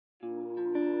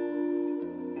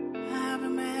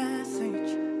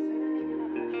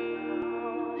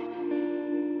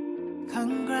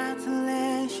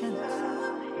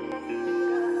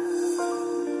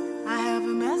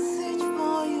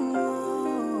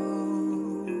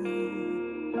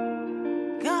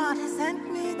sent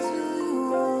me to you.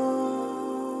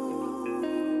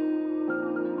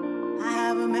 I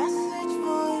have a message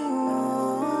for you.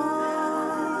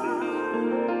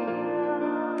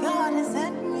 God has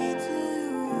sent me to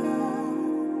you.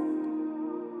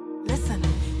 Listen,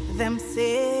 them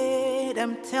say,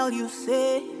 them tell you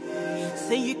say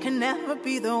you can never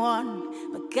be the one.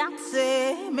 But God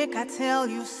say, make I tell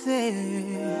you, say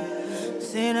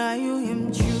now you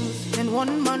him choose in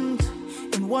 1 month,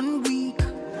 in 1 week.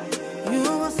 You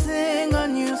will sing a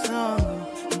new song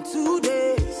in 2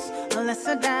 days,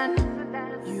 lesser than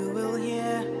you will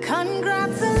hear.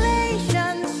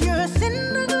 Congratulations, you're in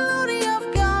the glory of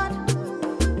God.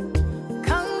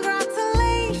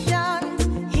 Congratulations,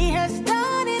 He has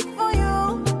done it for you,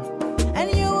 and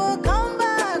you will come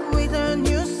back with a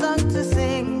new song to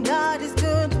sing. God is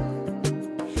good.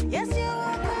 Yes, you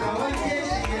will.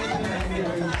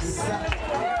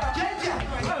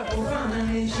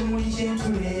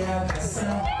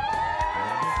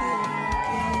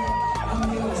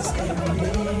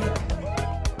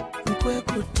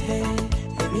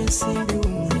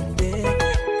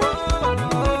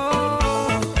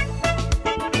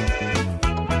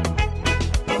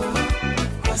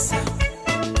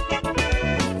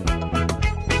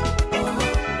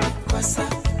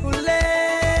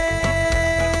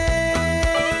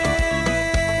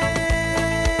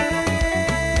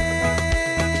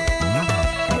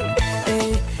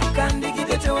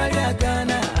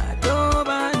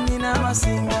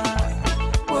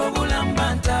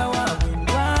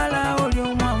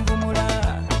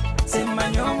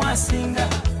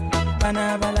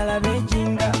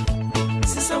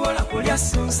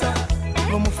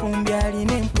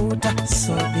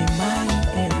 So be mine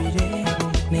every day,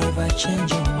 never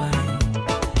change your mind.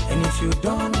 And if you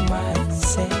don't mind,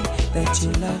 say that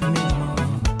you love me more.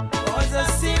 Cause the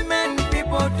cement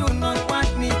people do not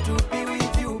want me to be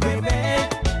with you, baby.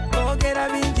 Oh, get a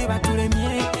bingy batule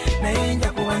mie, na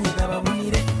yenja kuwanyika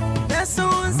babunire.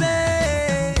 Nesunze,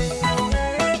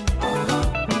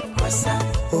 kwasa,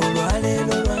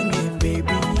 olwalelo lwange,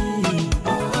 baby.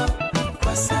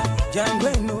 Kwasa,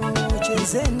 jangwe no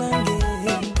cheze nange.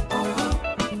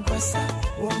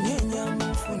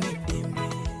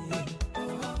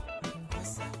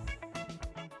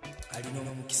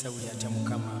 Alinono mukisa buli atya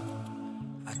Mukama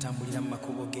atambulira mu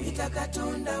makubo ge. Ita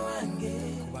Katonda wange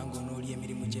kubanga onoolya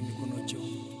emirimu gy'emikono gyo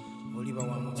oliba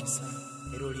wa mukisa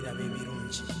era oliraba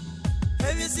ebirungi.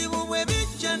 Ebizibu bwe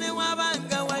bijja ne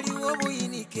wabanga waliwo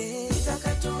obuyinike. Ita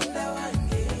Katonda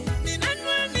wange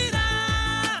ninanwanira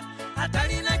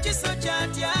atalina kiso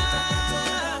kyatya.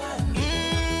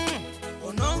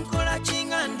 Ononkola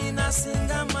kinga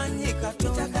ndinasinga manyi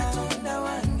Katonda. Ita Katonda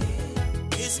wange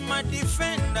is my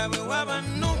defender, we waba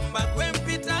numba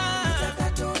kwempita. Ita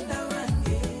Katonda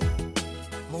wange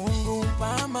Mungu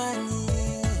mpamanyi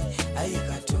ayi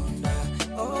Katonda.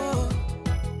 Oh,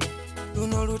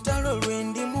 luno lutalo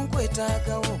lwendi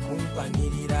munkwetaagawo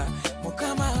kumpanirira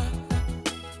Mukama.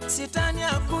 Sitani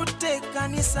akutte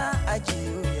kanisa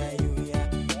agiyuyayuya.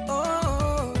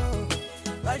 Oh,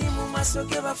 bali mu maaso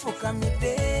ge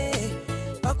bafukamidde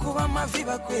bakuba amavi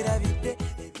bakwerabidde.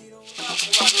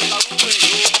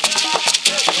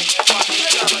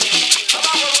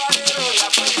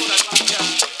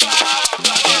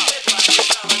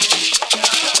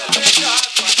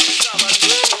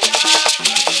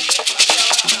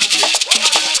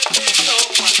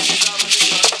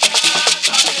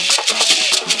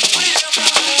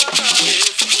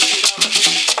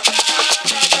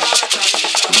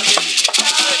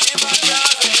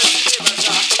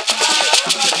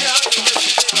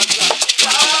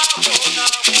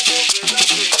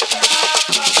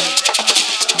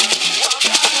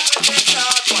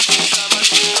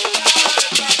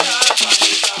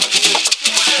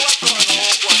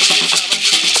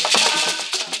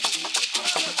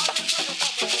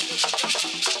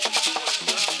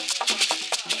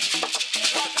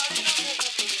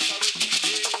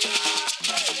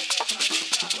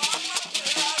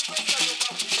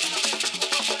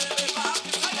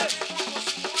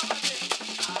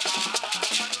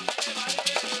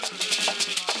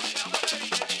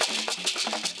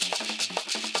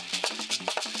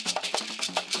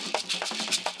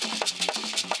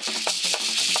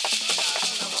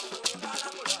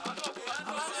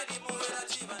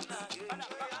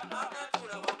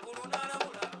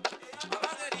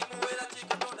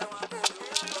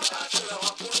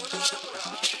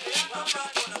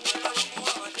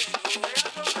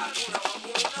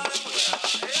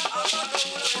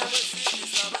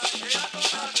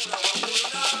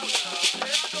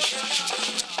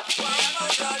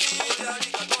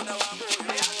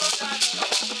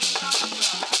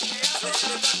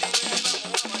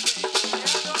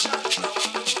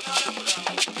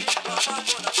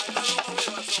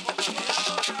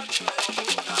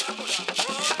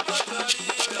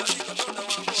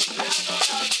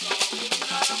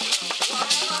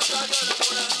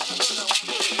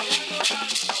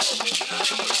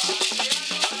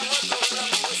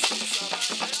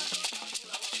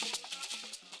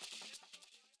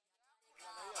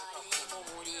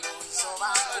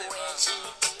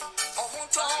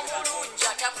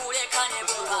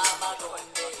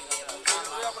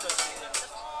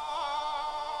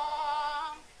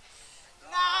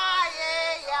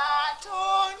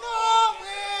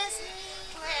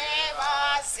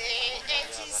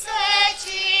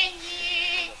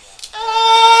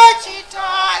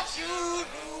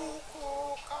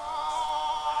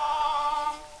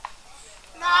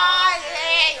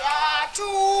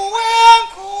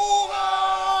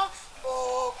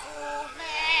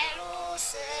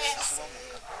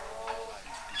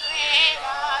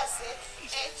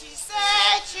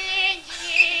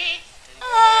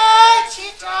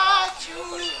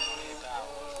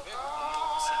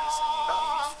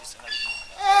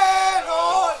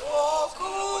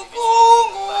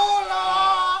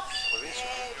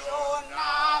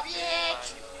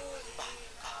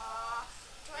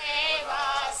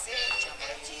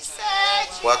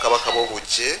 Bwakabaka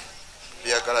bw'obujje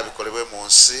byagala bikolebwe mu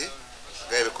nsi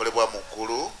nga ebikolebwa mu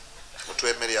ggulu.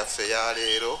 Otw'emmere yaffe eya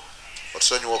leero,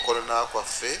 otusonyiwa okwolona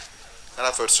kwaffe, nga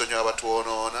naffe otusonyiwa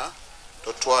abatuwonoona,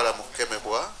 totwala mu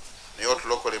kukemebwa naye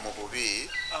otulokole mu bubi.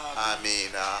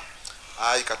 Amiina.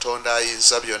 Ayi Katonda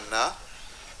ayinza byonna,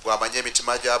 bw'amanya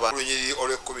emitima gy'abantu. Olunyiri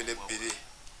olw'12.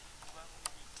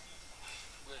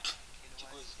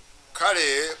 Kale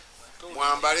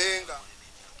mwambalenga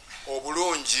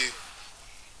obulungi,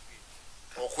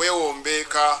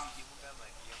 okwewombeeka,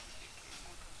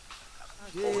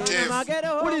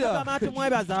 Mukama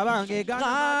tumwebaza abange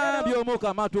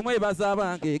by'omukama tumwebaza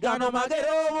abange gano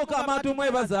magero omukama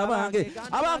tumwebaza abange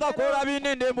abanga kola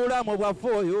binene mulamu bwaffe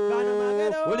oyo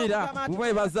ulira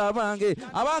tumwebaza abange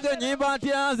nyimba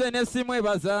ntyanze ne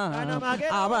simwebaza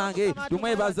abange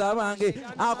tumwebaza abange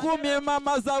akumye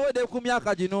mama Zawedde ku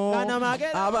myaka gino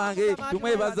abange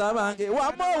tumwebaza abange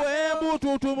wamowe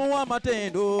mbututumu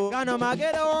w'amatendo gano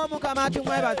magero omukama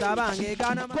tumwebaza abange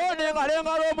kone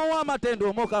ngalengalo omuw'amatendo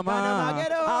omukama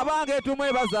abange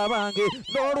tumwebaza abange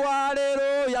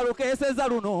n'olwaleero yalukeseza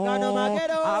luno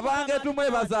abange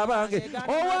tumwebaza abange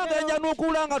owange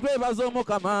nyanukula nga twebaza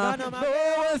omukama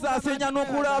n'oweza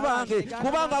sinyanukula abange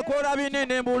kubanga kola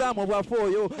binene mulamu bwaffe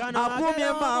oyo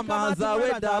akumye mama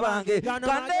Zawedde abange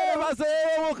kandebaze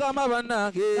omukama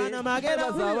bannange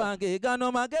twebaza abange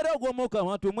gano magero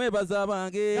gw'omukama tumwebaza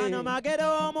abange gano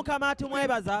magero omukama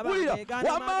tumwebaza abange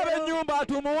wamaba ennyumba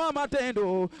tumuwa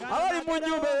amatendo abali mu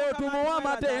nyumba eyo tumuwa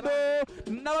amatendo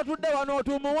n'abatudde wano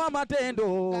tumuwa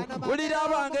amatendo ulira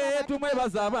abange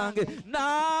tumwebaza abange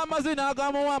n'amazina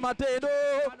agamuwa amatendo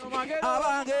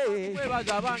abange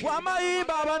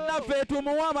wamayimba abannaffe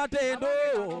tumuwa amatendo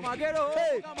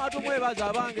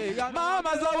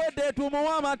mama Zawedde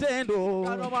tumuwa amatendo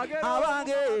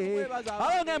abange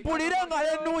mpulire nga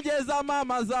l'ennungi eza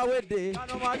mama Zawedde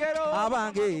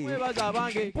abange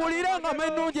mpulire nga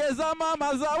m'ennungi eza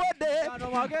mama Zawedde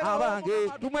abange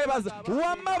tumwebaza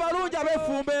wamma balungi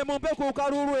abefumbe mumpe ku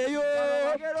kalulu eyo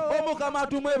omukama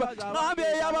tumwebaza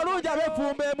ngambye abalungi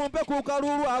abefumbe mumpe ku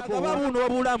kalulu ako babuno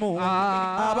obulamu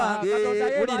abange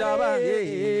ulira abange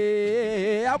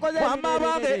wamma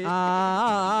abange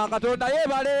Katonda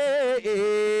yebale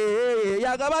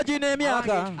yagaba gino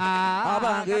emyaka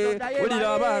abange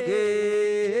ulira abange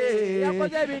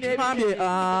ngambye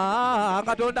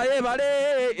Katonda yebale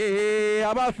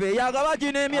abaffe yagaba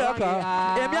gino emyaka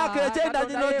 9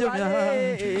 gino jomya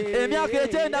emyaka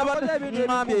 9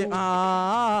 ngambye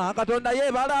Katonda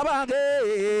yebala abange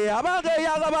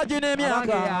yagaba gino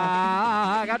emyaka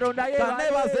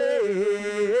kanebaze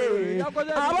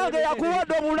abange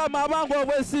yakuwadde obulamu abange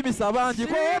obwesimisa bangi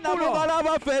kona mugala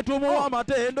abaffe tumuwa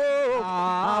amatendo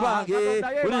abange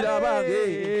ulira abange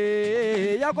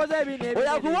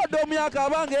oyakuwadde omyaka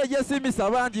abange egyesimisa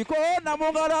bangi kona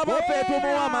mugala abaffe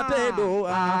tumuwa amatendo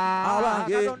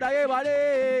abange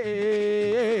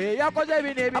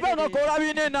abanga kola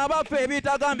binene abaffe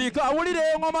ebitagambika wulire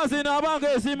engoma zino abange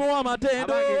esimuwa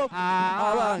amatendo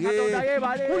abange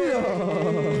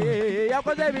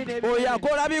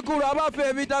oyakola bikulu abaffe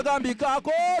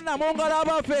ebitagambikako namungala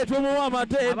abaffe tumuwa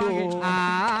amatendo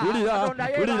wulira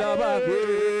abange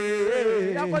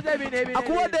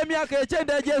akuwadde emyaka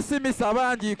 9 egyesimisa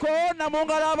bangi ko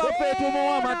namungala abaffe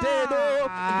tumuwa amatendo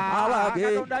abange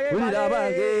wulira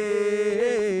abange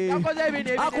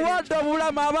akuwadde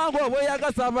obulamu abange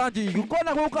obweyagasa bangi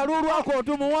kona ku kalulu ako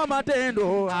tumuwa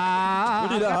amatendo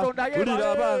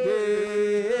wulira abange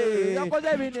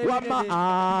wamma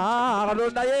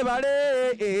Katonda yebale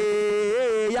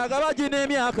yagaba gino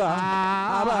emyaka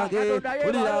abange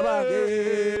wulira abange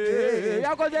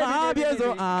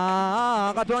nabyezo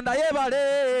Katonda yebale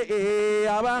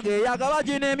abange yagaba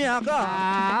gino emyaka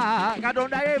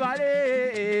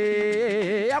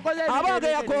abange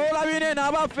yakola binene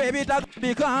abaffe abaffe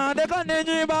bitagambika ndeka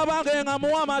n'ennyimba abange nga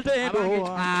muwa amatendo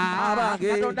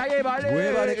abange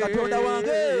webale katonda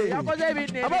wange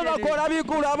abagakola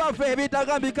bikulu abaffe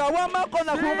bitagambika wamako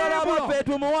nakungala abaffe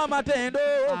tumuwa amatendo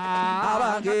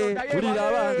abange tulira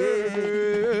abange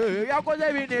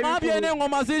mabye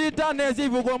n'engoma ziri ttaano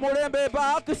ezivuga omulembe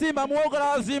bakisimba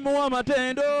muwogala zimuwa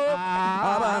amatendo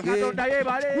abange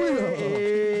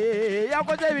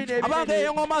abange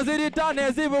engoma ziri ttaano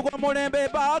ezivuga omulembe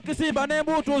bakisimba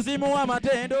n'embuutu zimuwa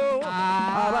amatendo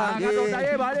abange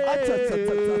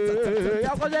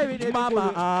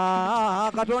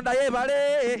mama katonda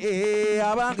yebale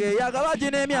abange yagaba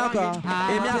gino emyaka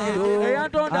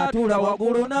atuula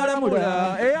waggulu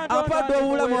n'alamula apadde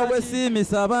obulamu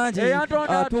obwesimisa bangi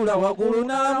atuula waggulu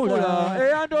n'alamula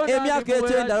emyaka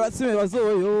ekyenda lwasimebaza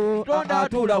oyo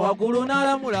atuula waggulu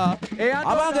n'alamula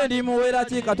abange ndimuweera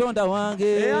ki katonda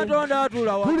wange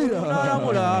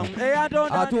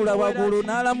atuula waggulu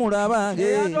n'alamula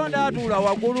abange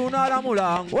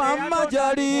wamma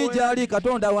jali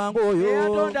katonda wange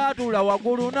oyo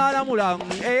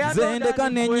zendeka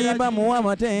n'ennyimba muwa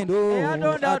amatendo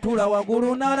atuula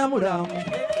waggulu n'alamula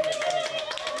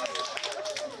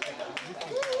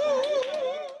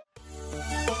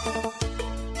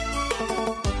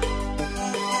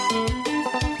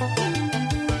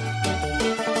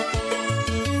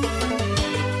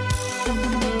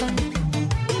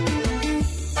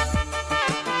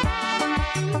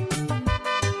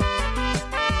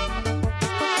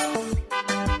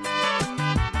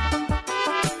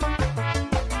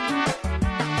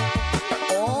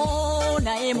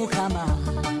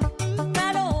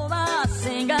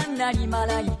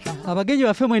abagenyi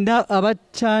baffe mwenda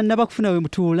abakyana bakufuna we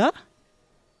mutuula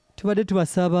tubadde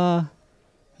tubasaba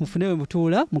mufune we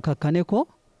mutuula mukakkaneko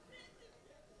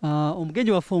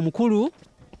omugenyi waffe omukulu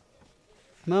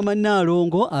maama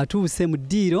Nalongo atuuse mu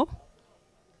ddiiro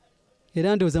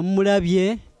era ndowooza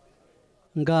mumulabye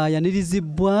nga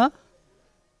yanirizibwa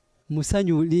mu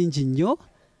ssanyu lingi nnyo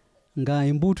nga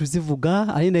embuutu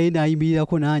zivuga ate naye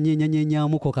n'ayimirirako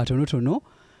n'anyeenyanyenyaamuko katonotono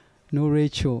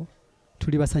n'olwekyo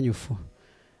tuli basanyufu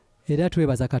era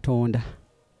twebaza katonda.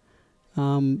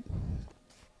 All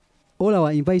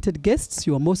our invited guests,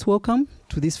 you are most welcome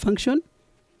to this function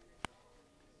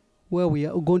where we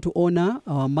are going to honor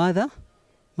our mother,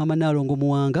 Mama Nalongo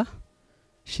Muwanga.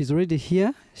 She's already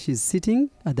here. She's sitting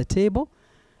at the table,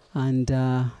 and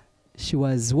she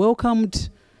was welcomed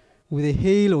with a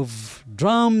hail of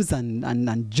drums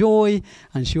and joy,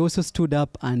 and she also stood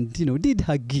up and did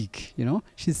her gig.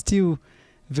 She's still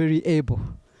very able.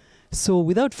 So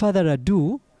without further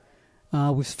ado,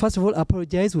 we first of all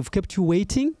apologize. We've kept you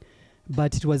waiting,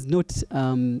 but it was not.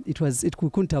 We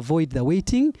couldn't avoid the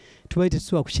waiting. Tubaite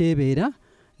tuwa kushebera.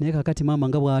 Naye kakati mama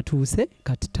nga bwatuuse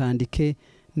katutandike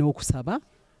n'okusaba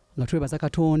nga twebaza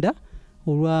Katonda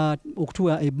olwa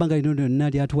okutuwa ebbanga lino lyonna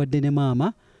lyatuwadde ne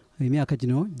maama emyaka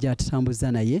gino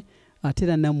gyatutambuza naye ate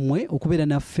era nammwe okubeera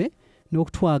naffe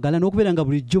n'okutwagala n'okubeera nga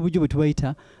bulijjo bujjo bwe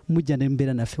tubayita mujja ne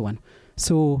mbeera naffe wano.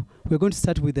 So we're going to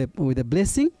start with a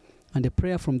blessing and a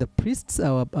prayer from the priests.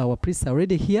 Our priests are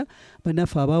already here. But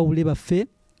naffe abaawule baffe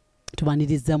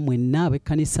tubaniriza mwenna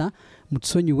ab'ekkanisa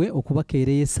mutusonyiwe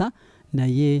okubakeereesa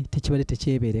naye tekibadde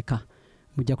tekyebeereka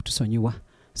mujja kutusonyiwa.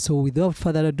 So without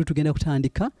further ado tugenda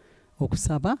kutandika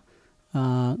okusaba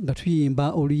nga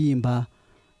tuyimba oluyimba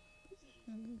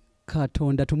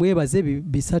Katonda tumwebaze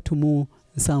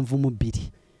 372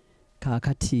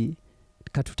 kaakati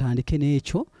katutandike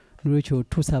n'ekyo n'olwekyo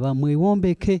tusaba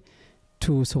mwewombeke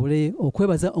tusobole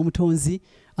okwebaza omutonzi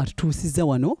atutuusizza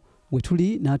wano we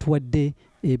tuli n'atuwadde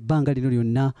ebbanga lino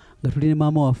lyonna nga tuli ne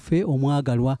maama waffe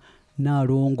omwagalwa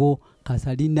Nalongo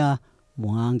Catherine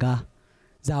Muwanga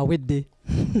Zawedde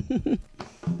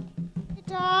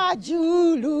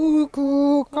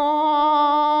tajulukuka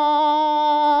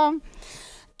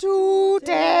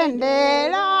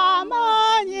tutendera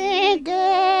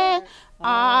manyige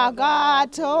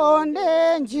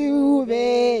agatonde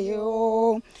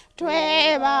njubeyo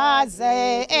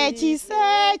twebaze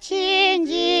ekise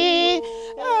kingi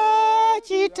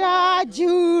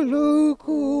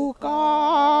ekitajulukuka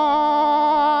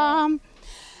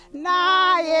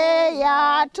naye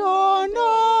yatonda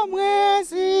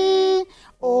omwezi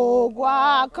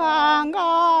ogwakanga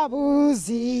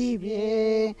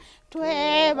buzibye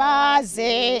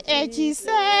twebaze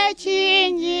ekise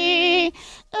kingi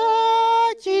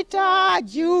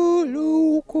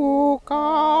ekitajulukuka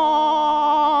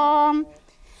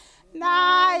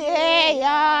naye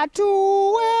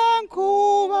yatuwa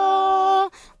enkuba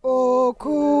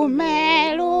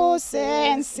okumerusa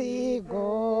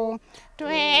ensigo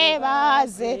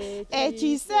twebaze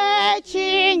ekise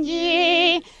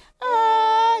kingi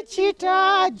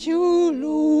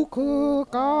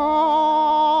kitajulukuka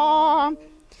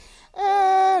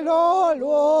elo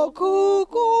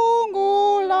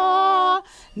lokukungula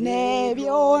ne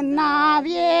byonna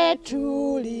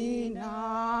byetulina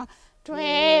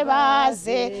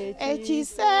twebaze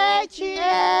ekisa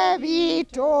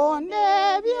ebitonde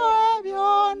bye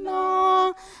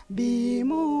byonna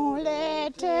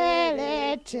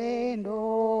bimuleetera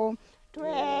ettendo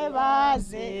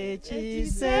twebaze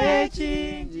ekisa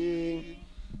ekingi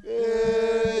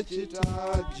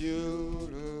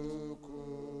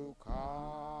ekitajulukuka.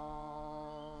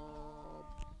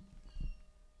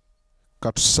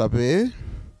 Katusabe.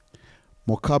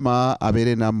 Mukama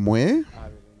abeere nammwe.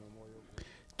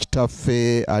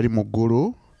 Kitaffe ali mu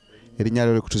ggulu, erinnya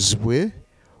lyo likutuzibwe,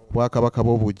 obwakabaka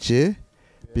bw'obujje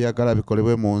byagala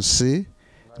bikolebwe mu nsi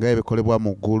nga bwe bikolebwa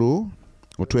mu ggulu.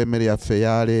 Otuwa emmere yaffe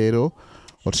eya leero,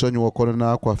 otusonyiwa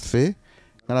okwonona kwaffe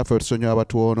nga naffe otusonyiwa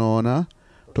abatwonoona,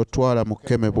 totwala mu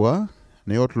kukemebwa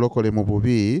naye otulokole mu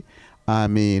bubi.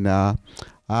 Amiina.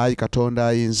 Ayi Katonda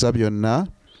ayinza byonna,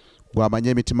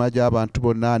 gw'amanya emitima gy'abantu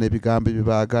bonna n'ebigambo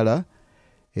byebaagala,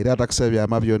 era atakisa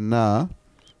byama byonna,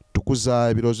 tukuza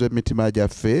ebirowoozo by'emitima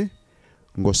gyaffe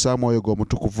ng'ossa Mwoyo gwo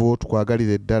Omutukuvu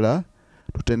tukwagalire ddala,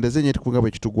 tutendeze nnyo nga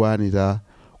bwe kitugwanira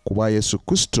ku bwa Yesu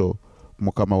Kristo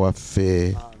Mukama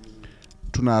waffe.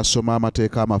 Tunaasoma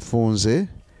amateeka amafunze.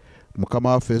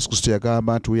 Mukama waffe Yesu Kristo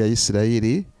yagamba nti ya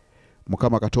Isirayiri,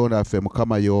 Mukama Katonda waffe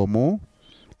Mukama y'omu,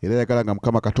 era yagala nga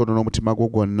Mukama Katonda n'omutima gwo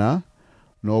gwonna,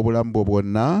 n'obulamu bwo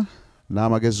bwonna,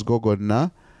 n'amagezi go gonna,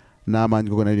 n'amaanyi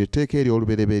go gonna. Etteeka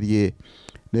ery'olubereberye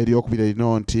n'eryokubiri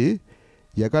lino nti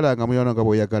yagalanga muliraanwa nga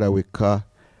bw'oyagala wekka.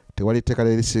 Tewali tteeka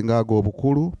lirisinga ago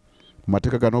obukulu. Mu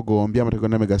mateeka gano gombi, amateeka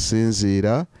gonna me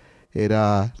gasinziira,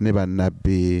 era ne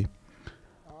bannabbi.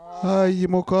 Ayi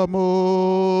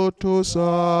Mukama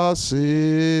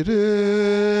tusaasire,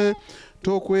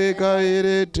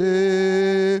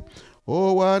 tukwegayiridde,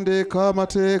 owandiika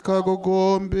amateeka go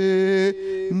gombi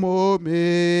mu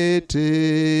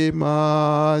mitima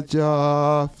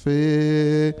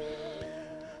gyaffe.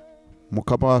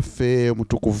 Mukama waffe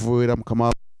omutukuvu era Mukama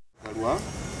waffe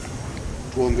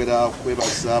twongera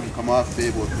okwebaza Mukama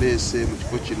waffe bw'otuleese mu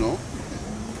kifo kino.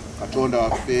 Katonda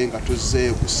waffe nga tuzze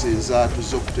okusinza,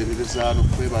 tuzze okutendereza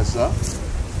n'okwebaza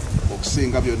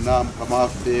okusinga byonna Mukama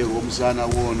waffe olw'omuzaana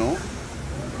woono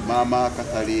Maama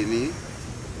Catherine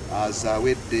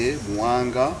Zawedde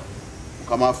Muwanga.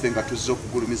 Mukama waffe nga tuzze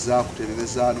okugulumiza,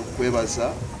 okutendereza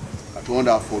n'okwebaza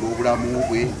Katonda waffe olw'obulamu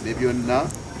bwe ne byonna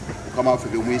Mukama waffe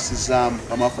by'omuyisizaamu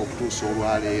Mukama waffe okutuusa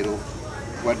olwaleero.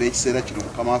 Wadde ekiseera kino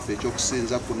Mukama waffe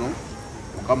eky'okusinza kuno,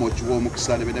 Mukama okiwa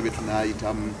omukisa ne byonna bye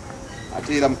tunaayitamu.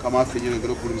 Ate era Mukama waffe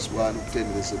nyongera okugulumizibwa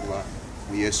n'okutenderezebwa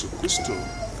mu Yesu Kristo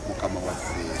Mukama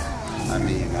waffe.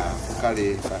 Amiina.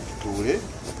 Kale katutuule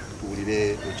tuwulire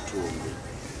ekitundu.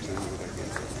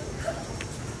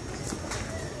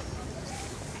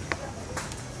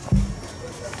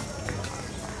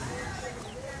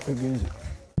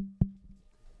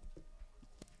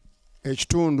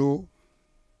 Ekitundu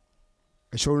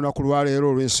eky'olunaku lwaleero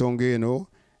olw'ensonga eno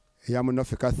eya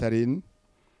munnaffe Catherine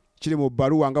kiri mu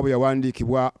bbaluwa nga bwe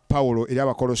yawandiikibwa Pawulo eri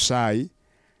Abakolosaayi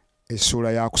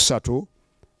essuula ya 3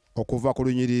 okuva ku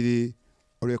lunyiriri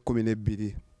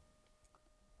olw'12.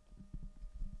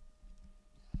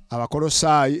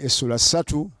 Abakolosaayi essuula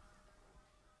 3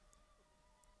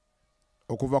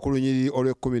 okuva ku lunyiriri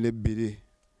olw'12.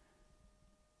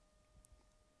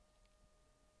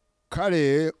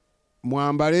 Kale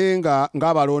mwambalenga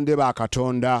ng'abalonde ba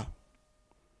Katonda,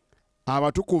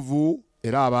 abatukuvu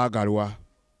era abaagalwa,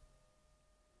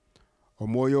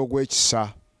 omwoyo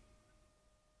ogw'ekisa,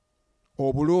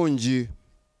 obulungi,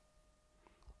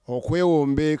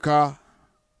 okwewombeeka,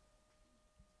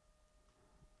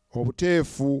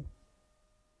 obuteefu,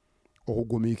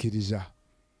 okugumiikiriza.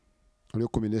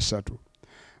 Olw'13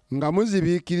 nga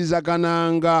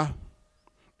muzibiikirizagananga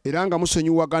era nga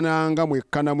musonyiwagananga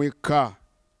mwekka na mwekka,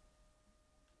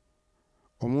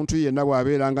 omuntu yenna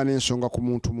bw'abeeranga n'ensonga ku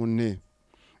muntu munne,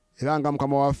 era nga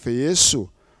Mukama waffe Yesu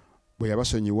bwe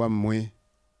yabasonyiwa mmwe,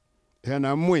 era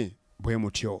nammwe bwe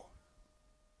mutyo.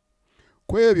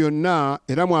 Ku ebyo byonna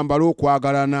era mwambale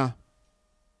okwagalana,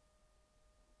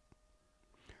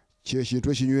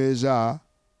 ky'ekintu ekinyweza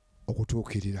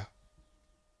okutuukirira.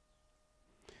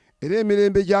 Era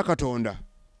emirembe gya Katonda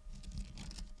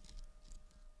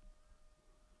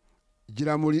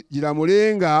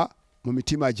giramulenga mu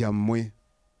mitima gyammwe,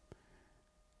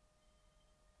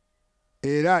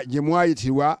 era gye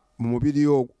mwayitirwa mu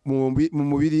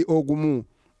mubiri ogumu,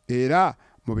 era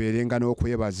mubeerenga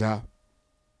n'okwebaza.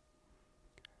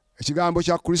 Ekigambo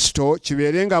kya Kristo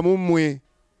kibeerenga mu mmwe,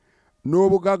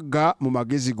 n'obugagga mu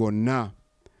magezi gonna,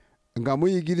 nga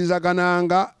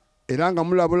muyigirizagananga era nga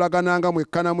mulabulagananga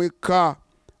mwekka na mwekka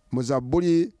mu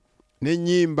Zabbuli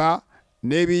n'ennyimba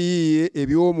n'ebiyiiye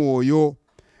eby'omwoyo,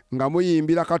 nga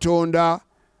muyimbira Katonda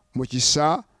mu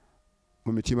kisa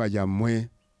mu mitima gyammwe.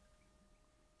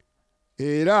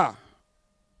 Era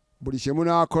buli kye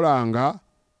munaakolanga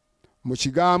mu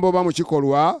kigambo oba mu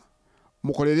kikolwa,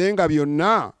 mukolerenga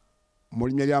byonna mu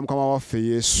linnya lya Mukama waffe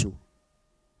Yesu,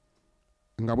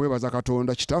 nga mwebaza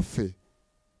Katonda Kitaffe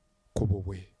ku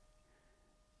bubwe.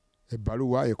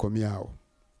 Ebbaluwa ekomye awo.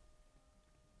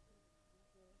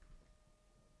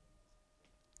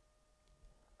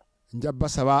 Nja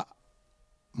basaba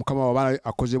Mukama wabana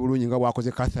akoze bulungi nga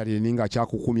bwakoze Catherine nga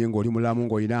akyakukumye ng'oli mulamu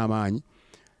ng'olina amaanyi.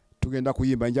 Tugenda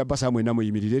kuyimba, nja basaba mwenna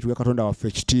muyimirire tuwe Katonda waffe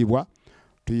ekitiibwa,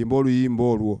 tuyimba oluyimba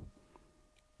olwo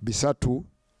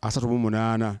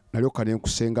 338 nalyoka ne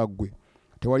nkusenga ggwe.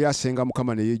 Tewali asenga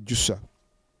Mukama ne yejjusa.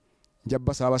 Nja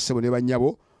basaba abassebo ne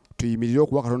bannyabo tuyimirire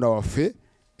okuwa Katonda waffe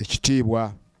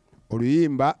ekitiibwa.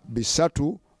 Oluyimba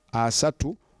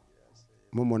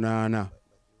 338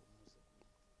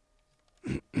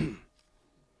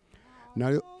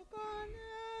 nalyo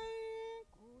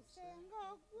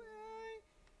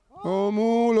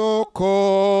omulokozi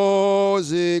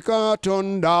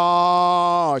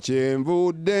Katonda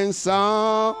kyenvudde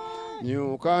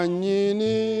nsanyuka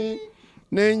nnyini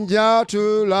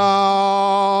nenjatula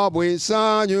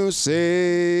bwensanyuse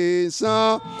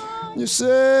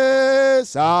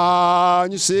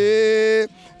sanyuse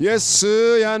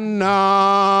Yesu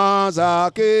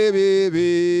yannazaako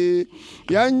ebibi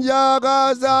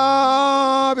yanjagaza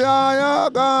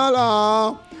byayagala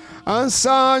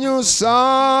ansanyusa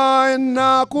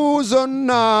ennaku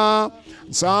zonna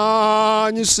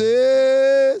sanyuse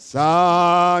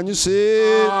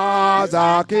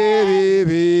zaako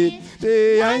ebibi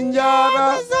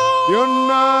teyanjagaza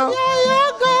byonna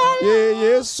ye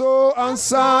Yesu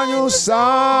ansanyusa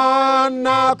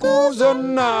ennaku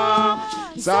zonna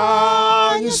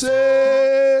sanyuse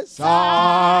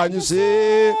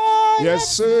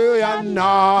Yesu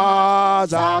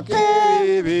yannazaako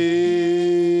ebibi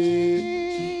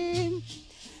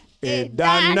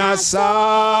edda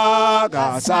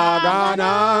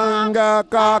nasagasagananga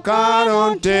kaakano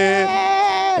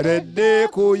nteeredde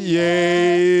ku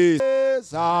ye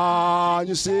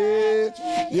sanyuse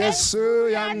Yesu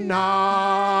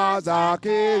yannazaako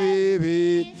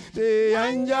ebibi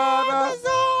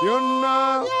teyanjagaza byonna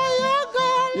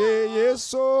ye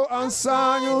Yesu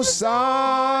ansanyusa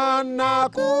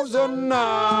ennaku zonna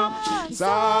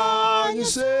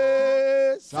sanyuse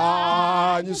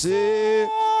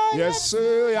Yesu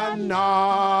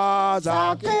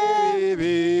yannazaako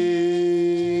ebibi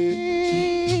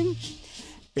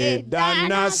edda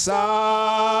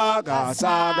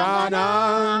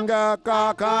nasagasagananga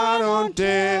kaakano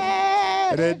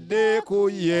nteeredde ku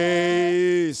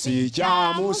ye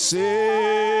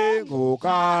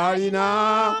sikyamusenguka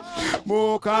alina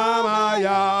Mukama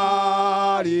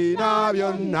yalina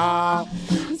byonna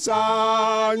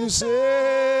sanyuse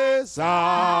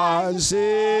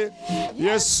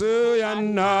Yesu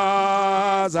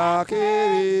yannazaako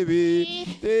ebibi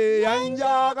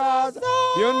teyanjagaza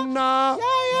byonna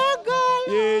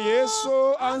ye Yesu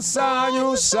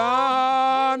ansanyusa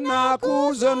ennaku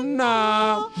zonna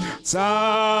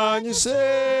sanyuse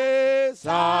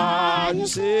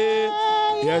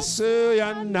Yesu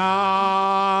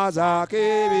yannazaako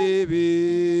ebibi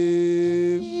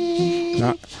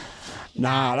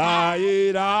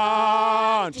nalayira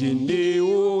nti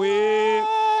ndiwuwe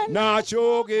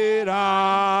nakyogera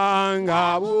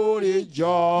nga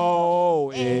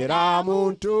bulijjo era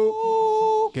muntu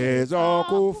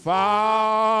kezokufa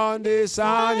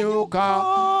ndisanyuka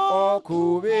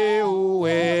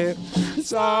okubiwuwe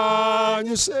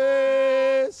sanyuse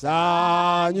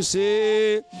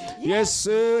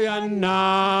Yesu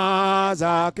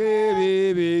yannazaako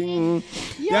ebibi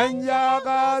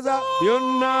yanjagaza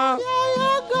byonna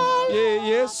ye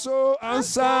Yesu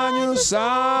ansanyusa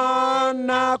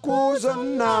ennaku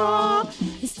zonna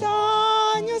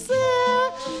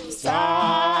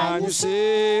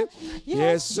sanyuse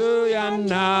Yesu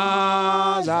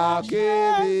yannazaako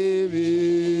ebibi.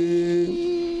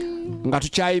 Nga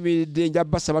tukyayimiridde nja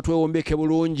basaba twewombeke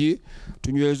bulungi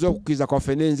tunyweze okukkiriza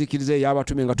kwaffe n'enzikiriza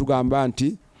ey'abatume nga tugamba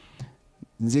nti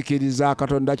nzikiriza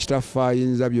Katonda Kitaffe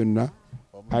Ayinza byonna.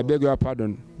 I beg your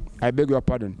pardon.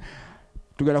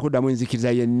 Tugenda kuddamu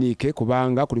enzikiriza yenniike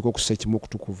kubanga kuliko okussa ekimu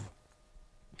okutukuvu.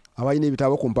 Abalina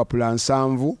ebitabo ku mpapula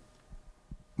 75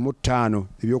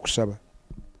 ebyokusaba.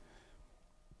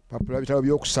 Papula bitabo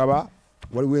byokusaba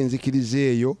waliwo enzikiriza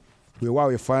eyo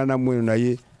weewaawo efaanana mweno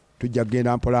naye tujja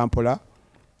kugenda mpola mpola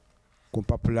ku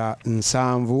mpapula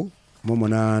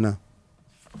 7:8.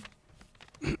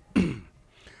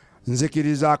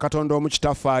 Nzikiriza Katonda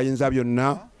omukitafu ayinza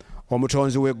byonna,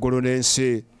 omutonzi w'eggulu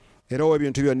n'ensi, era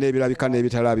ow'ebintu byonna ebirabika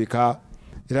n'ebitalabika,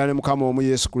 era ne Mukama omu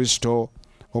Yesu Kristo,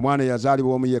 omwana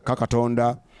eyazaalibwa omu yekka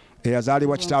Katonda,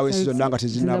 eyazaalibwa kitaawe ensi zonna nga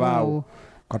tezinnabaawo.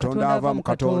 Katonda ava mu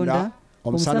Katonda,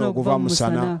 omusana oguva mu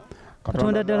musana.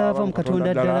 Katonda ddala ava mu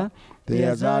Katonda ddala,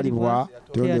 teyazaalibwa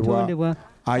teyondebwa,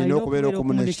 alina okubeera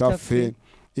okumu ne kitaffe.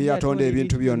 Ye yatonda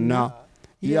ebintu byonna,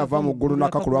 ye yava mu ggulu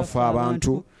n'aka ku lwaffe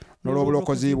abantu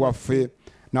n'olw'obulokozi bwaffe,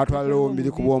 n'atwalira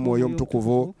omubiri ku bw'Omwoyo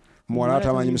Omutukuvu, muwala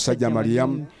atamanyi musajja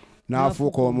Maliyamu,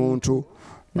 n'afuuka omuntu,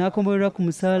 n'akomolebwa ku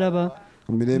musaalaba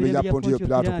mu mirembe gya Pontiyo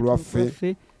Piraato ku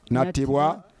lwaffe,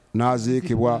 n'attibwa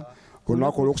n'aziikibwa,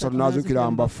 olunaku olwokusatu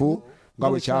n'azuukira mu bafu nga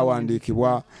bwe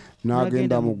kyawandiikibwa,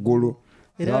 n'agenda mu ggulu,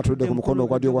 era atudde ku mukono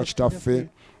ogwa ddyo gwa kitaffe,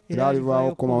 era alivaawo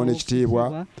okukomawo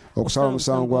n'ekitiibwa, okusala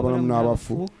omusango gw'abalamu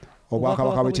n'abafu,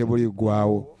 obwakabaka bwe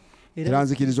tebuliggwaawo. Era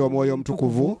nzikiriza Omwoyo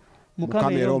Omutukuvu,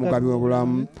 Mukama era omugabi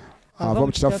w'obulamu, ava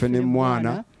mu kitaffe ne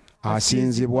Mwana,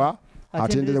 asinzibwa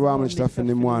atenderebwa mu kitaffe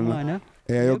ne Mwana,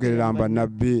 eyayogerera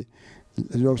bannabbi.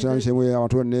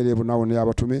 Abantu bonna era nabo ne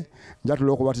abatume,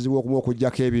 njatula okubatizibwa okumu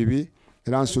okuggyako ebibi,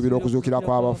 era nsuubira okuzuukira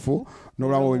kw'abafu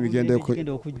n'obulamu bw'emigenda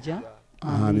okujja.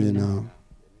 Amiina.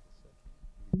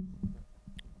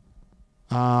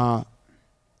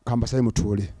 Kambasabe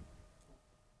mutuule.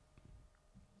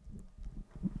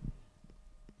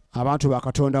 Abantu ba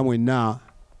Katonda mwenna,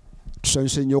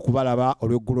 tusanyuse nnyo okubalaba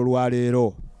olw'eggulo lwa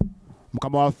leero.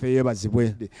 Mukama waffe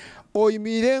yeebazibwe.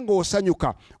 Oyimirire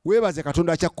ng'osanyuka, weebaze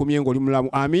Katonda akyakukumye ng'oli mulamu.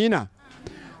 Amiina.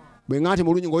 Bwe nga nti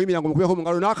mulungi ng'oyimira ng'omukubeko mu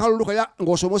ngalo n'akalulu kaya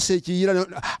ng'osomose ekiyiira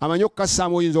amanyi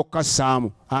okukassaamu oyinza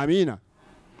okukassaamu. Amiina.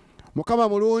 Mukama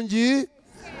mulungi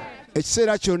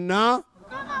ekiseera kyonna.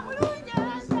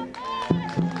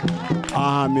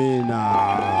 Amiina.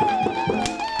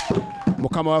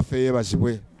 Mukama waffe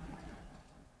yeebazibwe.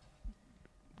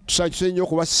 Tusanyuse nnyo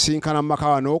okubasisinkana mu maka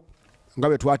wano nga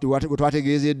bwe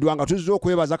twategeezeddwa nga tuzze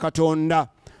okwebaza Katonda.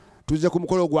 Tuzze ku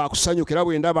mukolo gwa kusanyuka, era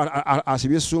bwe ndaba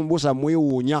asibye esumbuusa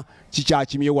mwewuunya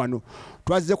kikyakimye wano.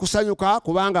 Twazze kusanyuka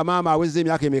kubanga maama awezze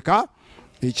emyaka emeka?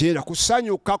 9.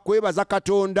 Kusanyuka kwebaza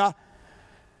Katonda.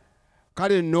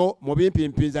 Kale nno mu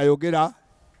bimpimpi ayogera,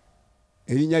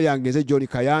 erinnya lyange nze John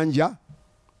Kayanja,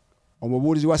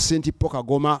 omubuulizi wa St. Paul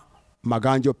Kagoma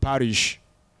Maganjo Parish.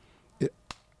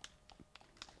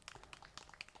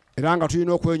 Era nga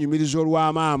tulina okwenyumiriza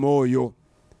olw'amaama oyo,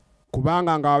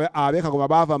 kubanga nga ab'e Kagoma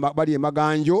baava bali e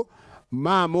Maganjo,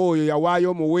 maama oyo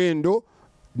yawaayo omuwendo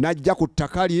n'ajja ku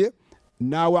ttaka lye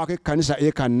n'awaako ekkanisa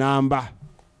eka nnamba.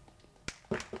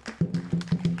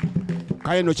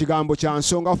 Kale nno kigambo kya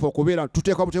nsonga ffe okubeera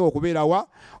tuteekwa buteekwa okubeera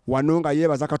wano nga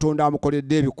yeebaza Katonda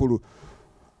amukoledde ebikulu.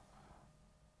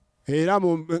 Era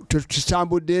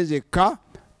tutambudde nzekka,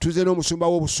 tuzze n'omusumba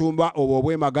w'obusumba obwo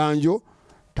obw'e Maganjo.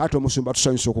 Taata omusumba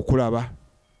tusanyusa okukulaba.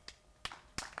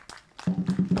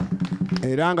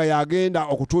 Era nga yagenda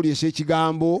okutuuliisa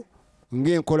ekigambo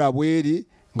ng'enkola bweri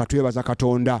nga twebaza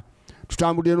Katonda.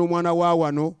 Tutambudde n'omwana wa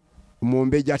wano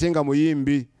Mumbejja ate nga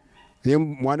muyimbi, naye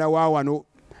mwana wa wano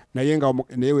naye nga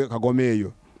naye Kagoma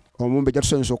eyo. Omumbejja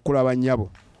tusanyusa okukulaba nnyabo.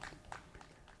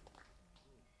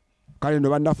 Kale nno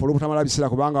bannaffe olw'obutamala biseera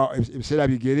kubanga ebiseera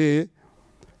bigere,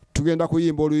 tugenda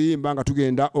kuyimba oluyimba nga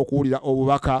tugenda okuwulira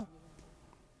obubaka.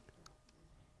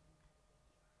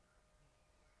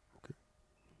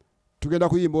 Tugenda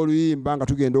kuyimba oluyimba nga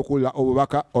tugenda okuwulira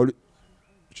obubaka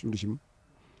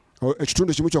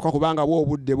ekitundu kimu kyokka kubanga bwo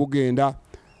obudde bugenda.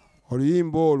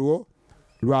 Oluyimba olwo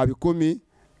lwa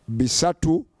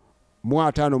 353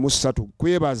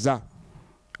 kwebaza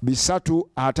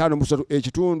 353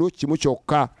 ekitundu kimu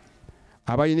kyokka.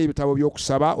 Abalina ebitabo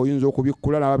by'okusaba oyinza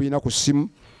okubikkula n'ababiina ku ssimu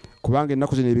kubanga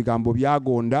ennaku zino ebigambo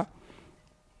byagonda.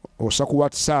 Osa ku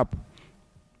WhatsApp.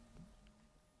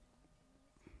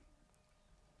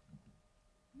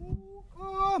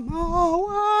 Mukama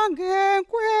wange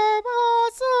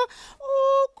nkwebaza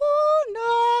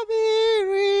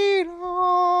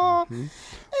okundabirira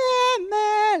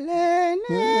emmere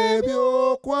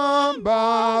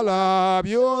n'ebyokwambala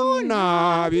byonna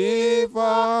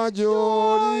biva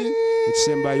gy'oli.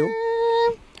 Ekisembayo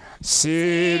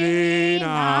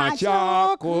sirina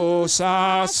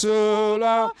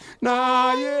kyakusasula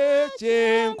naye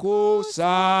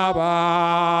kyenkusaba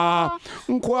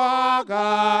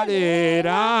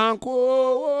nkwagalira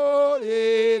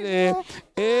nkuwulire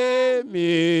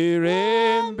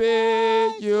emirembe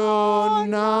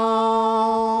gyonna.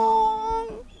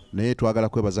 Naye twagala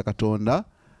kwebaza Katonda,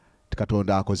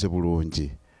 Katonda akoze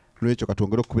bulungi. Lwekyo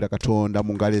katwongere okukubira Katonda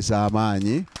mu ngalo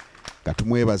ez'amaanyi nga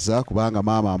tumwebaza kubanga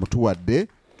maama amutuwadde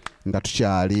nga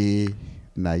tukyali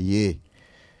naye.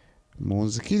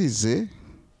 Munzikirize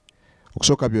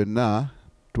okusooka byonna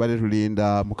tubadde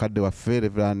tulinda mukadde waffe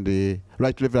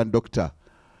Reverend Dr.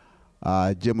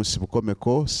 James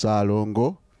Bukomeko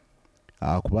Salongo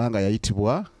kubanga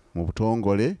yayitibwa mu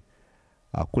butongole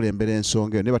akulembera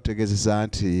ensonga eyo ne bategeezeza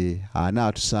nti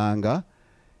anaatusanga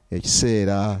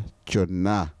ekiseera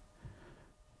kyonna.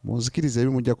 Munzikirize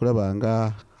ebimu mujja kulaba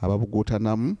nga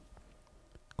ababuguutanamu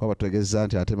kuba bategeezeza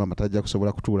nti ate maama tajja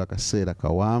kusobola kutuula kaseera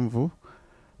kawanvu,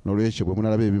 n'olwekyo bwe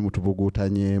munalaba ebimu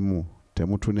tubuguutanyeemu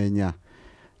temutunenya,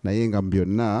 naye nga mu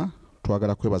byonna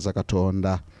twagala kwebaza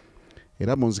Katonda.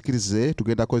 Era munzikirize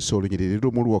tugenda kukozesa olunyiriri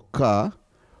lumu lwokka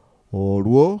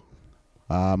olwo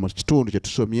mu kitundu kye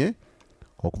tusomye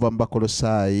okuva mu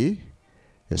Bakolosaayi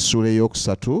essula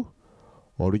ey'okusatu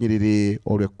olunyiriri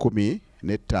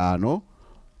olw'15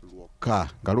 lwokka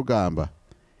nga lugamba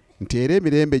nti era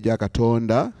emirembe gya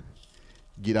Katonda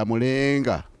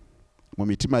giramulenga mu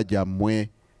mitima gyammwe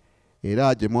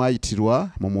era gye mwayitirwa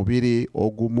mu mubiri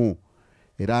ogumu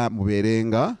era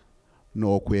mubeerenga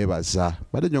n'okwebaza.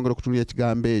 Badde nyongera okutunulira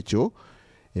ekigambo ekyo,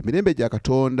 emirembe gya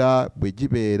Katonda bwe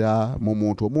gibeera mu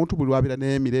muntu, omuntu buli wabeera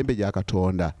n'emirembe gya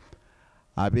Katonda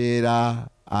abeera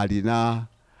alina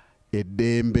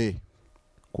eddembe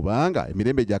kubanga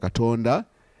emirembe gya Katonda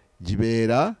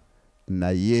gibeera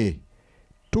naye.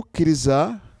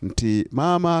 Tukkiriza nti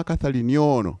maama Catherine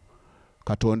ono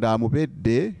Katonda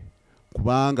amubedde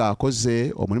kubanga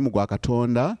akoze omulimu gwa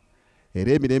Katonda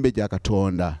era emirembe gya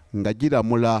Katonda nga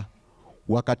giramula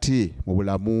wakati mu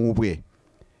bulamu bwe.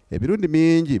 Ebirundi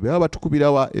mingi bwe baba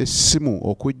batukubirawa essimu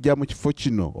okujja mu kifo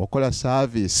kino okola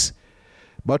service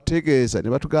batutegeeza ne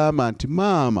batugamba nti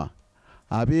maama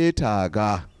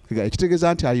abeetaaga,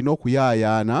 ekitegeeza nti alina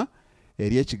okuyaayaana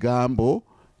eri ekigambo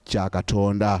kya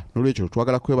Katonda. N'olwekyo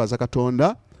twagala kwebaza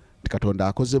Katonda nti Katonda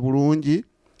akoze bulungi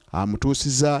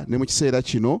amutuusiza ne mu kiseera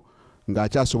kino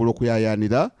ng'akyasobola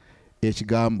okuyaayaanira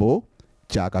ekigambo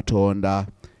kya Katonda.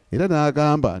 Era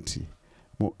n'agamba nti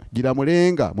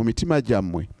giramulenga mu mitima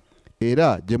gyammwe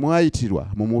era gye mwayitirwa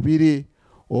mu mubiri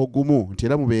ogumu nti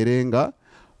era mubeerenga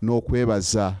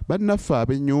n'okwebaza. Bannaffe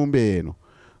ab'ennyumba eno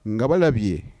nga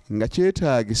balabye nga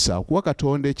kyetaagisa okuwa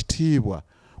Katonda ekitiibwa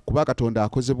kuba Katonda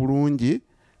akoze bulungi,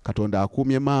 Katonda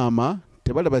akuumye maama,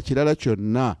 tebalaba kirala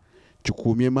kyonna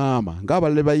kikuumye maama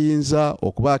ng'abalala bayinza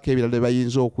okubaako ebirala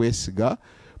bayinza okwesiga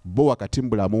bo wakati mu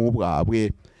bulamu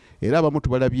bwabwe. Era abamu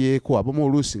tubalabyeko, abamu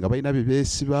oluusi nga balina bye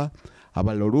beesiba,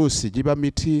 abalala oluusi giba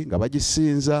miti nga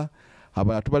bagisinza,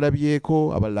 abalala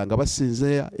tubalabyeko abalala nga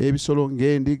basinza ebisolo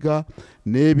ng'endiga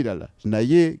n'ebirala.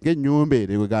 Naye ng'ennyumba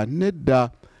eno ega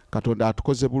nedda, Katonda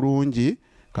atukoze bulungi,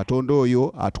 Katonda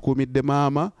oyo atukuumidde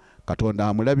maama, Katonda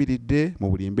amulabiridde mu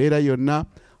buli mbeera yonna,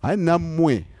 aye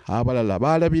nammwe abalala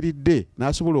baalabiridde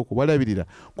n'asobola okubalabirira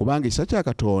kubanga ekisa kya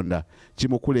Katonda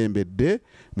kimukulembedde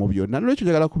mu byonna. N'olwekyo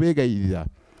njagala kubeegayirira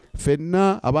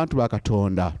ffenna abantu ba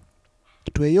Katonda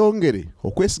tweyongere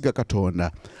okwesiga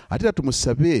Katonda ate era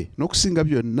tumusabe n'okusinga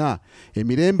byonna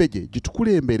emirembe gye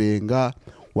gitukulemberenga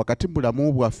wakati mu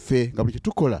bulamu bwaffe nga buli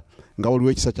kyetukola nga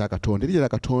waliwo ekisa kya Katonda, erinnya lya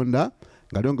Katonda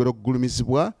nga lyongera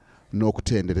okugulumizibwa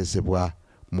n'okutenderezebwa.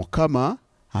 Mukama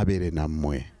abeere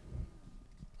nammwe.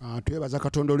 Twebaza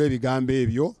Katonda olw'ebigambo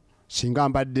ebyo. Singa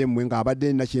mbadde mmwe nga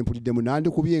abadde nina kyempuliddemu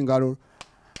nandikubye engalo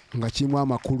nga kimu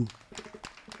amakulu.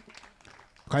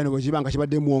 Kale bwe kiba nga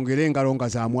kibadde mwongere engalo nga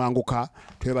zamwanguka.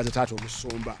 Twebaza Taata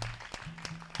Omusumba.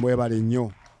 Mwebale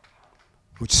nnyo.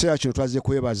 Mu kiseera kino twaze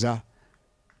kwebaza.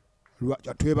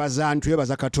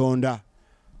 Twebaza Katonda.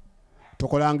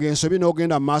 Tokolanga ensobi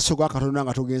n'ogenda mu maaso ga Katonda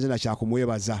nga togenze na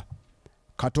kyakumwebaza.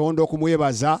 Katonda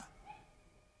okumwebaza,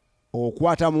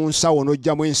 okwata mu nsawo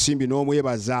n'ojjamu ensimbi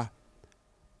n'omwebaza,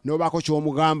 n'obaako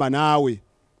ky'omugamba naawe.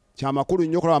 Kyamakulu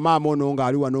nnyo okulaba maama ono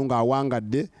ng'ali wano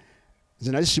ng'awangadde.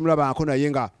 Nze nali simulabako naye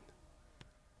nga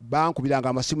bankubiranga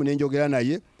amasimu ne njogera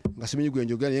naye nga simanyi gwe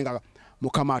njogera naye nga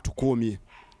Mukama atukuumye.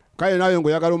 Kale nawe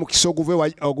ng'oyagala omukisa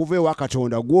oguva ewa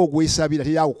Katonda gwo ogwesabira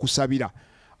teri akukusabira.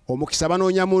 Omukisa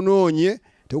banoonya munoonye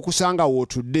tegukusanga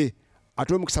wootudde,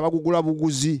 ate omukisa bagugula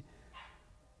buguzi.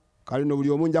 Kale no buli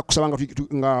omu nja kusaba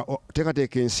nga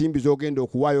teekateeka ensimbi z'ogenda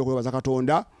okuwaayo okwebaza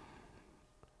Katonda.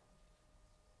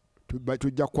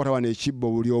 Tujja kukwata wano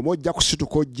ekibbo, buli omu ojja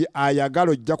kusituka ojje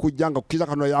ayagala ojja kujja nga kukkiriza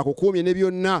Katonda yakukuumye ne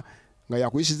byonna, nga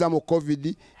yakuyisiza mu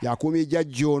COVID, yakuumye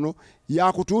jjajja ono,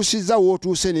 yakutuusiza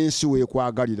w'otuuse n'ensi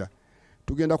weekwagalira.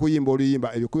 Tugenda kuyimba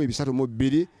oluyimba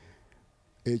 132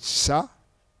 ekisa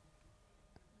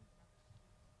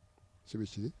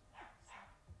kibikiri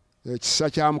ekisa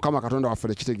kya Mukama Katonda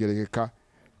waffe kitegerekeka.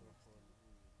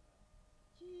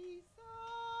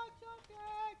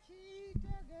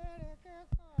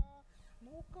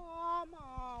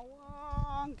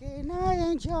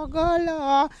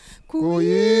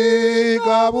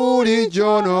 kuyiga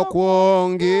bulijjo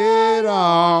n'okwongera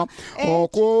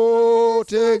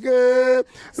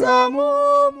okutegeeza mu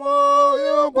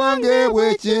mwoyo gwange bwe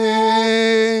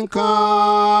kyenkana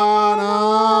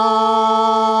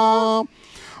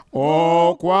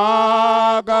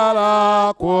okwagala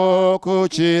kwo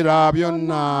kukira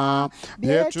byonna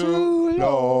bye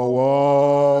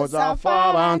tulowooza ffe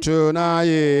abantu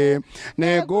naye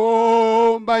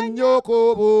negomba nnyo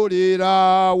okubuulira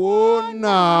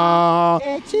wonna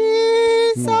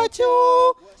ekisa kyo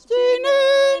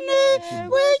kinene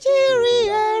bwe kiri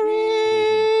eri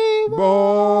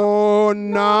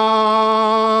bonna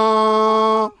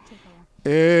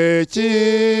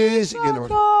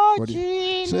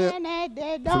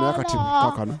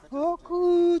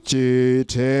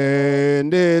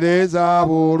kitendereza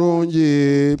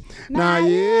bulungi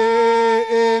naye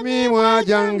emimwa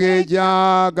gyange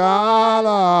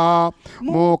gyagala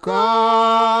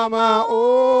Mukama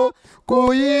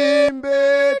okuyimba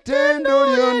ettendo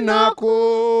ly'ennaku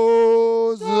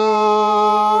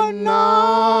zonna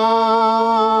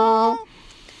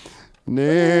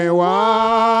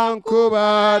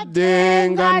newankubadde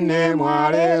nga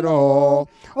nemwalero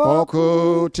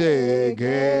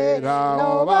okutegeera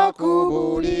oba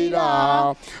kubuulira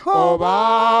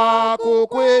oba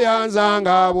kukweyanza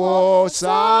nga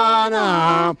bw'osaana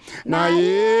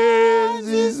naye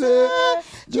nzize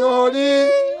gy'oli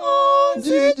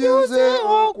nzijuze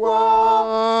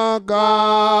okwagala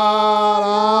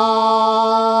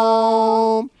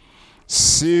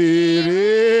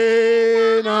sirina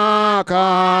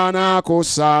kana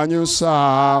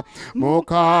kusanyusa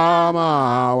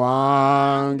Mukama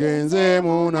wange nze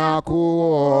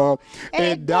munakuwo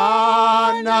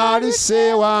edda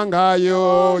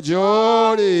nalisewangayo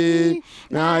gy'oli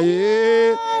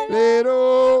naye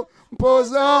leero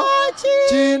mpoza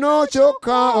kino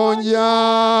kyokka onjagala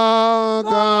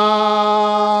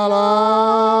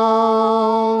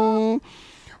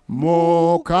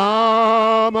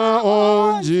Mukama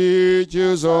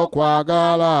onjijuza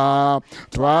okwagala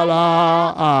twala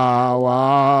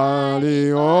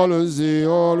awali oluzzi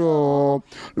olwo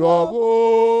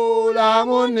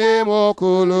lw'obulamu ne mu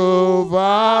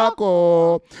kuluvaako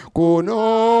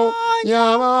kuno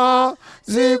nyama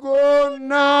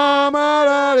zigonna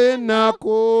amalala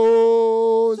ennaku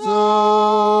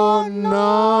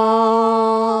zonna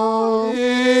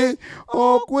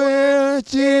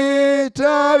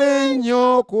okwekitale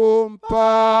ennyo kumpalula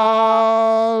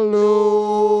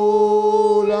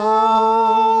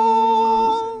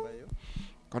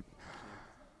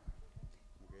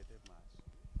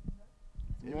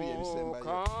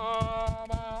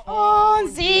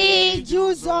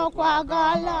onzijuza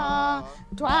okwagala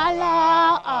twala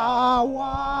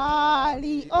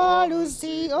awali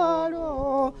oluzzi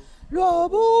olwo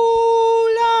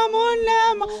lw'obulamu ne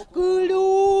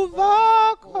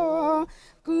kuluvaako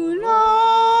kuno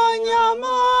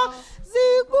nyama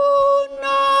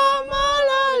ziguna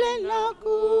amalala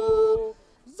ennaku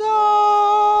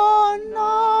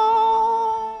zonna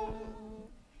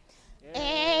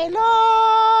ero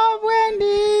bwe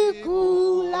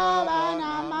ndikulaba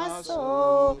n'amaaso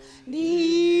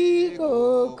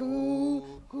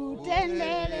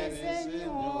ndikutendereza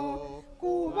ennyo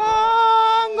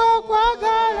kubanga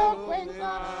okwagala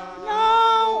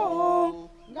okwenkanawo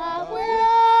nga bwe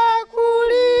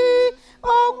kuli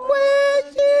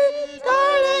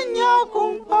okwekitale ennyo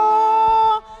kumpalula.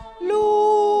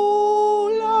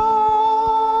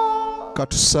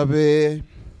 Katusabe.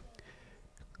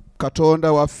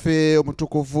 Katonda waffe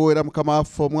omutukuvu era Mukama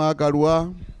waffe omwagalwa,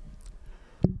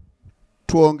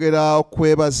 twongera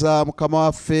okwebaza Mukama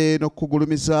waffe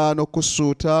n'okugulumiza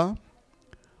n'okusuuta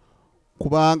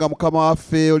kubanga Mukama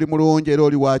waffe oli mulungi era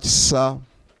oli wa kisa.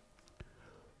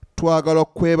 Twagala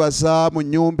okwebaza mu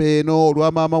nnyumba eno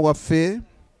olwa maama waffe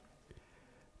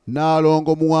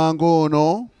Nalongo Muwanga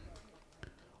ono,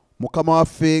 Mukama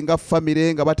waffe nga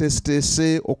famire nga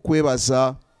bateeseteese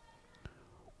okwebaza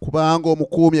kubanga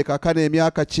omukuumye kakana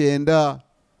emyaka 9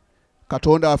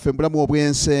 Katonda waffe mbulamu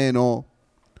obwensi eno.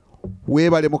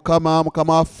 Weebale Mukama,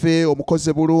 Mukama waffe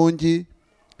omukoze bulungi,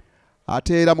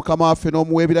 ate era Mukama waffe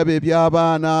n'omuwa ebirabo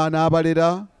eby'abaana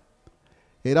n'abalera,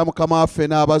 era Mukama waffe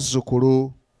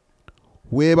n'abazzukulu.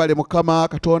 Weebale Mukama,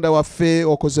 Katonda waffe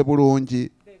okoze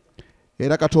bulungi,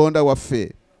 era Katonda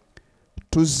waffe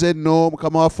tuzze nno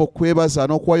Mukama waffe okwebaza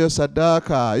n'okuwayo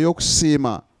ssaddaaka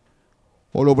ey'okusiima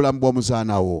olw'obulamu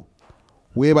bw'omuzaanawo.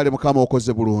 Weebale Mukama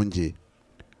okoze bulungi.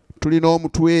 Tulina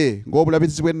omutwe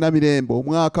ng'obulabizi bw'ennamirembe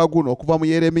omwaka guno okuva mu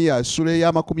Yeremiya essula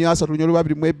eya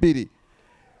 32:2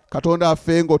 katonda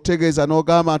waffe ng'otegeeza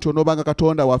n'ogamba nti onoobanga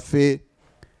katonda waffe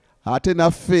ate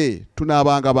naffe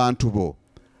tunaabanga bantu bo.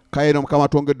 Kale eno Mukama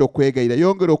twongedde okwegayira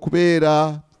yongera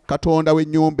okubeera katonda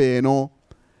w'ennyumba eno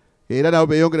era nabo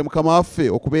beeyongere Mukama waffe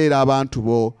okubeera abantu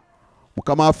bo.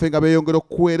 Mukama waffe nga beeyongera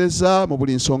okukuweereza mu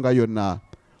buli nsonga yonna.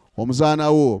 Omuzaana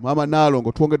wo Maama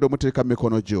Nalongo twongedde omuteeka mu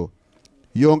mikono gyo.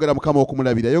 Yongera Mukama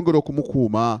okumulabira, yongera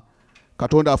okumukuuma.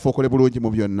 Katonda waffe okole bulungi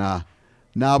mu byonna.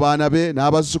 N'abaana be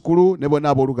n'abazzukulu ne bonna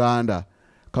abooluganda.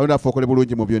 Katonda waffe okole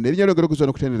bulungi mu byonna. Erinnya lyongere okuzibwa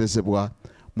n'okutenderezebwa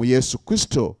mu Yesu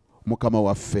Kristo Mukama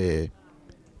waffe.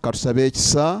 Katusabe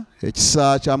ekisa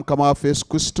kya Mukama waffe Yesu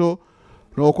Kristo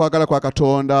n'okwagala kwa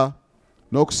Katonda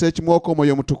n'okusa ekimwoka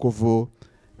Omwoyo Omutukuvu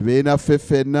bibeere naffe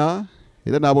ffenna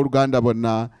era n'abooluganda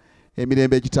bonna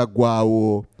emirembe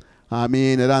egitaggwaawo.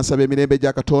 Amiin. Era nsaba emirembe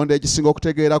gya Katonda egisinga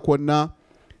okutegeera kwonna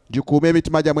gikuume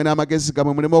emitima gyammwe n'amagezi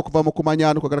gammwe muleme okuva mu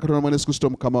kumanya n'okwagala Katonda mu Yesu Kristo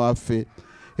Mukama waffe.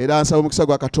 Era nsaba omukisa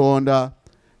gwa Katonda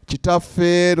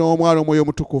Kitaffe n'Omwana Omwoyo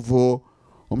Omutukuvu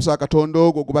omusaba Katonda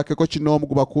ogwo gubakeko kinoomu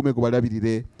gubakuume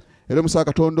gubalabirire. Era omusaba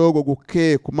Katonda ogwo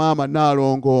gukke ku Maama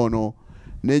Nalongo ono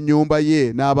n'ennyumba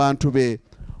ye n'abantu be.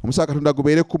 Omusaba Katonda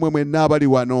gubeere kumwe mwenna abali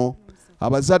wano.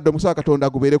 Abazadde omusaba Katonda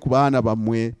gubeere ku baana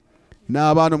bammwe.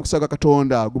 N'abaana omukisa gwa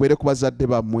Katonda gubeere ku bazadde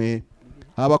bammwe.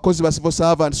 Abakozi ba civil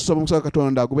servants tusaba omukisa gwa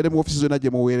Katonda gubeere mu ofiisi zonna gye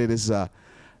muweerereza.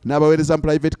 N'abaweereza mu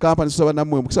private company tusaba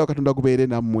nammwe omukisa gwa Katonda gubeere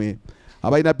nammwe.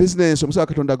 Abalina business omusaba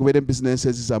Katonda gubeere mu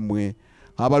businesses zammwe.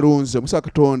 Abalunzi omusaba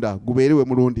Katonda gubeere we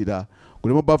mulundira.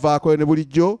 Gulemu bavaako ne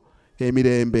bulijjo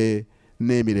emirembe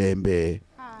n'emirembe.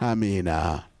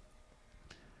 Amiina.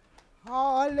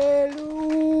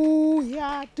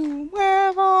 Hallelujah,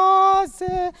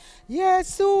 tumwebose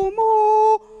Yesu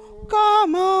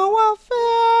Mukama waffe.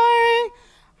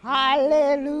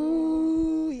 Hallelujah,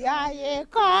 ye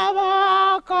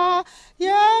kabaka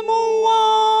ye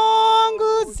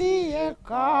muwanguzi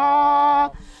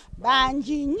yeka.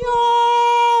 Bangi nnyo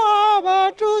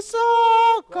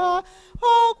abatusooka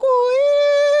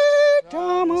okuyita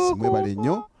mu Mwebale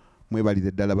nnyo,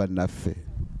 mwebalire ddala bannaffe.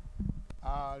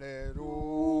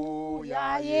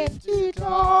 Haleluya ye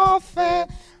Kitaffe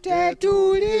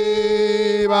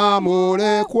tetuli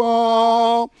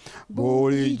bamulekwa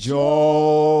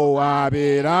bulijjo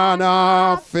abeera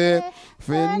naffe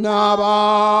ffenna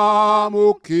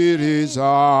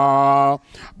bamukkiriza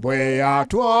bwe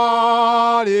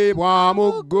yatwalibwa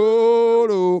mu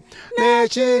ggulu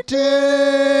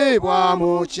n'ekitiibwa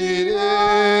mu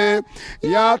kire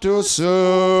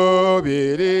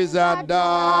yatusuubiriza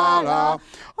ddala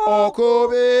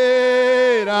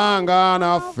okubeeranga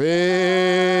naffe.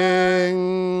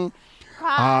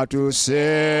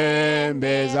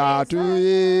 Atusembeza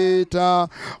tuyita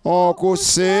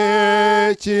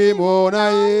okussa ekimo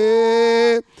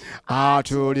naye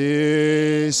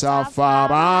atulisa ffe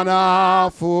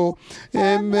abanafu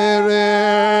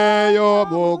emmere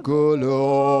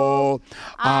y'omuggulu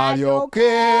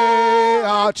alyoke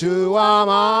atuwa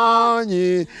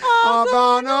amaanyi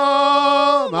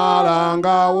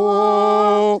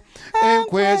aganaamalangwo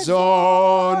enkwe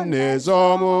zonna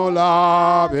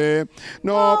ez'omulabe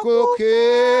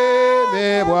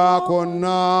n'okukemebwa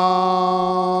kwonna.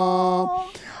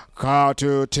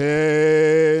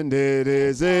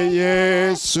 Katutendereze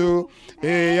Yesu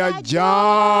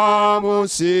eyajja mu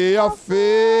nsi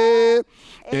yaffe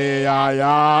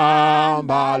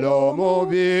eyayambala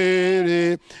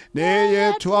omubiri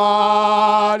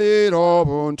neyetwalira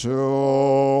obuntu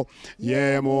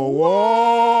ye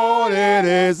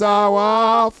muwolereza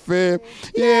waffe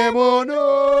ye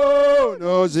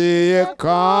mununuzi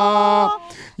yekka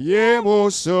ye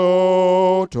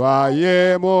musotwa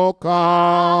ye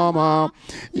mukama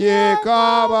ye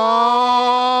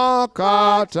kabaka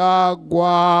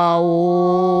taggwaawo.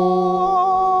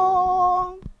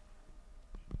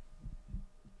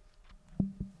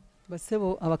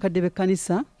 Basebo abakadde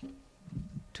b'ekkanisa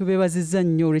tubeebazizza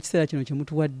nnyo olw'ekiseera kino kye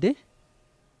mutuwadde.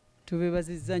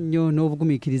 Tubeebazizza nnyo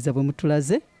n'obugumiikiriza bwe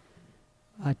mutulaze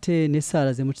ate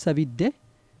n'essaala ze mutusabidde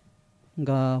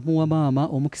nga muwa maama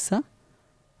omukisa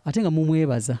ate nga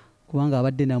mumwebaza kubanga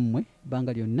abadde nammwe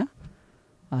ebbanga lyonna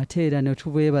ate era ne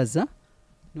tubeebaza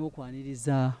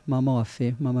n'okwaniriza maama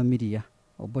waffe maama Miriya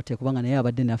Obote kubanga naye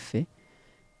abadde naffe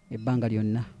ebbanga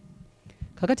lyonna.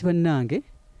 Kakati bannange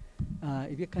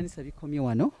ebyekkanisa bikomye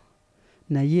wano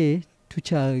naye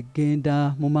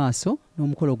tukyagenda mu maaso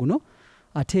n'omukolo guno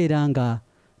ate era nga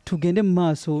tugende mu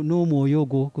maaso n'omwoyo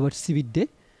ogwo gwe batusibidde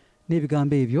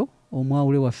n'ebigambo ebyo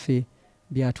omwawule waffe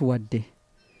byatuwadde.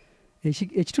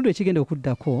 Ekitundu ekigenda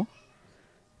okuddako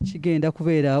kigenda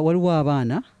kubeera waliwo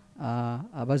abaana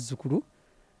abazzukulu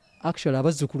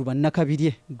abazzukulu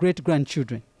bannakabirye great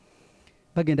grandchildren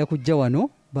bagenda kujja wano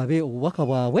babe obubaka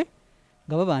bwabwe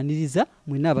nga babaaniriza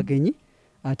mwenna abagenyi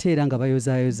ate era nga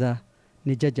bayozaayoza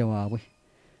ne jjajja waabwe.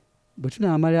 Bwe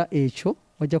tunaamala ekyo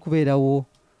wajja kubeerawo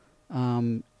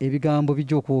ebigambo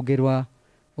bijja okwogerwa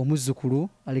omuzzukulu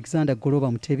Alexander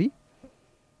Goloba Mutebi,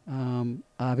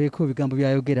 abeeko ebigambo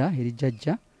byayogera eri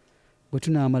jjajja. Bwe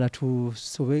tunaamala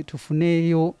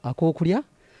tufuneeyo ak'okulya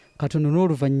katono,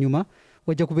 n'oluvannyuma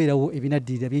wajja kubeerawo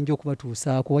ebinaddirira byinja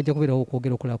okubatuusaako. Wajja kubeerawo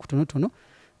okwogera okulala kutonotono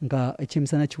nga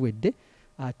ekyemisana kiwedde.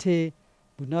 Ate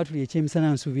bwe tunaba tuli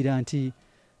ekyemisana nsuubira nti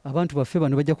abantu baffe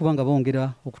bano bajja kuba nga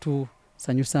bongera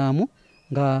okutusanyusaamu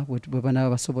nga bwe banaaba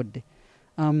basobodde.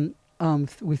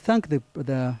 We thank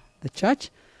the church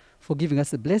for giving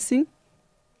us the blessing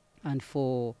and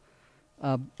for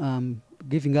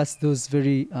giving us those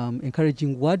very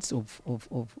encouraging words of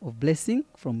blessing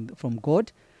from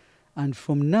God. And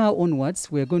from now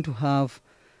onwards, we are going to have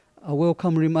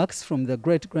welcome remarks from the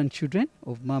great-grandchildren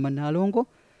of Mama Nalongo,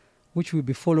 which will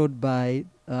be followed by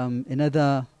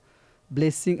another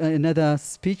blessing, another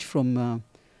speech from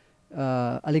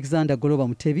Alexander Goloba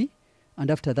Mutebi. And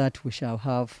after that, we shall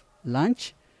have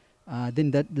lunch.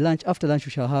 After lunch,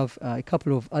 we shall have a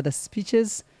couple of other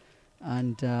speeches.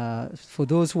 And for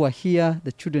those who are here,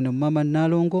 the children of Mama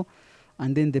Nalongo,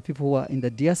 and then the people who are in the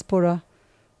diaspora,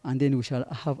 and then we shall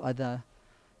have other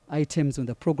items on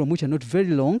the program which are not very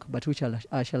long, but which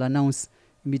I shall announce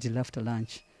immediately after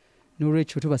lunch.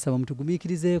 N'olwekyo tubasaba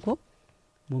mutugumiikirizeeko,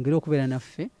 mwongere okubeera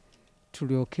naffe,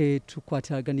 tulyoke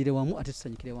tukwataganire wamu ate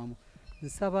tusanyukire wamu.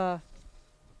 Nsaba,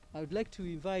 I would like to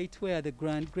invite where are the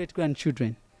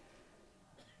great-grandchildren.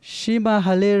 Shima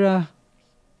Halera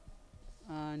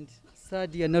and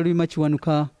Sadia Nalwima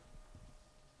Kiwanuka.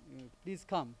 Please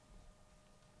come.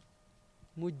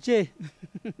 Mujje.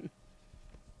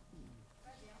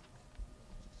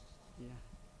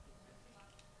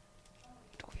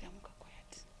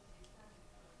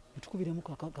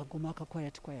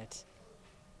 Quiet.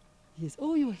 Yes.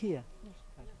 Oh, you're here.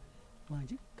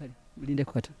 Wanji, kali. Mlinde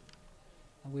kwata.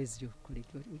 Where's your colleague?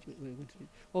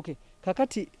 Okay.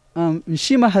 Kakati,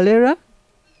 Nshima Halera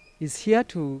is here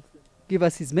to give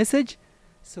us his message.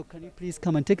 So can you please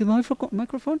come and take the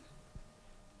microphone?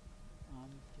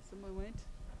 Just a moment.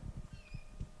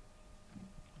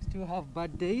 Still have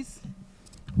bad days.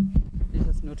 Let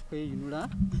us not pay Yunula.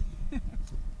 Yeah.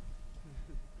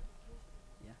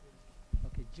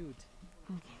 Okay, Jude.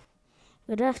 Okay.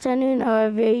 Good afternoon, our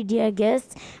very dear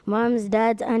guests, moms,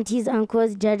 dads, aunties,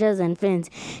 uncles, judges, and friends.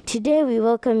 Today, we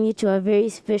welcome you to a very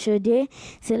special day,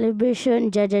 celebration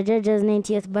Jaja Jaja's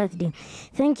 90th birthday.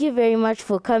 Thank you very much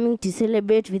for coming to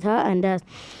celebrate with her and us.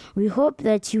 We hope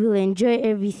that you will enjoy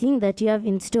everything that you have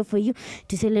in store for you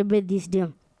to celebrate this day.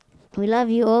 We love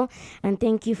you all, and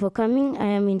thank you for coming. I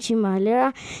am Nshima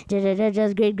Halera, Jaja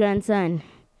Jaja's great-grandson.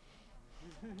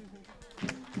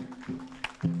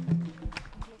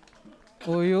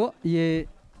 Oyo ye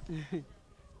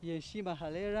Nshima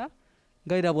Halera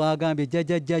ngaira bwagambye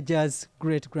Jaja's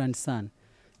great-grandson.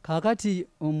 Kakati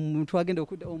omuntu agenda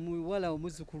omuwala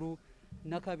omuzzukulu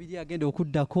nakabiri agenda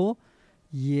okuddako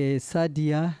ye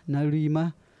Sadia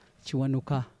Nalwima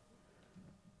Kiwanuka.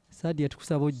 Sadia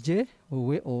tukusaba ojje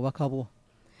owe obubaka bwo.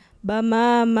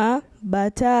 Bamaama,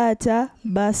 bataata,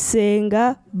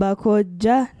 basenga,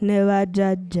 bakojja ne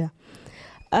bajjajja.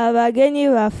 Abagenyi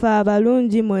baffe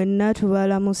abalungi mwenna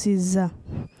tubalamusizza.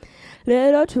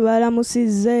 Leero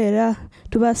tubalamusizza era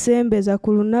tubasembeza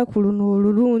ku lunaku luno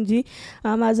olulungi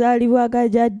amazaalibwa ga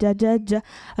jjajja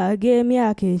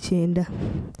ag'emyaka 9.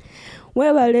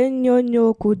 Mwebale nnyo nnyo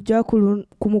okujja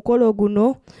ku mukolo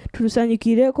guno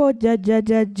tulusanyukireko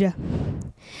jjajja.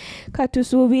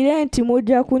 Katusuubire nti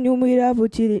mujja kunyumira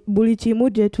buli kimu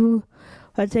gye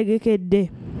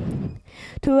tubategekedde.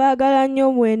 Tubaagala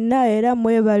nnyo mwenna era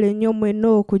mwebale nnyo mwenna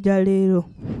okujja leero.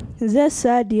 Nze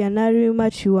Sadia Nalwima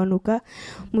Kiwanuka,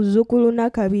 muzzukulu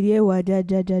nakabiri ewa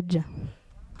jjajja.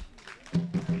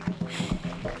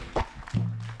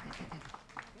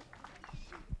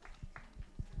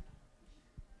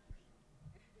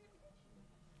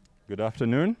 Good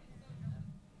afternoon.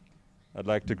 I'd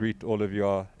like to greet all of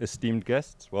your esteemed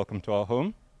guests. Welcome to our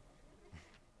home.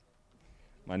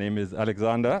 My name is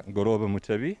Alexander Goloba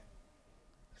Mutebi,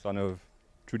 son of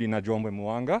Trudy Najombe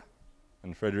Muwanga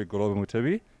and Frederick Goloba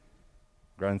Mutebi,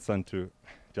 grandson to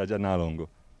Jaja Nalongo.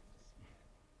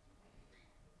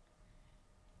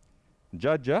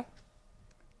 Jaja,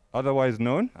 otherwise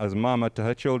known as Mama to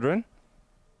her children,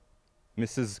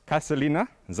 Mrs. Casalina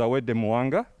Zawedde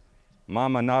Muwanga,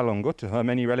 Mama Nalongo to her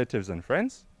many relatives and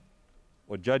friends,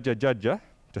 or Jaja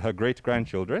to her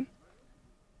great-grandchildren,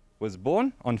 was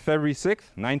born on February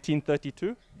 6,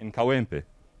 1932 in Kawempe,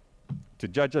 to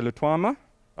Jaja Lutwama,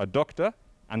 a doctor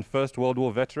and First World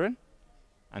War veteran,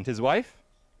 and his wife,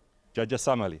 Judge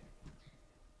Samali.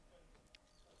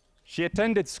 She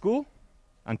attended school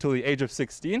until the age of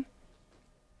 16.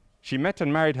 She met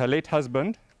and married her late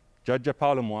husband, Judge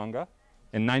Paul Muwanga,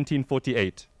 in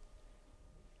 1948.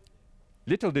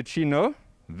 Little did she know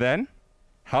then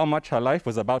how much her life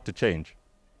was about to change.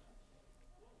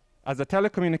 As a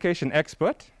telecommunication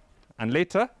expert and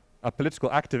later a political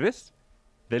activist,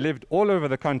 they lived all over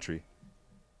the country,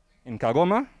 in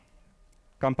Kagoma,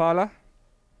 Kampala,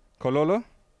 Kololo,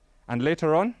 and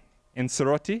later on in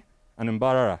Soroti and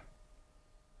Mbarara,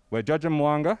 where Judge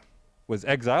Muwanga was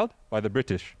exiled by the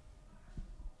British.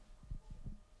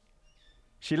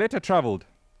 She later traveled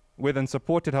with and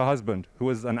supported her husband, who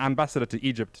was an ambassador to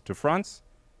Egypt, to France,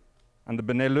 and the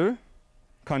Benelux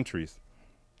countries,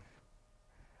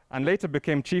 and later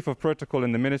became Chief of Protocol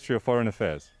in the Ministry of Foreign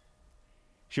Affairs.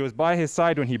 She was by his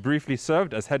side when he briefly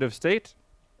served as head of state,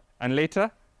 and later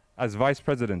as Vice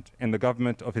President in the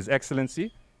government of His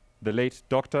Excellency, the late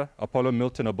Dr. Apollo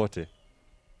Milton Obote.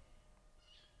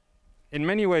 In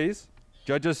many ways,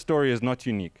 Judge's story is not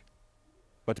unique,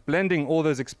 but blending all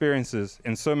those experiences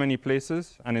in so many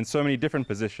places and in so many different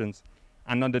positions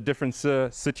and under different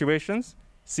situations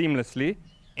seamlessly,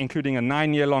 including a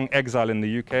 9-year-long exile in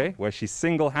the UK where she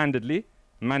single-handedly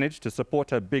managed to support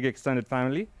her big extended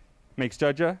family, makes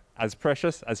Judge as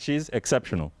precious as she's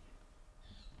exceptional.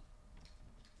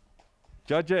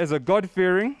 Judge is a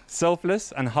God-fearing,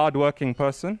 selfless, and hard-working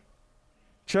person.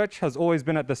 Church has always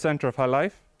been at the center of her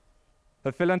life.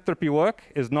 Her philanthropy work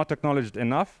is not acknowledged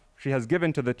enough. She has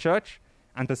given to the church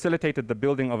and facilitated the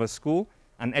building of a school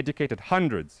and educated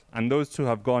hundreds, and those who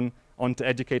have gone on to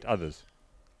educate others.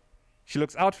 She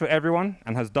looks out for everyone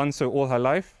and has done so all her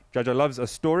life. Jaja loves a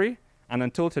story, and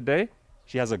until today,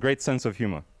 she has a great sense of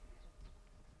humor.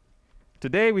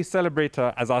 Today, we celebrate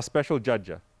her as our special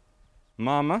Jaja,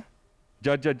 Mama,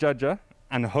 Jaja,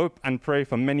 and hope and pray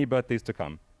for many birthdays to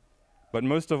come. But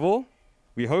most of all,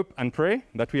 we hope and pray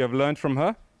that we have learned from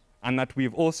her and that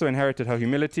we've also inherited her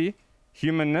humility,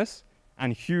 humanness,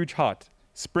 and huge heart,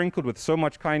 sprinkled with so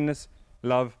much kindness,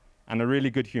 love, and a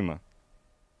really good humor.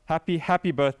 Happy,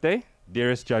 happy birthday,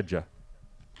 dearest Jaja.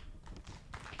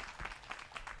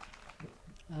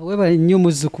 Webale nnyo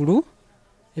muzzukulu,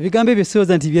 ebigambo ebyo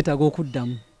sirowooza nti byetaaga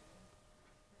okuddamu.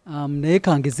 Naye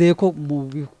kangezeeko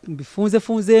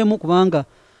bifunzeemu kubanga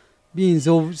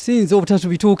siyinza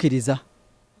obutatubituukiriza.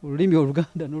 Olulimi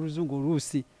Oluganda n'Oluzungu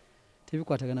Oluusi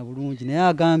tebikwatagana bulungi, naye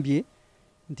agambye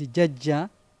nti Jajja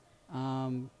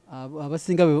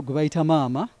abasinga gwe bayita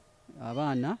maama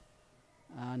abaana,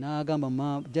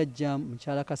 n'agamba Jajja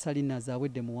mukyala Kasalina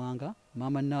Zawedde Muwanga,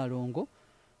 maama Nalongo,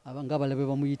 ng'abalala be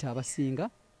bamuyita abasinga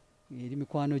eri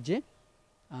mikwano gye,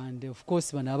 and of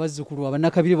course bano abazzukulu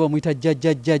abannakabiri bamuyita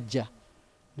Jajja.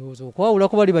 Ndowooza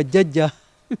okwawulako bali bajjajja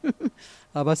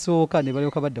abasooka ne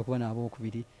balyoka badda kuba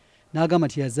n'abookubiri. N'agamba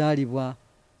nti yazaalibwa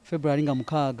February nga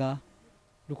 6,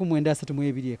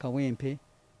 1932 e Kawempe,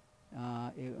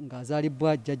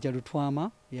 ng'azaalibwa Jajja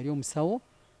Lutwama eyali omusawo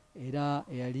era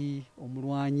eyali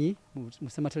omulwanyi mu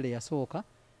Ssematalo eyasooka,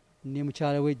 ne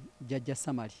mukyala we Jajja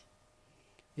Samali.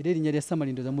 Era erinnya lya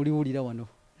Samali ndowooza muliwulira wano,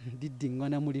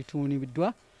 liddiŋŋana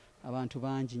mulituuniddwa abantu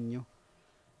bangi nnyo.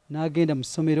 N'agenda mu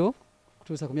ssomero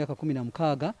kutuusa ku myaka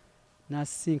 16,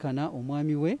 n'asisinkana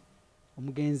omwami we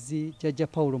omugenzi Jajja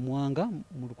Paul Muwanga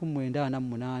mu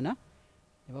 1948,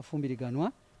 ne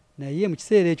bafumbiriganwa. Naye mu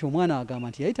kiseera ekyo omwana agamba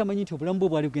nti yali tamanyi nti obulamu bwe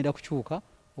bwali bugenda kukyuka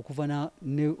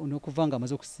okuva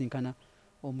ng'amaze okusisinkana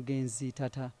omugenzi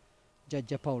taata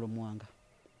Jajja Paul Muwanga.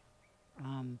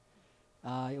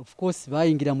 Of course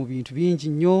bayingira mu bintu bingi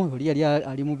nnyo, oli yali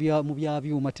ali mu bya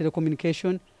byuma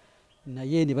telecommunication,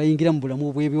 naye ne bayingira mu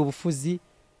bulamu bw'ebyobufuzi,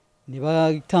 ne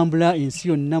batambula ensi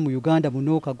yonna mu Uganda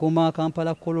muno, Kagoma,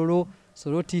 Kampala, Kololo,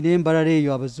 Soroti n'embalala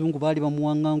eyo abazungu baali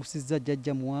bamuwaŋŋangusizza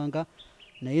Jajja Muwanga,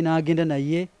 naye n'agenda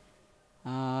naye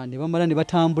ne bamala ne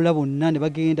batambula bonna ne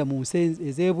bagenda mu nsi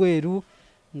ez'ebweru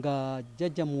nga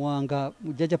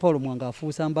Jajja Paul Muwanga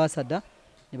afuusa ambasada,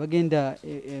 ne bagenda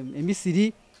e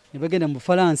Misiri, ne bagenda mu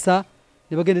Bufalansa,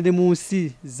 ne bagenda ne mu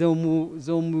nsi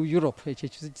z'omu Europe. Ekyo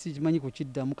sikimanyi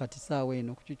kukiddamu kati saawa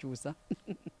eno kukikyusa.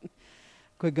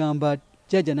 Kwegamba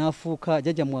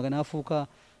Jajja Muwanga n'afuuka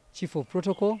Chief of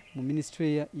Protocol mu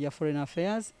Ministry ya Foreign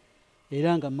Affairs,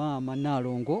 era nga maama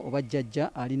Nalongo oba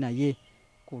Jajja ali naye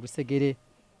ku lusegere.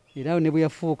 Era ne bwe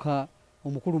yafuuka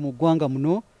omukulu mu ggwanga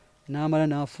muno, n'amala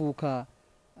n'afuuka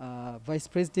Vice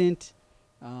President,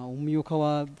 omumyuka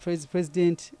wa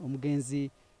President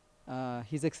omugenzi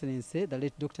His Excellency the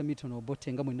late Dr. Milton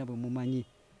Obote nga mwenna bwe mumanyi.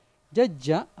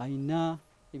 Jajja alina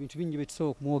ebintu bingi bye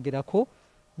tusobola okumwogerako,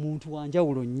 muntu wa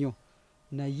njawulo nnyo.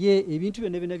 naye ebintu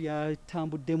byonna byonna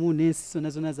byatambuddemu n'ensi zonna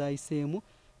zonna zayiseemu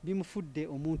bimufudde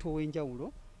omuntu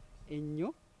ow'enjawulo ennyo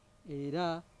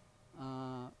era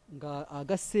nga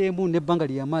agasseemu n'ebbanga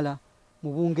lye yamala mu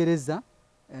Bungereza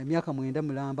emyaka 9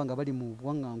 mulamba nga bali mu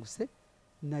buwaŋŋanguse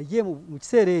naye mu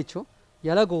kiseera ekyo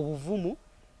yalaga obuvumu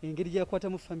engeri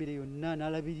gyakwatamu famire yonna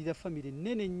n'alabirira famire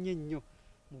ennene nnyo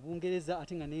mu Bungereza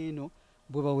ate nga n'eno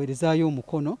bwe baweerezaayo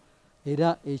omukono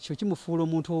era ekyo kimufuula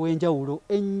omuntu ow'enjawulo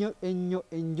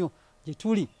ennyo gye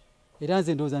tuli era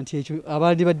nze ndowooza nti ekyo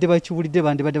abandi badde bakiwulidde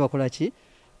bandibadde bakola ki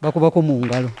bakubako mu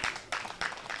ngalo.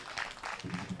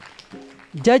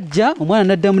 Jjajja omwana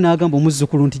n'addamu n'agamba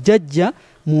omuzzukulu nti jjajja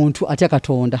muntu atya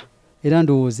Katonda era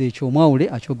ndowooza ekyo omwawule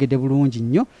akyogedde bulungi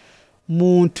nnyo.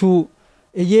 Muntu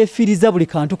eyeefiriza buli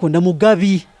kantu konna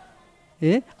mugabi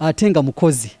ate nga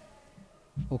mukozi.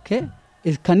 Okay?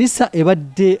 Ekkanisa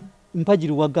ebadde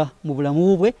mpagiruwaga mu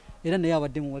bulamu bwe era naye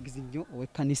abadde muwagizi nnyo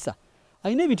ow'ekkanisa.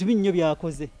 Alina ebintu binnyo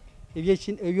byakoze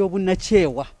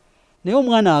eby'obunakyewa naye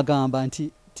omwana agamba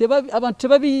nti abantu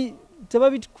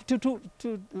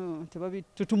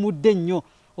tutumudde nnyo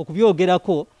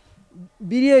okubyogerako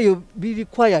biri eyo biri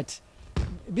quiet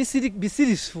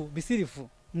bisirifu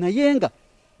naye nga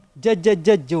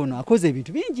jjajja ono akoze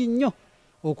ebintu bingi nnyo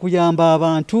okuyamba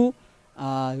abantu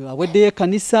aweddeyo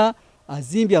ekkanisa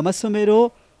azimbye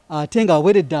amasomero ate nga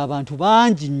aweredde abantu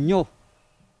bangi nnyo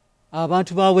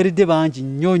abantu baweredde bangi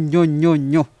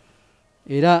nnyo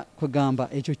era kwegamba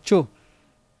ekyo kyo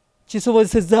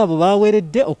kisobozesezza abo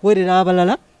baweredde okuwerera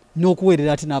abalala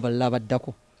n'okuwerera ate n'abalala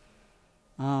abaddako.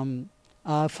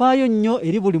 Afaayo nnyo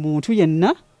eri buli muntu yenna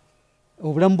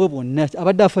obulamu bwe bwonna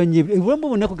abadde afaayo nnyo obulamu bwe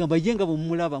bwonna kugamba ye nga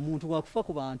bwemulaba muntu wakufa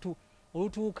ku bantu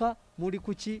olutuuka muli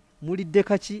kuki mulidde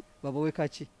kaki babawe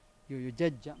kaki yoyo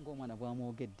jjajja ng'omwana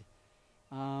bwamwogedde.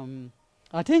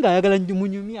 Ate nga ayagala nnyo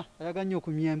munyumya ayagala nnyo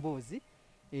okumya emboozi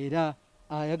era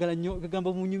ayagala nnyo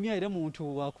kugamba munyumya era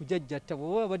muntu wakujjajjatta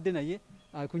bw'oba abadde naye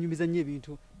akunyumiza nnyo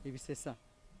ebintu ebisesa.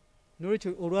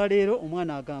 N'olwekyo olwaleero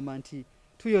omwana agamba nti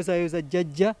tuyozaayoza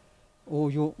jjajja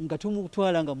oyo nga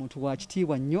tumutwala nga muntu wa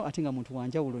kitiibwa nnyo ate nga muntu wa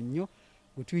njawulo nnyo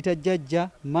gwe tuyita jjajja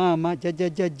maama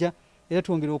jjajja era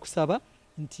twongera okusaba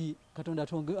nti Katonda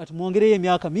atumwongereyo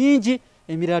emyaka mingi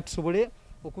emirala tusobole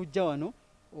okujja wano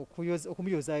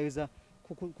okumuyozaayoza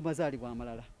ku mazaalibwa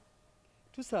amalala.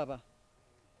 Tusaba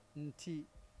nti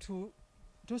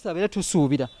tusaba era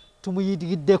tusuubira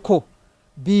tumuyigiriddeko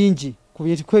bingi ku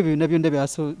bintu kwebyo byonna byonna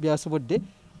byasobodde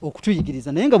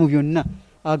okutuyigiriza naye nga mu byonna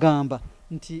agamba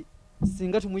nti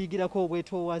singa tumuyigirako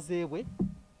obwetoowaze bwe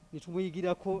ne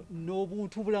tumuyigirako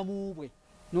n'obuntu bulamu bwe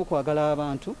n'okwagala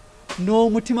abantu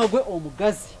n'omutima gwe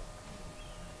omugazi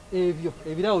ebyo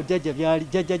ebirawo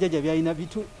jjajja byalina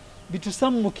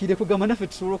bitusammukire kugamba naffe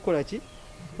tusobola okukola ki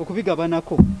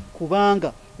okubigabanako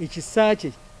kubanga ekisa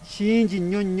kye kingi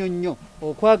nnyo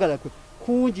okwagala kwe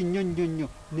kungi nnyo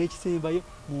n'ekisembayo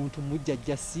muntu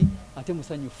mujjajjasi ate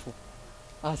musanyufu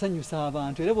asanyusa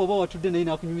abantu era bw'oba watudde naye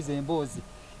n'akunyumiza emboozi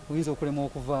oyinza okulema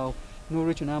okuvaawo.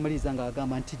 N'olwekyo n'amaliriza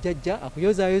ng'agamba nti jjajja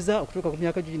akuyozaayoza okutuuka ku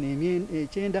myaka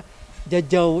 9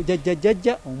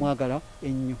 jjajja omwagala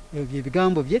ennyo. Ebyo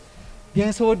byebigambo bye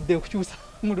byensobodde okukyusa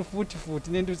mu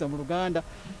lufuutifuuti n'entuusa mu Luganda.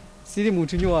 Siri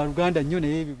muntu nnyo wa Luganda nnyo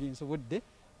naye ebyo byensobodde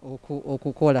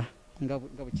okukola nga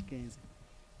bwe kigenze.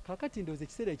 Kaakati ndowooza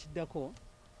ekiseera ekiddako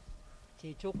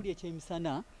kyekyokulya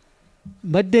ekyemisana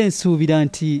mbadde nsuubira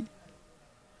nti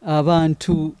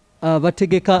abantu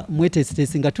bategeka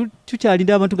mweteeseteesi nga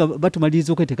tukyalinda abantu nga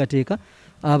batumaliriza okweteekateeka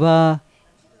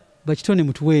bakitone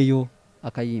mutuweeyo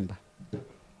akayimba.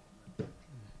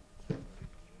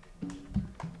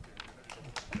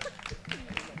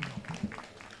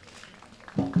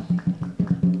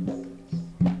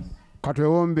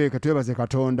 Katwewombe katwebaze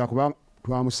Katonda kuba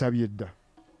twamusabye dda.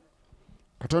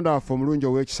 Katonda waffe omulungi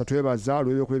ow'ekisa twebaza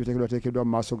olw'ebyokulya ebiteekeddwa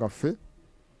mu maaso gaffe.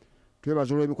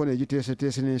 Twebaza olw'emikono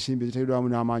egiteeseteese n'ensimbi eziteekeddwamu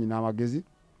n'amaanyi n'amagezi.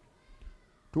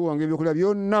 Tuwonga ebyokulya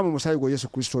byonna mu musaayi gwa Yesu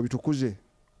Kristo obitukuze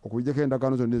okubigyeko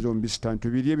endagaano zonna ez'omubisitaani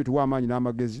tubirye bituwa amaanyi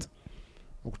n'amagezi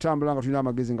okutambula nga tulina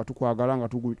amagezi nga tukwagala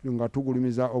nga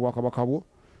tugulumiza obwakabaka bwo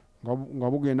nga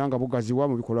bugenda nga bugaziwa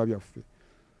mu bikolwa byaffe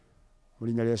mu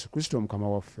linnya lya Yesu Kristo mukama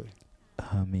waffe.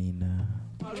 Amina.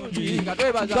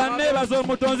 Kanebaza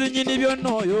omutonzi nnyini byonna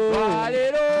oyo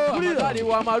leero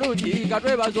amazaalibwa amalungi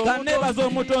kanebaza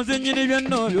omutonzi nnyini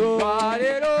byonna oyo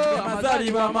leero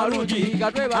amazaalibwa amalungi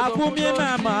akumye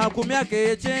maama ku myaka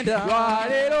 9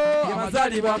 leero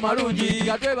amazaalibwa amalungi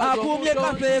akumye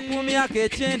kafe ku myaka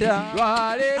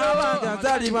 9 leero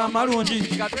amazaalibwa amalungi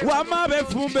wama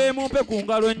befumbe mumpe ku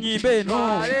ngalo nnyimbe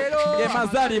eno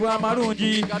amazaalibwa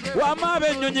amalungi wama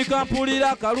bennyonyi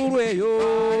kampulira kalulu eyo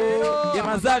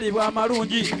mazalibwa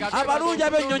amalungi abalungi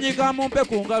ab'ennyonyi kamumpe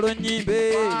ku ngalo ennyimbe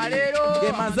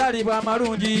ge mazalibwa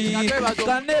amalungi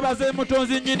kanneebaze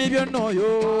mutonzi nnyini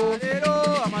byonnooyo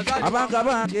abanga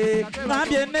bange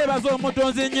ngambye nneebaze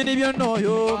omutonzi nnyini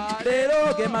byonnooyo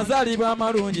leero ge mazalibwa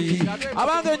amalungi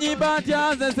abange nyimba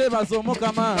ntya nze nseebaza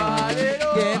omukama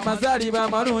ge mazalibwa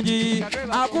amalungi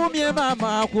akumye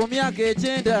maama ku myaka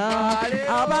 9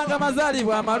 abanga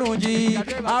mazalibwa amalungi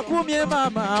akumye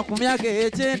maama ku myaka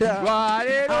 9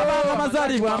 abanga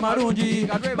mazalibwa amalungi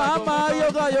maama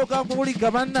yogayoga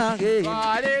kulika bannange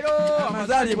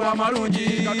mazalibwa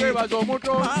amalungi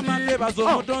maama nebaza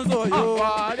omutonzi oyo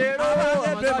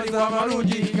abange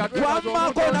amalungi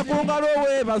wamakona ku ngalo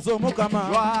weebaza omukama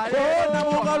kona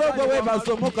mu ngalo gwe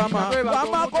weebaza omukama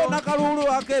wamakona kalulu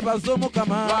akeebaza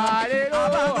omukama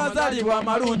abanga mazalibwa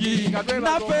amalungi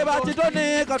naffe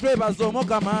bakitone katwebaza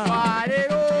omukama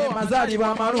mazalibwa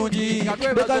amalungi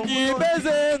leka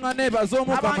nyimbeze nga nebaza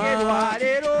omukama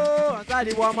lwaleero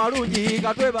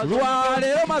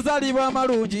mazalibwa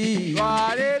amalungi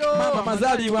mama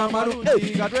mazalibwa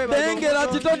amalungi tengera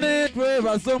kitone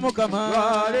twebaza omukama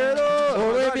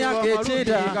olw'emyaka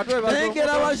 9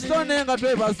 tengera wakitone nga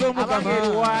twebaza omukama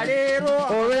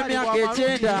olw'emyaka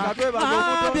 9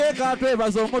 abyeka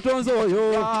twebaza omutonzi oyo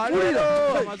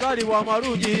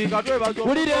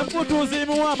wulira emputuzi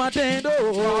mu amatendo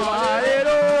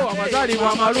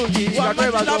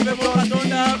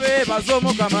katonda bebaza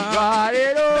omukama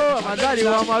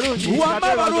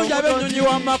wamma balungi ab'ennyonyi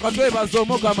wamma katwebaza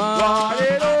omukama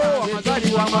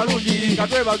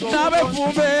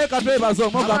n'abefumbe katwebaza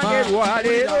omukama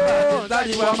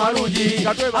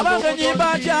abange enyimba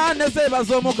ntya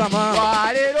neseebaza omukama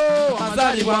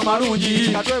mazalibwa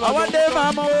amalungi awadde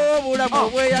maama w'obulamu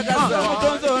obweyagaza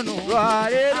omutonzi ono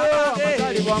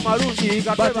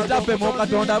batitaffe mu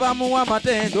katonda bamuwa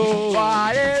amatendo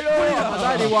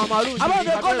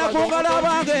abange konna ku ngalo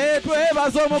abange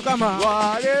twebaza omukama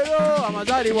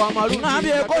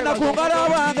ngambye konna ku ngalo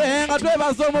abange nga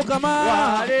twebaza omukama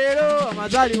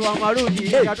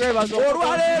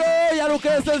olwaleero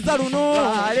yalukeesezza luno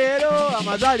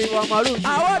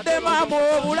awadde maama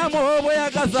obulamu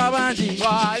obweyagaza abangi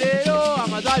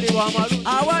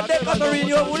awadde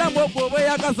Catherine obulamu obwo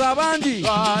obweyagaza abangi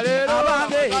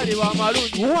abange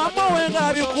wamma wenga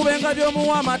abikubenga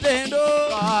by'omuwa amatendo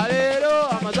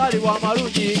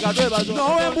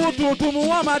nowe mbututu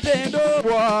muwa amatendo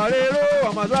lwaleero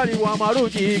amazalibwa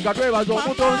amalungi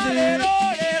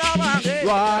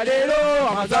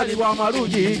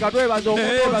katwebaza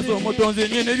omutonzi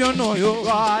nnyini byonnooyo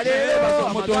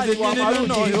omutonzi nnyini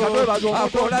byonnooyo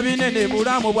akola binene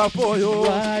bulamu bwaffe oyo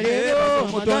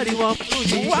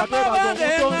wamma bange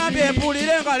ngambye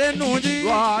mpulire engalo ennungi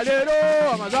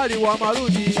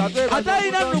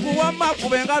atalina nnugu wamma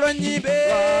kuba engalo ennyimbe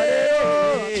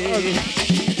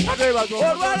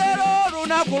olwaleero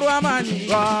olunaku lw'amaanyi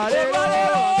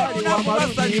olwaleero olunaku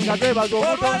lw'essanyu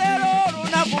olwaleero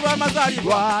olunaku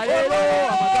lw'amazalibwa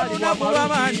olunaku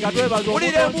lw'amaanyi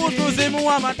wulire embutuzi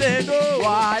muwa amatendo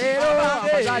olwaleero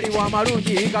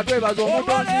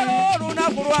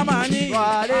olunaku lw'amaanyi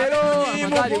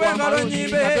mukube engalo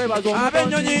ennyimbe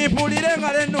ab'ennyonyi mpulire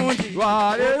engalo ennungi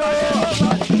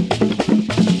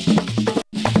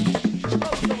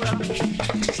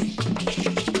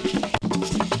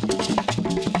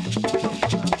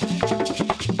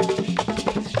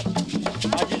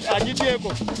Agitieko,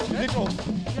 ziko.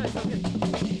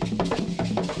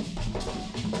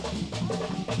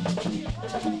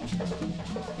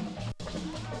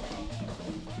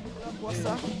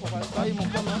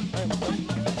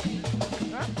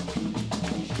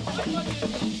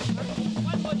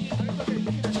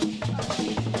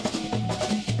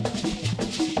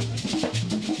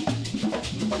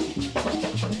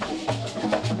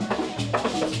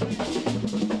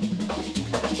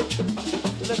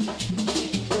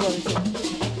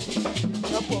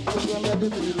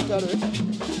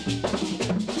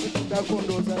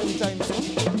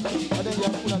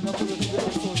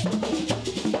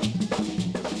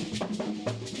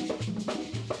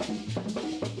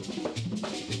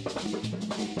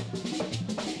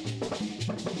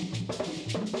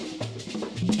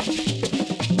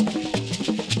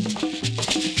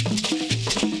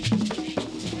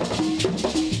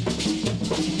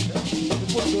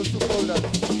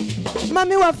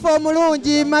 Mami waffe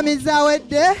omulungi Mami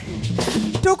Zawedde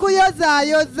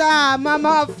tukuyozaayoza mama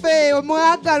waffe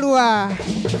omwagalwa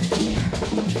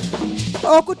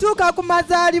okutuuka ku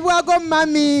mazaalibwa go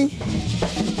mami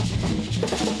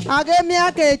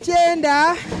ag'emyaka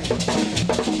 9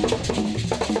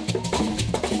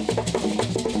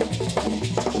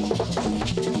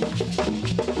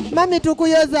 Mami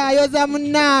tukuyoza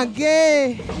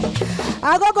munange.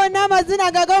 Ago gonna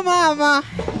amazina gago mama.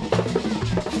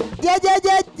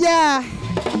 Jaja.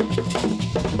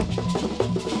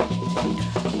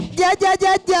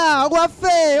 Jaja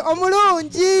waffe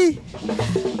omulungi.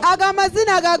 Ago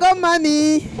amazina gago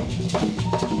mami.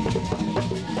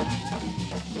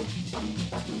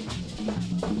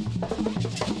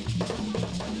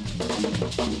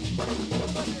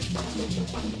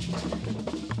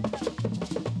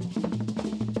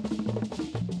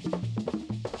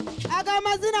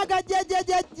 Agamazina ga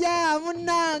jajja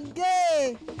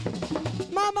munange.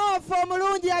 Mama waffe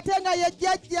omulungi ate nga ye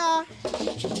jjajja.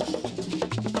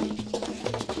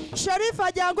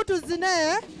 Sharifa jangu tuzine.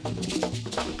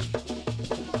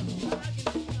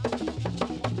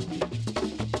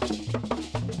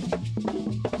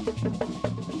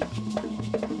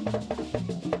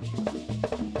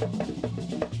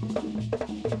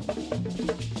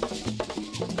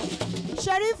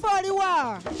 Sharifa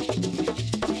oliwa.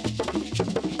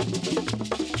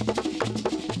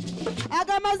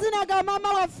 Agamazina ga mama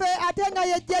waffe ate nga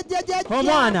ye jjajja.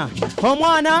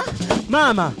 Omwana,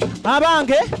 mama,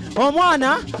 abange,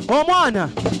 omwana,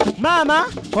 mama,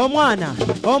 omwana,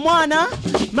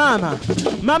 mama.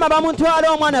 Mama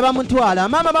bamutwala omwana bamutwala.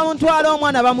 Mama bamutwala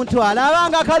omwana bamutwala.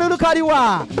 Abanga akalulu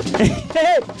kaliwa.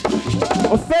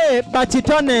 Offe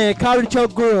bakitone culture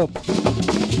group.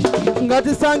 Nga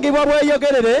tusangibwa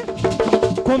bweyogerere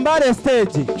ku Mbale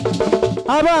stage.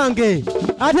 Abange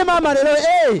ate mama lero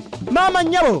mama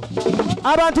nnyabo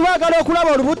abantu baagala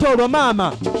okulaba olubuto olwo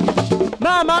mama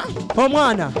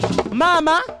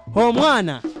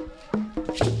omwana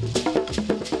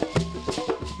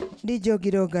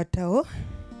ndijogira ogattawo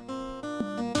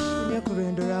ne ku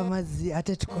lwendo lw'amazzi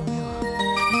ate tukomewo.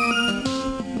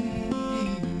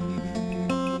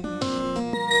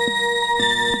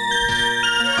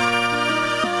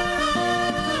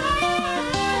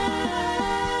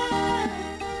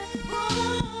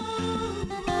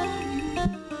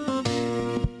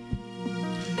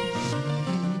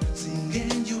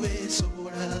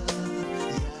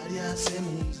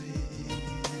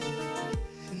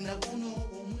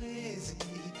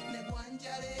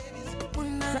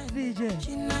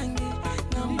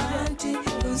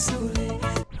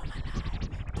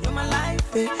 You're my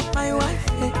life, my wife,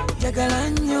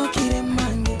 Jagalanyo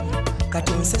Kiremange.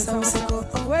 Katunsesa museko.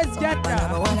 Where's Jata?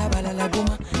 Bawala balala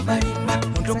guma balimba.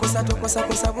 Tokosa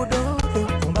budodo.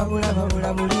 Babula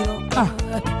buliro.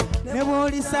 Ne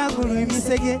bw'oli sangulu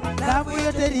emisege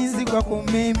laavuyo terinzigwa ku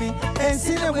mmeme ensi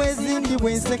ne bwezindi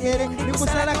bwensekere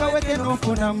nikusala kaweke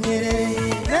n'ofuna myerere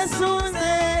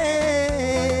nesunze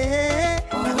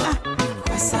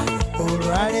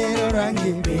olwaleero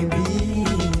lwange bebi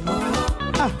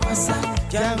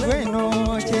jangu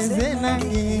eno cheze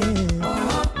nange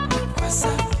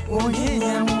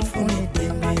onyenya mufune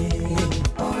eddembe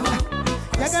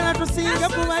jagala tusinga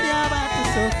ku bali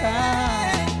abatusooka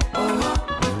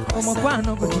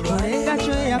omukwano gutukolenga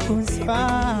kyoya ku nsipa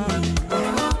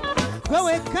gwe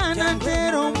wekkaana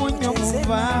nteera omunnyo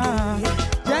muva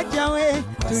jjajjawe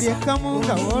tulyekamu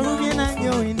nga wolumye nange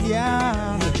wendya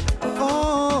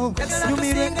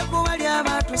nyumirwe ku bali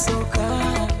abatusooka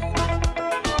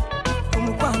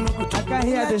omukwano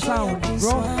gutukolenga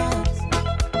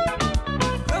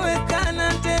gwe wekkaana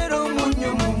nteera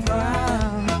omunnyo muva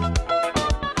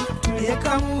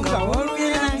tulyekamu nga wolumye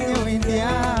nange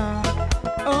wendya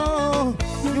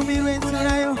nyumirwe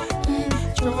nsulayo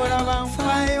kyobola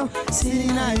banfaayo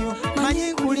sirinayo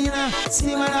manyi nkulina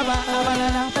sibalaba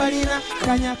abalala balina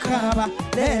kanyakaba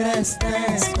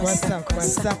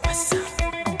kwasa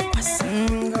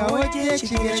nga wogira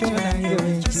ekigere kyonange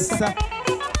wenkisa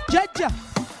jjajja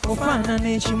ofaanana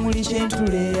ekimuli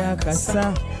ky'entula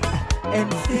eyakasa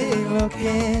and feel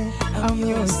okay I'm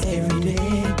yours every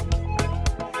day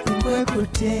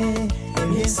nkwekutte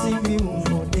ebyensimbi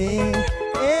mumude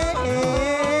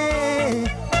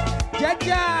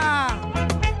Jaja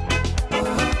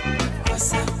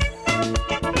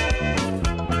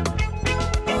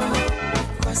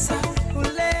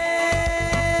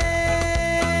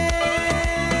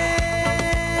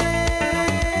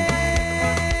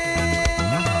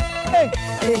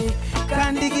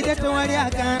kandigide tewali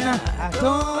agaana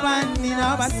atoba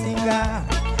nnina basinga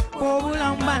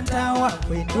obulamu bantawa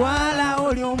bwendwala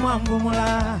oli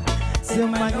omwambumula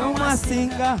semanyi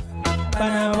omwasinga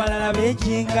bana balala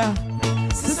bejinga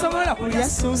sisobola kulya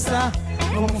susa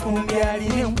ng'omufumbi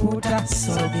alina empuuta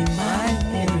so be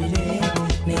mine every day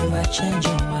never change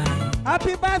your mind.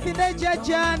 Happy birthday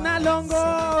Jaja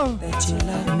Nalongo that you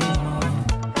love me more.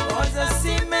 All the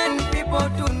semen people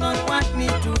do not want me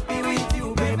to be with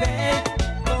you baby.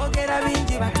 Ogera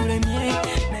bingi batulemye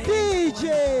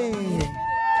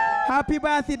Happy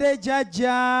birthday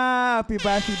Jaja. Happy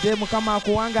birthday Mukama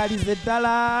akuwangalize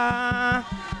ddala.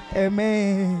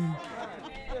 Amen.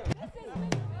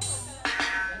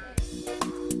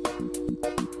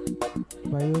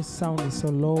 But your sound is so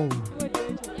low.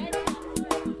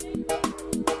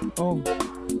 Oh.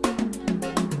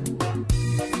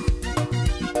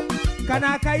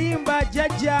 Kana kayimba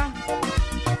Jaja.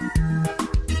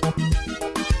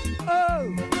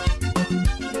 Oh.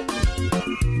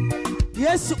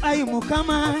 Yesu ayi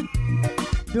Mukama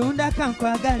Dunda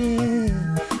kankwagale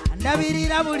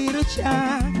Ndabirira buli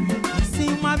lucha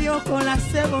Nsimwa byokola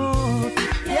sebo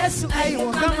Yesu ayi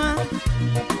Mukama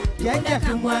Jaja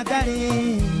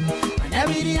tumwagale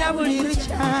Ndabirira buli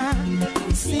lucha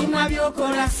Nsimwa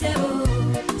byokola sebo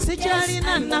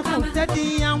Sikyalina nnaku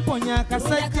taddi yamponya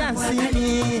akasajja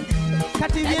nsimye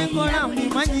Kati byenkola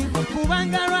mbimanyi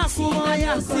kubanga lwakuba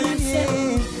yansimye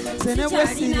Sene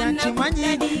bwesirya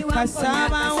nkimanyi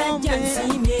kasaba ombe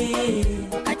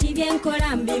Kati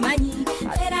byenkola mbimanyi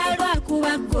era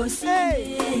lwakuba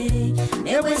gosimye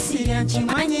Ne bwesirya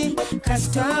nkimanyi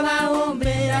kasaba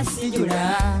ombe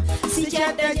asijula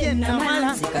Sikyadda gye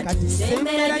namala kati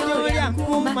sembera gy'olya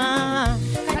nkuma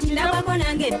Kati ndabako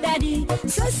nange eddadi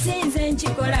so sinze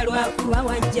nkikola lwakuba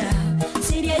wajja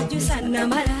siryejjusa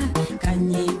namala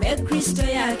kanyimbe Kristo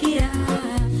yakira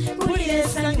kulira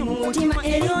essanyu mu mutima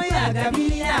eryoyo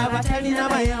agabirira abatalina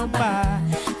bayamba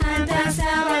antaasa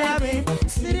abalabe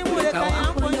sirimuleka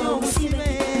yamponya obusibe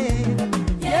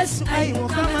Yesu ayi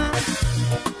Mukama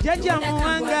Jaja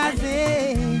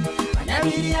muwangaze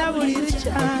banabirira buli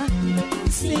lucha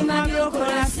sima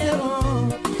byokola sebo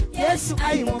Yesu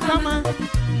ayi Mukama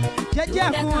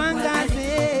Jaja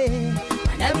kuwangaze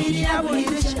banabirira buli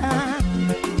lucha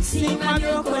sima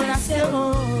byokola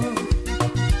sebo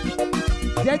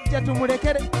Jaja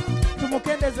tumulekere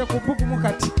tumukendeze ku bugumu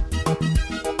kati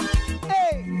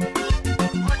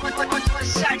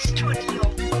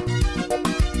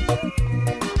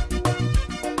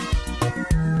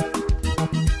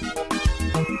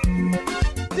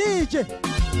DJ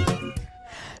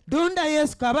Dunda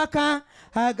Yesu kabaka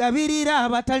agabirira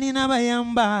abatalina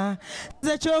bayamba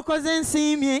ze kyokoze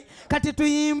nsimye kati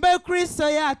tuyimbe Kristo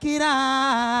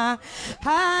yakira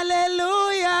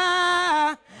Hallelujah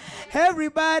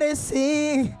Everybody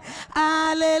sing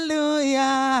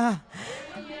Hallelujah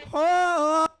Oh,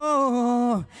 oh,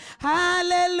 oh.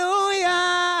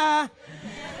 Hallelujah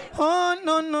Oh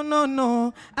no no no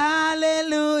no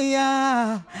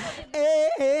Hallelujah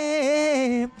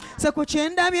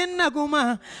Sekuchenda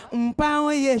byenaguma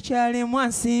mpawe yekyali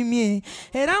mwansimye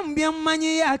era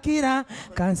mbyammanyi yakira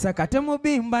kansakate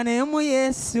mubimba ne mu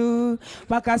Yesu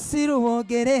bakasiru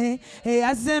bogere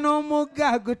eyazze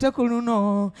n'omugga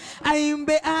gutekuluno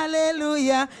ayimbe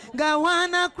Hallelujah nga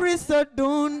wana Kristo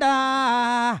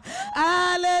Dunda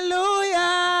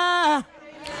Hallelujah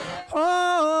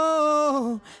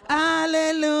Oh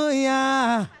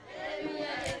Hallelujah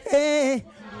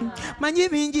Manyi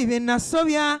bingi bye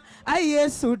nasobya ayi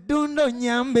Yesu Dunda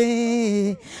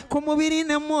nyambe ku mubiri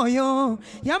ne mwoyo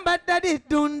yambadde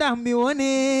Dunda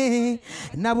mbiwone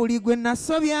na buli gwe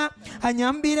nasobya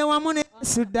anyambire wamu ne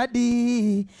Yesu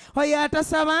Dadi oyo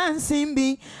atasaba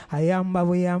nsimbi ayamba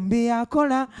buyambi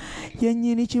akola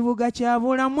yennyini kibuga kya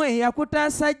bulamu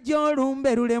eyakutaasa jja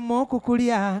olumbe lulema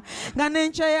okukulya nga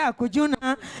n'enkya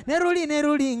yakujuna ne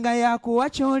ruli nga yakuwa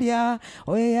kyolya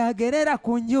oyo yagerera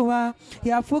ku njuba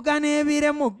yafuga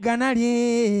n'ebire mu ggana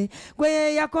lye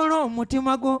gwe yakola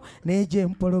omutima gwo n'egye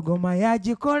empologoma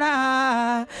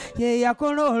yagikola ye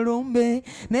yakola olumbe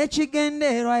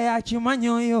n'ekigendeerwa yakimanyi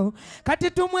oyo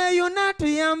kati tumweyuna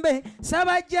tuyambe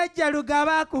saba jjajja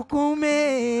lugaba akukuume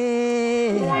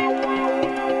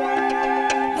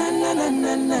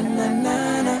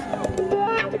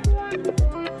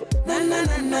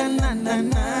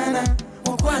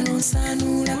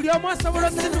buli omu asobola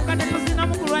osinduka ne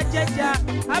tuzinamu ku lwa jjajja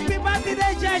happy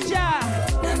birthday jjajja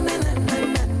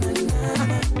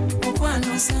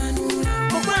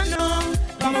mukwano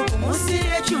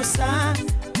bamukumusira ekyusa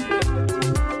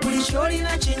buli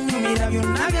kyolina kinyumira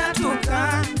byonna byatuuka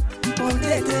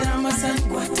ondeetera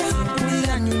amasanyu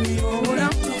mpulira nyumira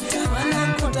obulamu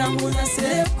banakotambula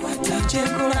serekwata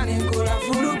kyekola nenkola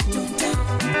vulu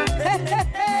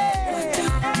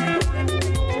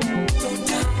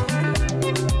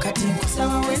kati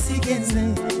nkusaba wesigenze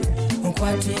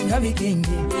okwatenga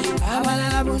bigenge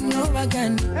abalala bonna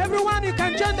bagane everyone you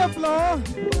can join the floor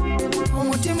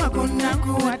omutima gonna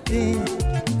nkuwadde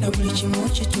na buli kimu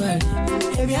kitwale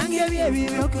ebyange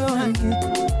byebibyoke wange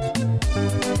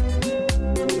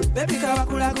bebi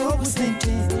kabakulaga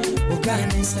obusente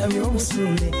ogaana ensabye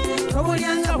obusuule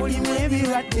tobulyanga bulimu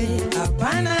ebirwadde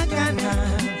apaanagana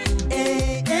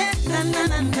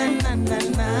na na na na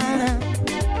na.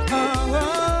 Oh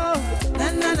oh, na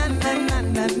na na na na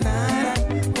na na.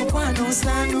 Mukwano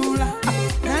sanula,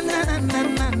 na na na na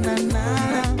na na na.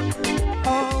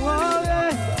 Oh oh,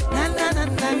 na na na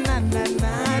na na na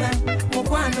na.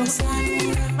 Mukwano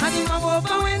sanula. Adi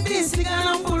maboba wendi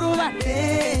sigala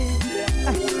mbulubate.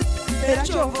 Era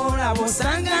chovola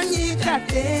bosanga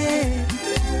nyikate.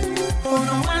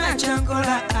 Ono mwana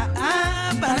chankola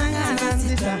balanga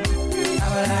nzita.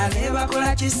 Abalale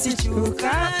bakola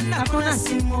kisichuka nakona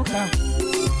simuka.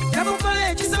 Yakukola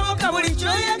ekisoboka buli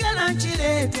kyoyagala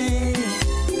nkirete.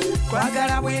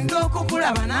 Kwagala bwendo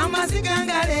okukulaba n'amaziga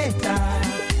ngaleeta.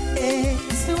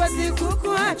 Siwezi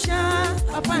kukuacha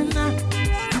hapana.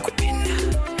 Nakupenda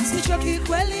sichoki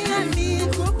kweli yani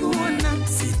kukuona.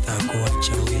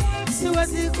 Sitakuacha we.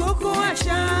 Siwezi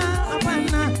kukuacha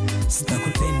hapana.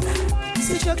 Sitakupenda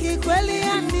sichoki kweli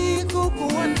yani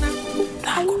kukuona.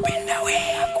 Nakupenda we.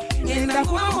 Ngenda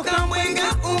kuamuka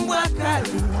mwenga umbwa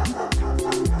kali.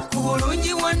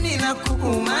 Kubulungi wanina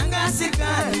kukumanga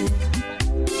sikali.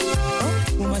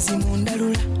 Umazimu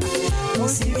ndalula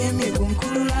Musibye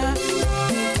mikunkulula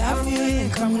Tafuyo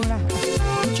yenkamula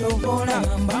Chobola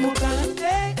mambamuka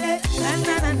Na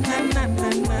na na na na na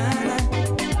na.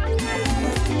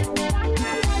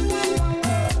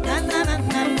 Na na na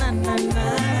na na na na.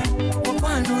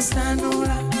 Mukwano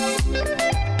sanula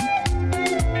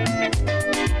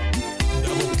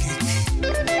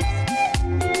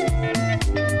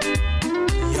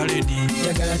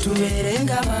Jagala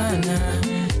tuberenga bana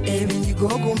ebinyigo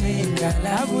gumenga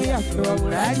labu yaffe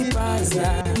wabula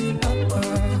kipaza.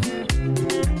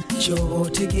 Chobo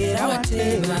tegera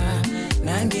wateba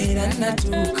nangera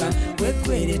natuka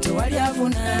wekwere tewali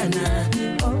avunana.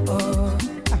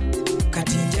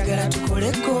 Kati njagala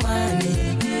tukoleko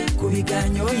bane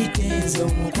kubiganyo itenzo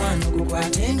mukwano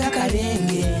gukwatenga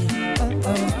kalenge.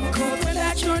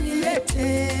 Kokola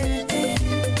chonilete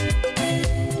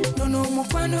nono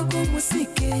mukwano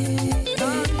gumusike.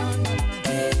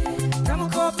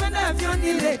 Kamukopenda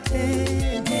vyonilete.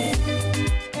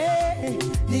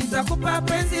 Nitakupa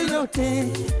penzi lote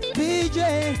BJ.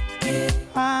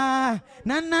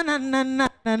 Na na na na na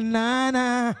na na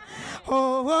na.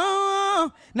 Oh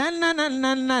oh, na na na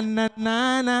na na na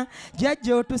na na.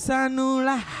 Jajo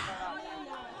tusanula.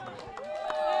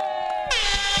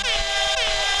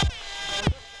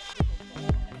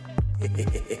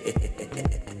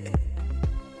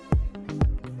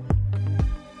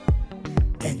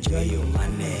 Enjoy your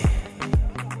money.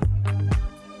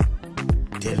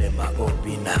 Telema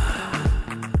obina.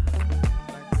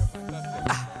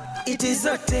 It is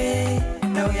ote.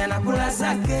 Na uyana kula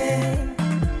zake.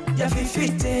 Ya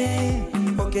fifite.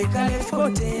 Oke kale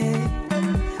fote.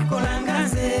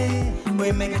 Kolangaze.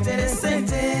 Wemeketele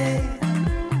sente.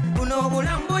 Uno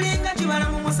bulambulinga chibala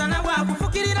mumusana wa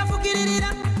kufukirira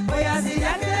fukirira. Oyazi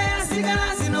yake ya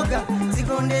sigala zinoga.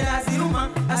 Zikondela ziruma.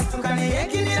 Asitukane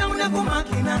yekinira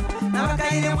unakumakina. Na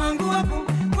wakaile mwangu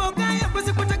wapu. Kokaya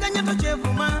kuzikutakanya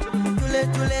tochevuma. Tule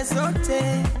tule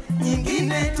zote.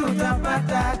 Nyingine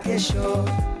tutapata kesho.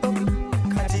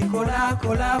 Katikola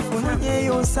kola funanye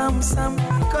yo sam.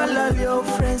 Call all your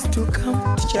friends to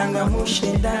come.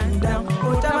 Tichangamushe down.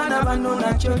 Utabana bano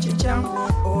na chochi cham.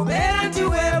 Obera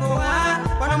ntiweboa.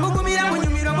 Wanamukumira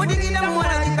munyumiro mudigida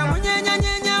mwalajika munyenya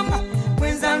nyenyamu.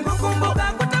 Mwenzangu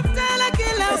kumbuka kutafutala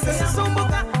kila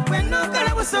usisumbuka. Weno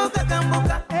kala busoka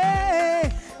kambuka.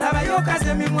 Nabayoka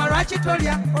zemi mwalwa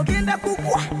chitolia. Ogenda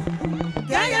kukwa.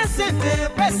 Gaya sente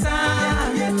pesa.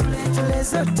 Tule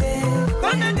zote.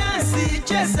 Kona dansi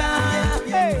chesa.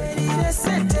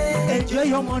 Enjoy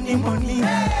your money.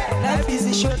 Life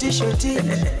is shorty.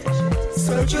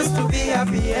 So choose to be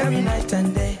happy every night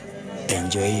and day.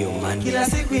 Enjoy your money. Kila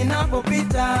siku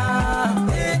inapopita.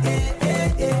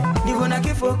 Ndivyo na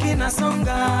kifo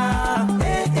kinasonga.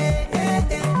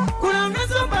 Kuna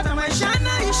unazopata maisha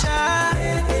naisha.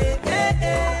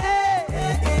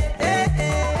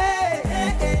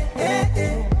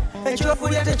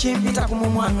 Echofulia techimpita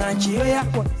kumumwanga nchiyo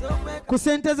yako.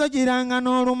 Kusentezo jiranga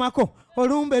n'olumako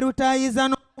olumbe lutayiza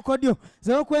n'omukodyo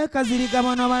z'okweka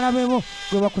zirigabana balabebo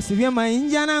gwe bakusibye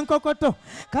mayinja na nkokoto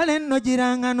kale nno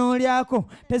jiranga n'olyako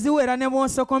teziwera ne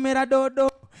bw'osokomera doodo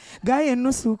gaye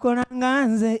ennusu ukolanga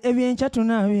nze ebyenkya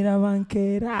tunaabiraba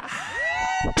nkeera.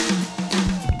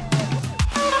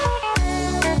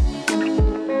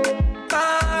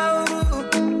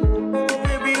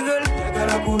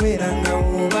 Kuberanga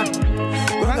uba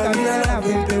wakabira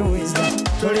bempeweza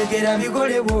tolegera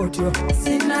bigole botyo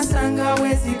sinasanga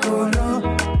wezikolo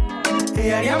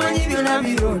eyali amanyi byonna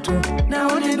biroto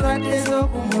nawo ne ndwadde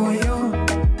z'okumwoyo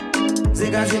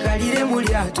Zekalire mu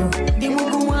lyato ndi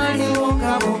mukumwaliwo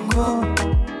nga bongo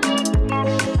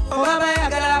oba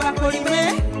bayagala bakolime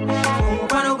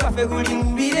omukwano gwaffe guli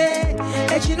mubire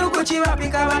ekinuku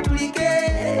kibapika batulike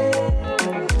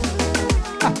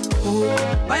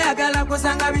bayagala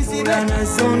kusanga bisiba na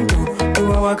sonto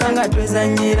ewawakanga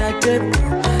twezanyira tepo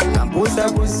kampusa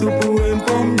ku supu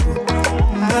w'empombo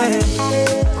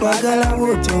kwagala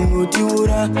bwotyo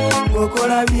ng'otiwula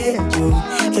ng'okola byetyo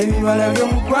ebibala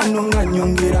by'omukwano nga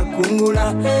nyongera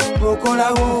kungula ng'okola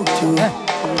bwotyo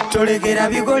tolekera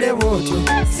bikole bwotyo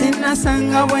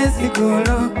sinnasanga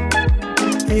bwezigolo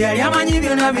eyali amanyi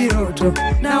byonna birooto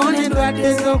nawo n'endwadde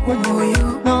ez'okumwoyo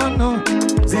nono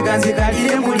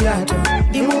zekanzikalire mu lyato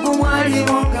ndi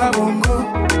mukumwaliwo nga bongo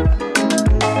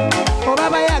oba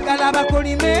bayagala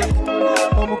bakolime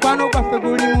omukwano gwaffe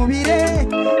guli mubire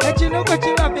ekinuko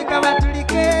kibapika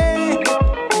batulike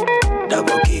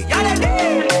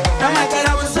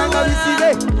namagala busanga bisibe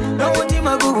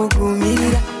n'omutima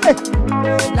gubugumirira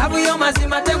labu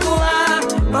y'omazima tekuwa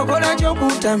bakola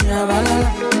ky'okutamya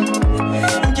abalala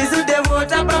nkizudde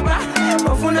bwota papa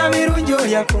ofuna birungi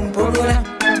olya kumpolola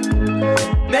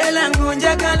beera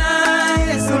ng'onjagala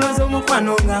ensulo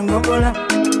z'omukwano nga ngogola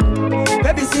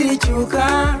bebisirikyuka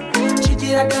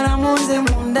kikiragala munze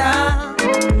munda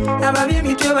ababi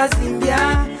emitwe basimbya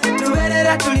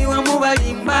tubeerera tuli wamu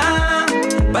balimba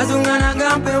bazungana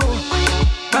nga mpewo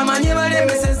bamanye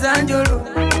balemeseza njolo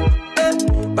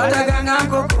bataganga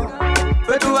nkoko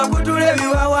ffe tubakutula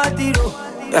ebiwawaatiro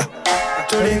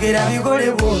tolengera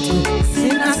bikole bwotyo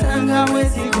sinasanga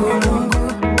mwezigolongo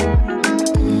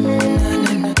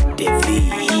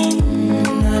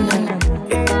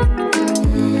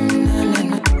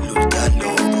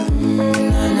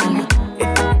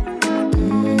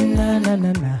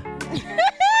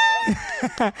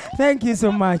Thank you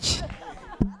so much.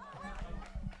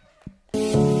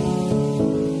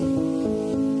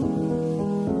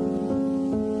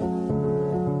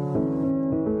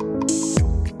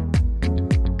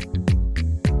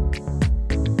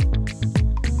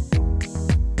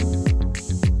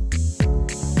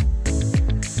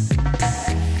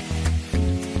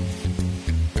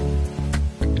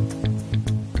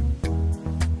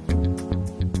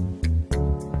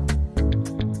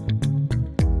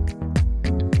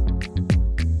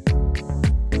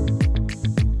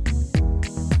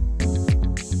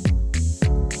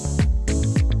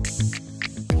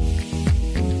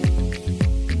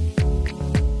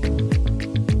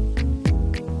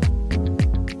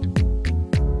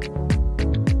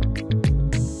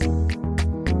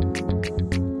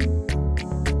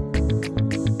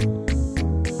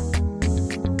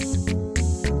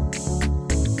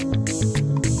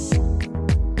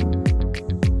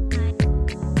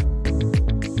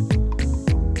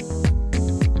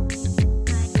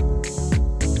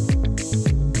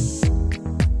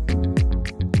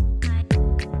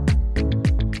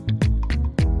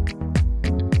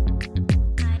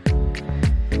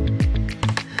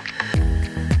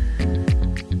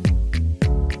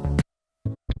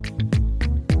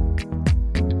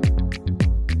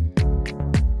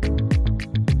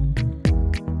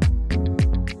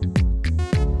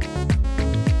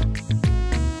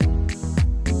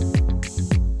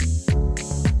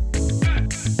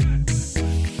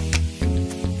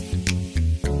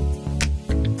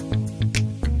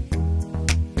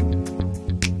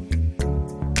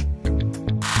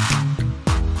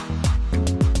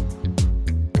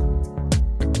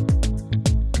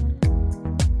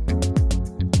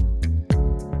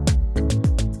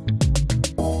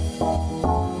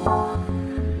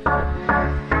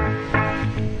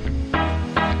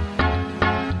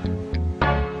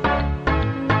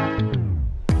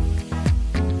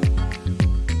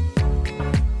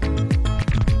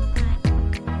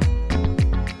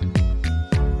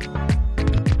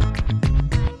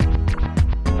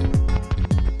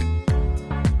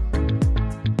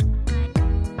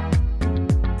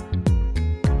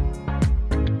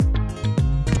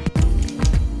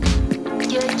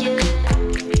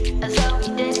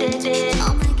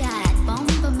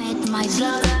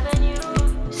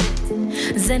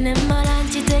 Zenemala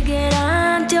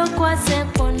nchitegera nti okwase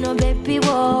kono bepi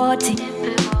woti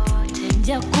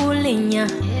nja kulinya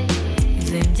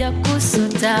nja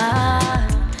kusuta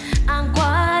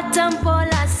ankwata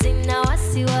mpola sina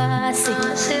wasiwasi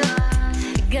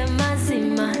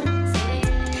gemazima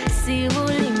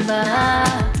sibulimba.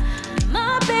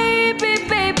 My baby,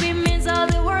 baby means all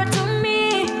the world to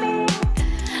me.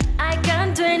 I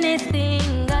can't do anything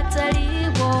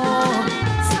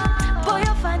boy,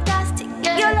 you're fantastic,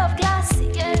 you love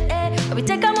classic. We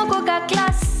take a Mokoka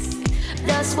class.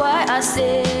 That's why I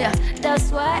say,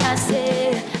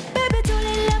 baby, do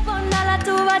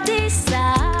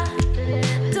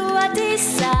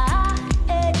tuwatisa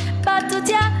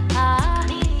batutya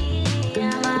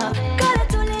kale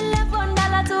tulile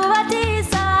fondala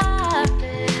tuwatisa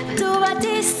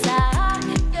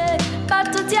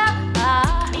batutya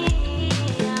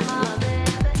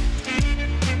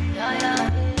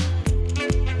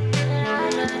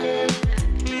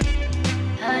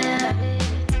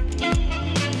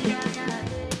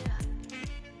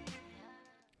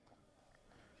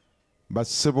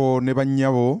Bassebo ne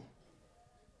bannyabo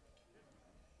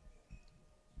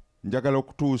njagala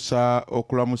okutuusa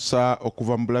okulamusa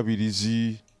okuva mu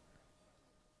bulabirizi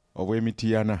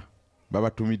obw'Emitiyana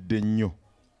babatumidde nnyo.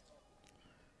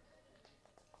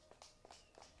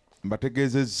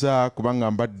 Mbategeezezza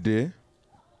kubanga mbadde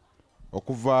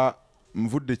okuva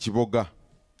nvudde Kiboga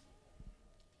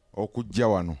okujja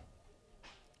wano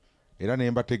era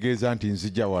ne mbategeeza nti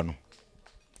nzija wano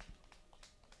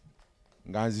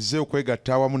nga nzize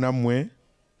okwegatta awamu nammwe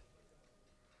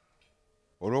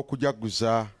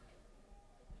olw'okujaguza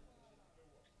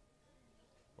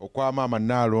okwa maama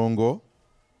Nalongo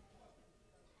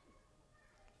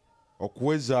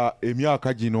okuweza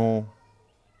emyaka gino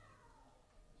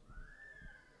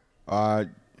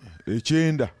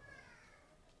 9.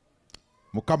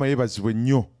 Mukama yeebazibwe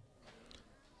nnyo,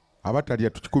 abatalya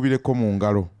tukikubireko mu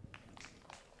ngalo.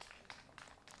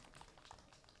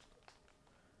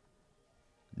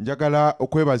 Njagala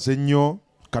okwebaza ennyo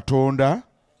Katonda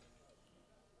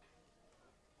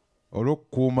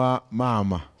olw'okukuuma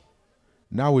maama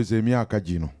naaweza emyaka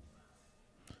gino.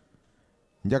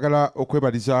 Njagala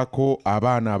okwebalizaako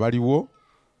abaana abaliwo,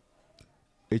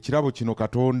 ekirabo kino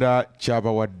Katonda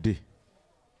kyabawadde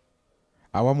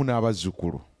awamu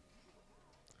n'abazzukulu,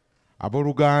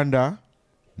 abooluganda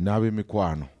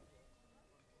n'ab'emikwano,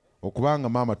 okubanga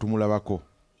maama tumulabako.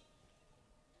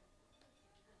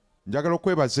 Njagala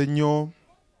okwebaza ennyo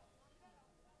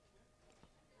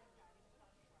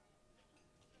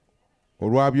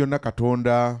olwa byonna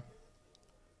Katonda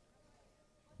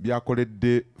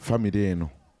byakoledde famire eno.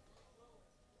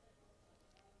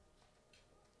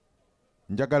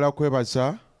 Njagala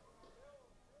okwebaza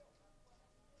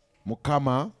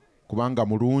Mukama kubanga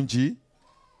mulungi,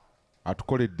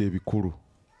 atukoledde ebikulu.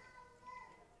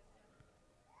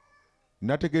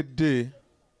 Nategedde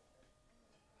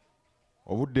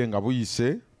obudde nga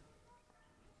buyise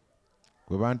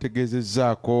bwe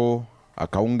bantegeezezzaako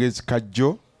akawungeezi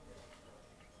kajjo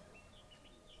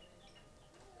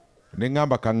ne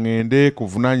ngamba kaŋŋende ku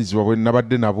buvunaanyizibwa bwe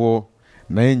nabadde nabwo,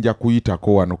 naye nja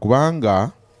kuyitako wano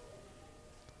kubanga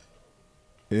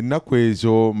ennaku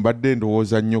ezo mbadde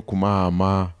ndowooza nnyo ku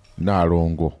maama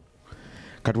Nalongo.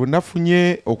 Kati bwe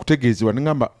nafunye okutegeezebwa ne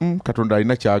ngamba Katonda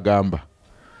alina kyagamba,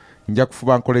 nja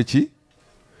kufuba nkole ki?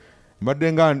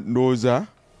 Mbadde nga ndowooza,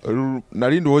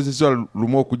 nali ndowoozezza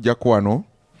lumu okujjako wano,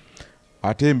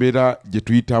 ate embeera gye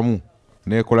tuyitamu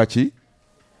neekola ki?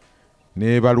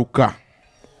 Neebaluka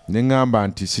ne ngamba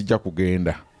nti sijja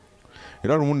kugenda.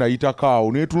 Era lumu nayitako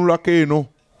awo neetunulako eno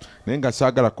naye nga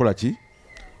saagala kukola ki?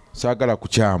 Saagala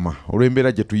kukyama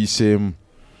olw'embeera gye tuyiseemu.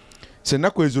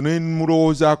 Ennaku ezo ne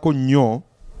mulowoozaako nnyo.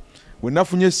 Bwe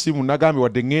nafunye essimu nagambye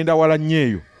wadde ŋŋenda wala nnyo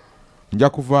eyo, nja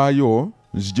kuvaayo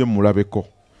nzije mulabeko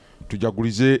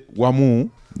tujagulize wamu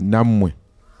nammwe.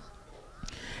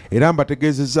 Era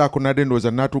mbategeezezzaako nadde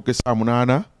ndowooza natuuka essaawa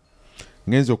 8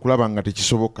 ngenze okulaba nga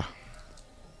tekisoboka.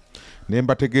 Ne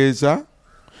mbategeeza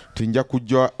nti nja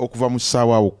kujja okuva mu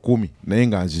ssaawa awo 10 naye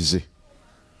nga nzize.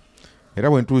 Era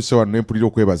bwe ntuuse wano ne mpulira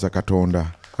okwebaza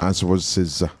Katonda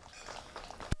ansobozesezza.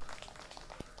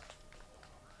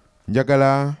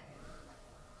 Njagala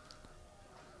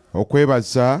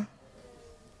okwebaza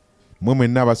mmwe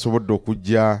mwenna abasobodde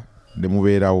okujja ne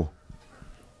mubeerawo.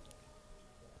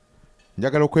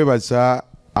 Njagala okwebaza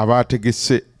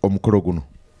abaategese omukolo guno.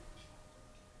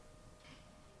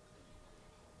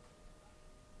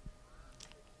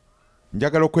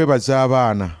 Njagala okwebaza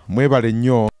abaana, mwebale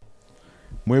nnyo,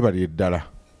 mwebale ddala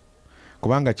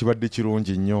kubanga kibadde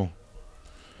kirungi nnyo.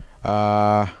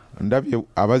 Ndabye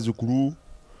abazzukulu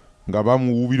nga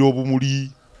bamuwubira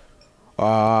obumuli,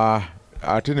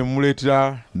 ate ne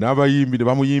mumuleetera n'abayimbi ne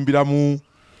bamuyimbiramu,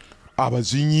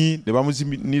 abazinyi ne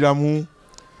bamuziniramu.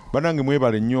 Banange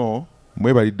mwebale nnyo,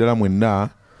 mwebale ddala mwenna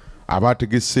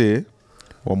abaategese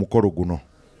omukolo guno.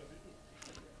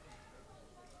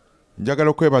 Njagala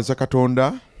okwebaza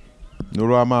Katonda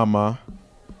n'olwa maama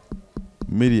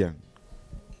Miriam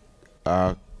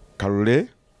Kalule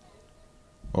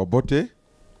Obote.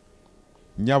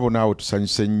 Nnyabo naawe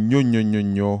tusanyuse nnyo nnyo nnyo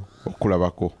nnyo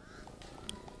okulabako.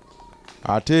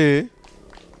 Ate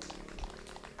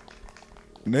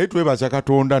naye twebaza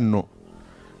Katonda nno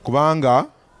kubanga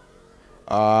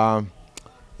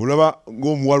olaba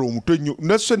ng'omuwala omuto ennyo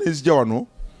nasse nenzija wano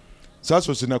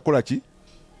saasoose nakola ki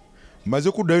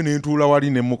maze kuddayo ne ntuula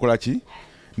wali ne mukola ki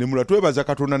ne mula twebaza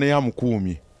Katonda naye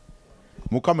amukuumye.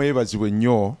 Mukama yeebazibwe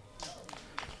nnyo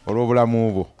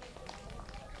olw'obulamu bwo.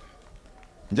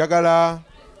 Njagala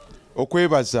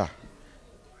okwebaza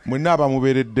mwenna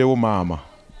abamubeereddewo maama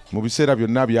mu biseera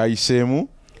byonna byayiseemu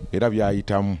era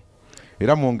byayitamu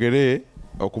era mwongere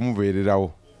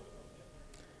okumubeererawo.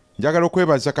 Njagala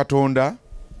okwebaza Katonda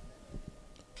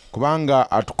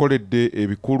kubanga atukoledde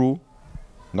ebikulu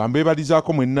nga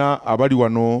mbeebalizaako mwenna abali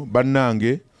wano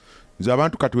bannange. Nze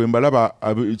abantu kati we mbalaba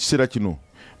ekiseera kino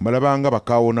mbalabanga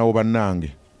bakaawonawo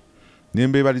bannange ne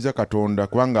mbeebaliza Katonda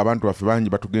kubanga abantu baffe bangi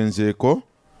batugenzeeko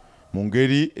mu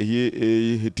ngeri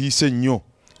etiise nnyo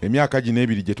emyaka gino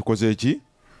ebiri gye tukoze eki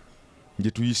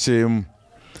gye tuyiseemu.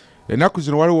 Ennaku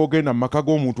zino waliwo ogenda mu maka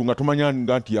g'omuntu nga tumanya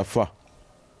nga nti yafa.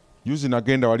 Yuzi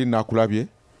nagenda wali nakulabye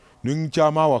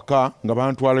nenkyama waka nga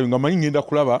bantwalayo nga manyi ngenda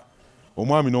kulaba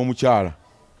omwami n'omukyala.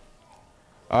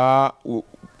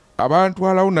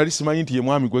 Abantwalawo nali simanyi nti ye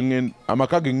mwami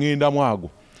amaka ge ngendamu ago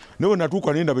nawe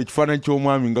natuuka nendaba ekifaananyi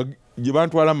ky'omwami nga gye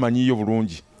bantwala mmanyiyo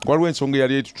bulungi. Waliwo ensonga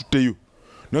eyali etututteyo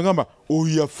nagamba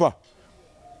oyo yafa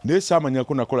naye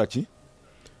saamanyako nakola ki.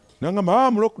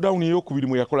 Nagamba mu lockdown ey'okubiri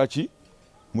mwe yakola ki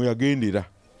mwe yagendera.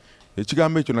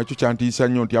 Ekigambo ekyo nakyo kyantiisa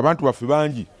nnyo nti abantu baffe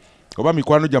bangi oba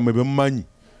mikwano gyammwe bemumanyi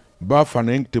baafa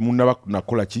naye temunnaba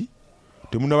nakola ki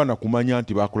temunnaba nakumanya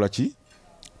nti baakola ki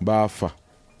baafa.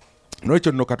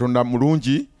 N'ekyo nno Katonda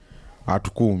mulungi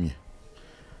atukuumye.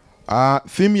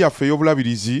 Theme yaffe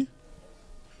ey'obulabirizi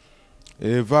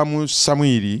eva mu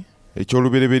Samwiri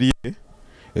eky'olubereberye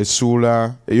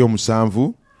essuula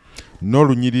ey'omusanvu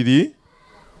n'olunyiriri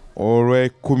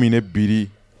olw'e12.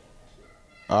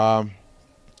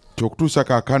 Kyokutuusa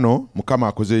kaakano Mukama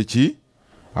akoze eki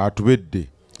atubedde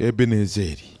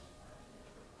Ebenezeri.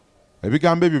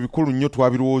 Ebigambo ebyo bikulu nnyo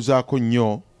twabirowoozaako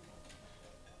nnyo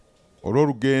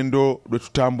olw'olugendo lwe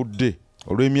tutambudde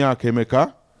olw'emyaka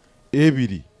emeka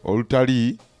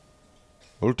 2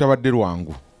 olutabadde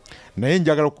lwangu. Naye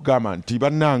njagala okugamba nti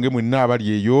bannange mwenna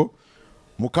abali eyo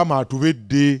Mukama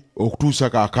atubedde okutuusa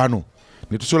kaakano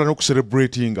ne tusobola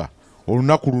n'okucelebratinga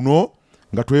olunaku luno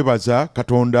nga twebaza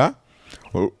Katonda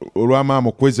olw'amaama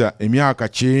okweza emyaka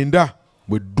 9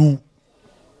 bweddu.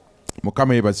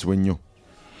 Mukama yeebazibwe nnyo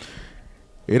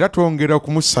era twongera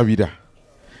okumusabira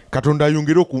Katonda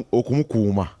ayongere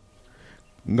okumukuuma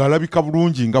ng'alabika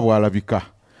bulungi nga bw'alabika.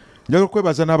 Njagala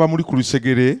okwebaza n'abamuli ku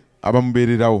lusegere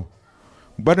abamubeererawo.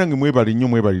 Bannange mwebali nnyo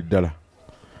mwebali ddala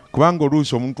kubanga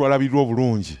oluusi omuntu alabirwa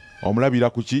obulungi omulabira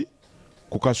kuki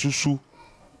ku kasusu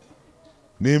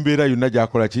n'embeera yonna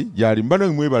gy'akola ki gy'ali.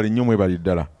 Bannange mwebali nnyo mwebali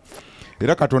ddala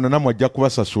era Katonda nammwe ajja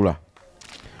kubasasula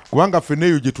kubanga ffenna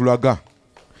eyo gye tulaga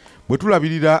bwe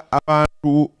tulabirira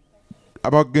abantu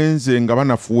abagenze nga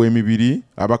banafuwa emibiri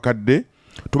abakadde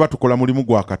tuba tukola mulimu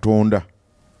gwa Katonda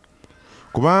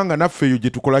kubanga naffe eyo gye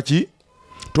tukola ki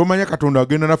tomanya Katonda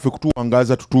agenda naffe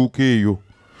kutuwangaaza tutuuke eyo.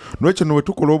 N'ekyo nno bwe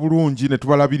tukola obulungi ne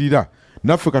tubalabirira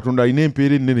naffe Katonda alina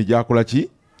empeera ennene gy'akola ki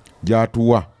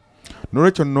gy'atuwa.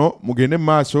 N'olwekyo nno mugende mu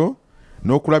maaso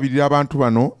n'okulabirira abantu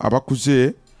bano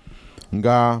abakuze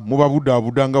nga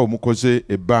mubabudaabuda nga bwe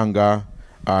ebbanga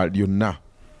lyonna.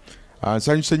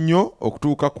 Nsanyuse nnyo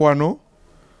okutuuka ku wano,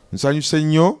 nsanyuse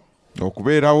nnyo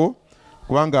okubeerawo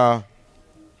kubanga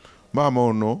maama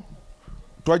ono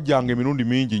twajjanga emirundi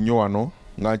mingi nnyo wano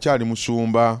nga nkyali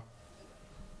musumba.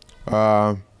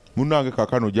 Munnange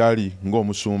kaakano gyali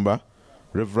ng'omusumba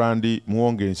Reverend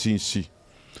Muwanga Ensinsi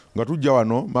nga tujja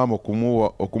wano maama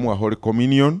okumuwa Holy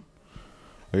Communion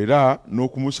era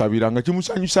n'okumusabira nga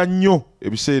kimusanyusa nnyo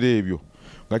ebiseera ebyo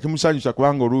nga kimusanyusa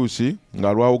kubanga oluusi nga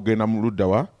alwawo okugenda mu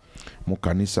luddawa mu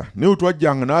kanisa naye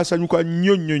twajjanga n'asanyuka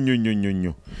nnyo nnyo nnyo nnyo nnyo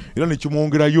nnyo era ne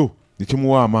kimwongerayo ne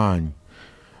kimuwa amaanyi.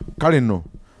 Kale nno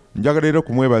njagala era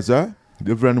okumwebaza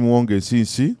Reverend Muwanga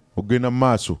Ensinsi okugenda mu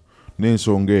maaso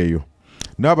n'ensonga eyo.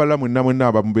 N'abalala mwenna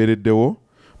abamubeereddewo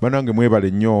bannange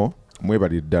mwebale nnyo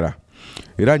mwebale ddala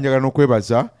era njagala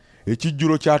n'okwebaza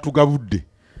ekijjulo kyatugabudde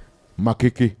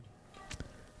Makeke.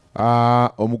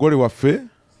 Omugole waffe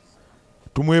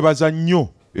tumwebaza nnyo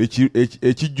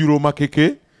ekijjulo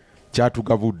Makeke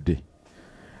kyatugabudde.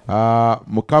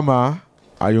 Mukama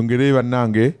ayongere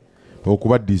bannange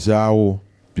okubaddizaawo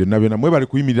byonna mwebale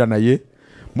kuyimirira naye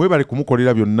mwebale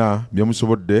kumukolera byonna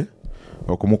byemusobodde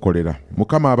okumukolera.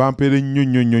 Mukama abampeere nnyo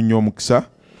nnyo nnyo nnyo omukisa.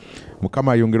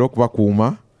 Mukama ayongere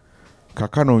okubakuuma.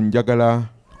 Kakano njagala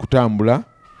kutambula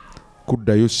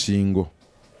kuddayo Ssingo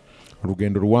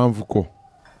olugendo luwanvuko.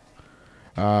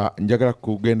 Njagala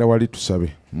kugenda wali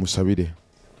tusabe musabire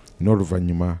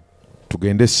n'oluvannyuma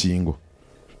tugende Ssingo.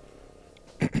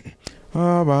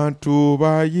 abantu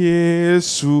ba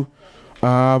Yesu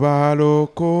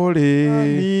abalokole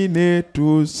nine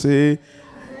tuse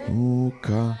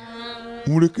muka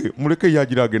muleke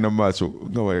yagira agenda mu maaso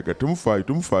nga wayaga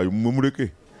tumufaayo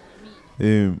muleke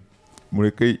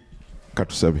muleke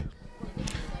katusabe.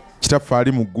 Kitaffe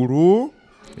ali mu ggulu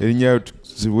erinnya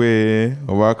tuzibwe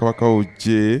obwakabaka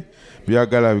bujje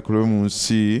byagala bikolebwe mu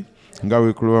nsi nga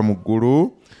bikolebwa mu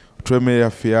ggulu. Twemere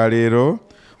yaffe ya leero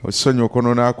osonyiwa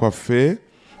okwonoona kwaffe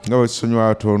nga bwe tusonyiwa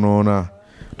atwonoona.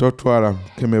 Totwala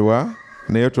kemebwa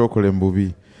naye tokole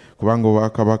mbubi kubanga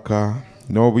obwakabaka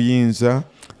n'obuyinza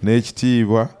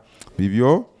n'ekitiibwa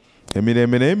bibyo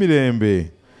emirembe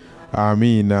n'emirembe.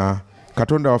 Amiina.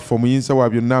 Katonda waffe omuyinza wa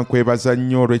byonna nkwebaza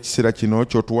nnyo olw'ekiseera kino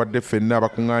ky'otuwadde ffenna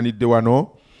abakuŋŋaanidde wano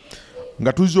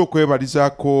nga tuzze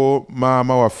okwebalizaako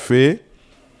maama waffe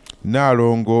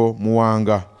Nalongo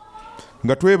Muwanga,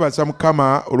 nga twebaza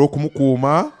Mukama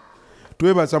olw'okumukuuma,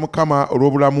 twebaza Mukama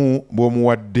olw'obulamu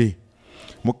bw'omuwadde.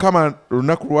 Mukama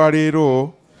olunaku lwa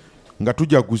leero nga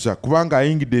tujaguza kubanga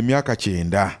ayingidde emyaka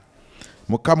 9.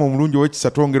 Mukama omulungi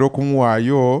ow'ekisa twongera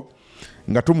okumuwaayo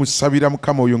nga tumusabira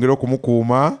Mukama oyongera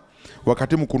okumukuuma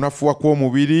wakati mu kunafuwa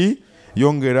kw'omubiri,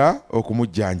 yongera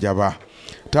okumujjanjaba.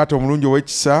 Taata omulungi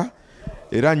ow'ekisa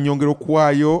era nnyongera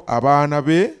okuwaayo abaana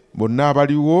be bonna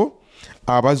abaliwo,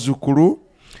 abazzukulu,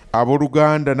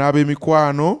 abooluganda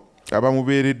n'ab'emikwano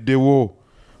abamubeereddewo,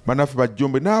 banaffe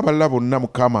bajjombe n'abalala bonna.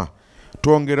 Mukama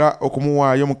twongera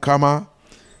okumuwaayo Mukama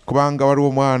kubanga waliwo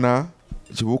omwana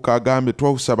Kibuuka agambye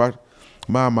twawusaba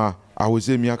maama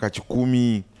aweze emyaka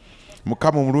 10.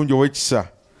 Mukama omulungi ow'ekisa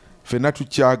ffenna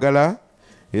tukyagala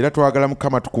era twagala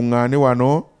Mukama tukuŋŋaane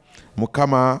wano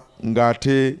Mukama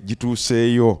ng'ate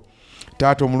gituuseeyo.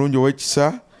 Taata omulungi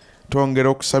ow'ekisa twongera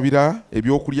okusabira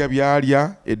ebyokulya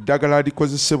byalya, eddagala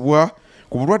likozesebwa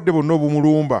ku bulwadde bonna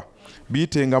obumulumba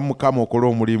biyitengamu Mukama okola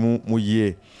omulimu mu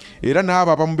ye, era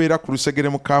n'abo abamubeera ku lusegere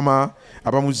Mukama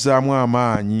abamuzzaamu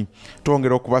amaanyi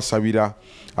twongera okubasabira,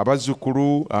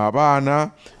 abazzukulu,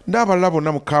 abaana n'abalala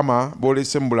bonna Mukama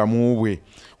boolese mu bulamu bwe.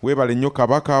 Weebale nnyo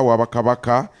kabaka wa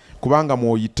bakabaka kubanga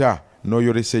mw'oyita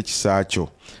n'oyolesa ekisa kyo.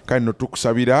 Kale no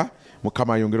tukusabira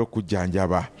Mukama ayongere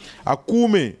okujjanjaba,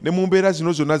 akuume ne mu mbeera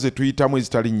zino zonna ze tuyitamu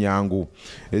ezitali nnyangu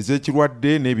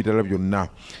ez'ekirwadde n'ebirala byonna.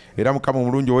 Era Mukama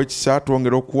omulungi ow'ekisa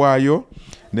twongera okuwaayo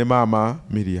ne maama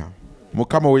Miriam.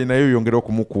 Mukama we naye yongera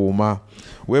okumukuuma.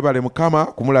 Weebale Mukama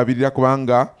kumulabirira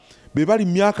kubanga be bali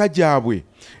mu myaka gyabwe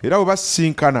era bwe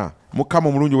basisinkana Mukama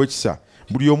omulungi ow'ekisa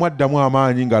buli omu addamu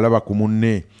amaanyi ng'alaba ku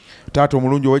munne. Taata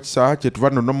omulungi ow'ekisa kyetuva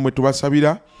nno mmwe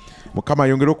tubasabira Mukama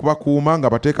ayongere okubakuuma nga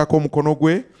bateekako omukono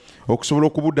gwe okusobola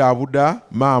okubudaabuda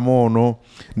maama ono.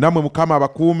 Nammwe Mukama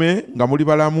abakuume nga muli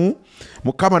balamu.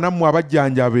 Mukama nammwe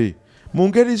abajjanjabe mu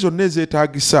ngeri zonna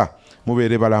ezeetaagisa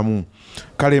mubeere balamu.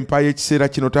 Kale mpaayo ekiseera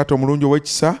kino Taata omulungi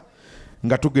ow'ekisa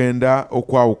nga tugenda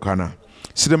okwawukana.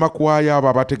 Sirema kuwaayo abo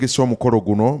abategese omukolo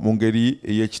guno mu ngeri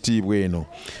ey'ekitiibwa eno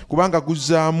kubanga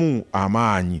guzzaamu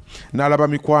amaanyi, n'alaba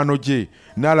mikwano gye,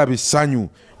 n'alaba essanyu.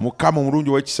 Mukama omulungi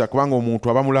ow'ekisa kubanga omuntu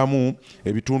aba mulamu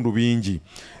ebitundu bingi.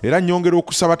 Era nnyongera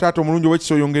okusaba Taata omulungi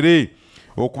ow'ekisa oyongere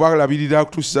okubalabirira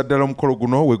okutuusiza ddala omukolo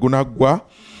guno we gunaggwa.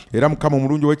 Era Mukama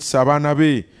omulungi ow'ekisa abaana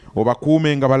be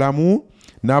obakuume nga balamu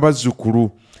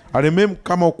n'abazzukulu. Aleme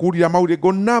Mukama okuwulira amawulire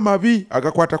gonna amabi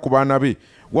agakwata ku baana be,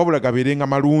 wabula gabeerenga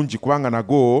malungi kubanga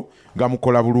nago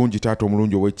gamukola bulungi. Taata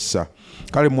omulungi ow'ekisa,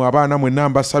 kale mwe abaana mwenna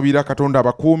mbasabira Katonda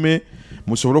abakuume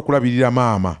musobole okulabirira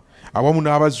maama awamu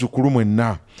n'abazzukulu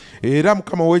mwenna. Era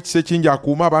Mukama ow'ekisa ekingi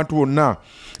akuuma abantu bonna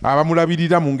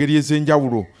abamulabirira mu ngeri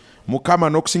ez'enjawulo. Mukama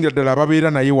n'okusingira ddala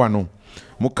ababeera naye wano.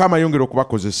 Mukama yongera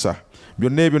okubakozesa.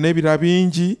 Byonna ebyo n'ebirala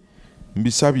bingi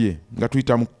mbisabye nga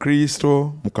tuyita mu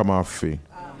Kristo Mukama waffe.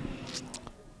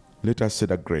 Let us say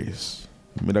the grace.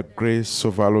 May the grace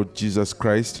of our Lord Jesus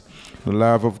Christ, the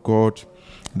love of God,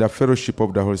 the fellowship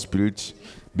of the Holy Spirit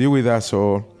be with us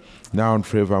all, now and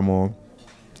forevermore.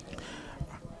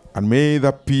 And may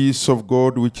the peace of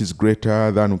God, which is greater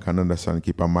than we can understand,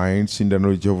 keep our minds in the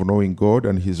knowledge of knowing God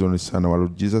and His only Son, our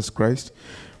Lord Jesus Christ.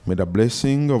 May the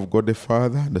blessing of God the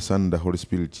Father, the Son, and the Holy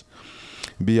Spirit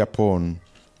be upon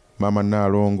Mama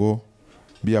Nalongo,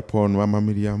 be upon Mama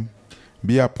Miriam,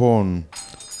 be upon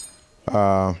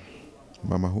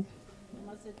Mama who?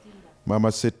 Mama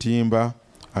Setimba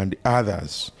and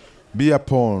others. Be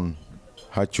upon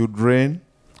her children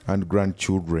and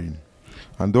grandchildren.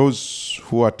 And those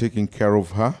who are taking care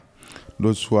of her,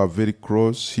 those who are very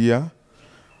close here,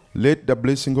 let the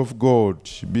blessing of God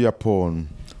be upon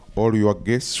all your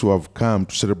guests who have come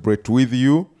to celebrate with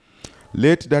you.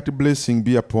 Let that blessing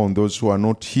be upon those who are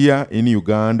not here in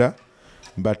Uganda,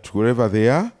 but wherever they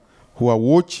are, who are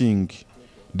watching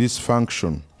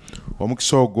dysfunction.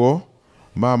 Omukisa ogwo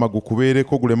maama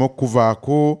gukubeereko guleme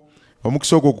okuvaako.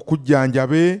 Omukisa ogwo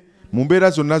gukujjanjabe mu mbeera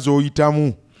zonna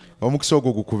z'oyitamu. Omukisa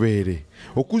ogwo gukubeere.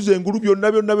 Okuza engulu byonna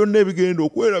ebigenda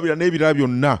okwerabira n'ebirala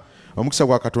byonna. Omukisa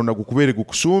gwa Katonda gukubeere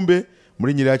gukusumbe mu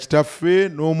linnya lya Kitaffe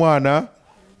n'Omwana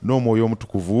n'Omwoyo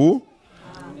Omutukuvu.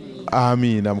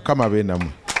 Amiina. Mukama abe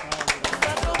nammwe.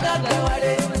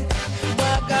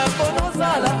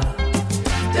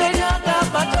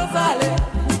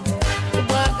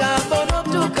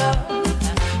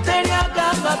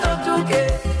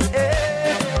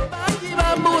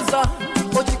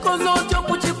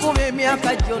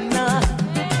 Emyaka gyonna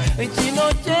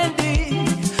kino kyendi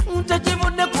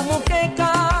tekivudde ku mukeeka,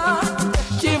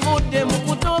 kivudde mu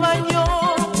kutoba nnyo,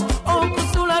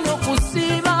 okusula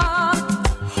n'okusiiba,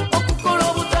 okukola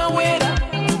obutaweera,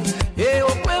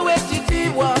 okwewa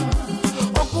ekitiibwa,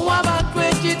 okuwa abantu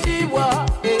ekitiibwa,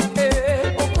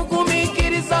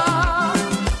 okugumiikiriza,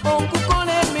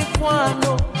 okukola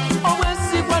emikwano,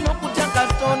 obwesigwa n'okutya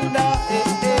Katonda,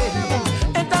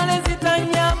 entale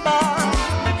zitanyamba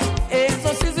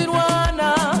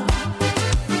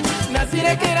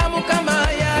Zirekera Mukama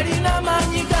yalina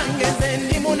maanyi gange nze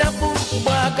ndi munafu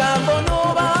bwagamba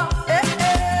onooba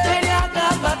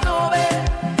teryagamba tobe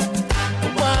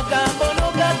bwagamba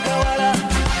onogaggawala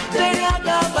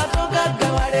teryagamba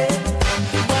togaggawale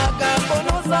bwagamba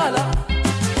onozaala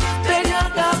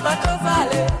teryagamba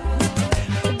tozaale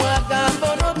bwagamba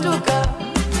onotuuka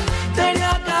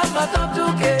teryagamba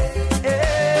totuuke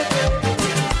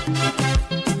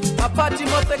Papa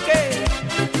Timoteke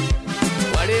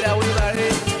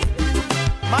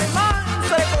My man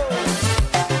Seko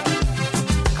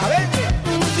Kabenge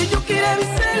Zijukire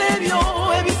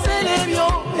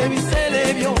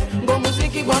ebiselebyo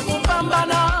ng'omuziki gwa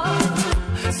kupambana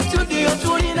studio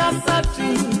tulina satu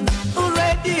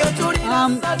radio tulina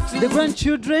satu. The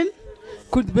grandchildren,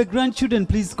 could the grandchildren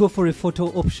please go for a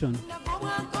photo option?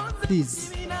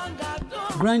 Please.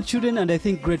 Grandchildren and I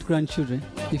think great-grandchildren,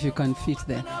 if you can fit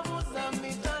there.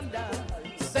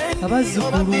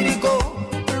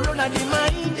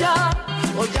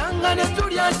 Ojanga ne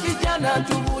tulya kijana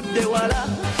tubudde wala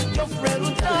Jofre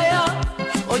Rutaya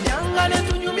ojanga ne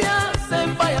tunyumya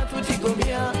sempaya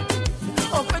tutigomya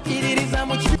okwekiririza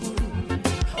mu kikulu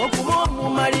okuba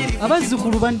omumaliri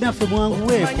abazzukulu bannaffe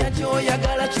mwanguweeko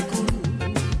oyagala kikulu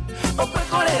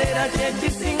okwekolerera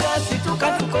kyekisinga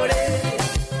situka tukole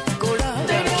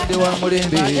wa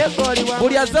mulembe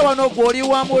buli azze wano gw'oli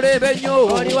wa mulembe nnyo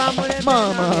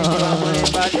maama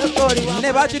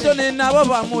ne bakitone nabo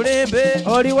ba mulembe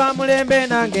oli wa mulembe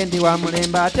nange ndi wa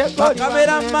mulembe ate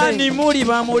bakamera mani muli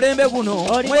ba mulembe guno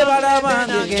mwebala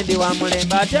bange ndi wa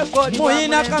mulembe ate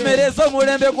muyina kamera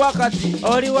ez'omulembe gwakati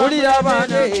ulira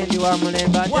bange ndi wa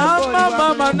mulembe ate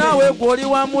mama nawe gw'oli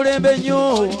wa mulembe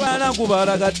nnyo bala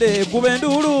gubalagadde kuba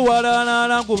enduulu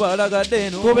walalala gubalagadde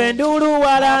no kuba enduulu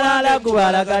walalala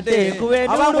gubalagadde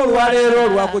abango lwaleero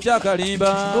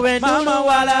lwakukyakalimba mama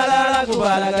walalala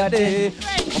gubalagadde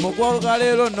omugwoga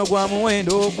leero nno gwa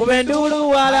muwendo kuba enduulu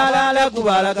walalala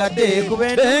gubalagadde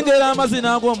bengera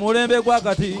amazina ag'omulembe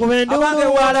gwakati abange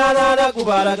walalala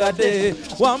gubalagadde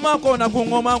wamakona ku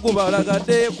ngoma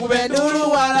gubalagadde kuba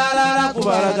enduulu walalala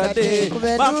gubalagadde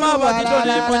mama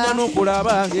bakitone munya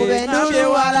n'okulabange ngambye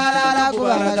walalala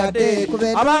gubalagadde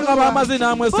abanga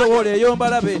b'amazina mwesowola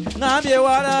eyombalabe ngambye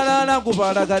walalala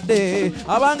gubalagadde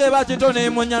abange bakitone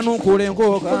munya n'okula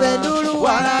enkooka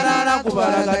walalala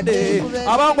gubalagadde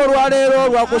abango lwaleero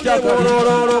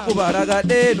lwakutyakaololo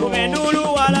gubalagadde kubendulu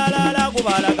walalala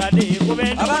gubalagadde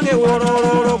abange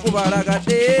wolololo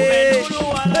gubalagadde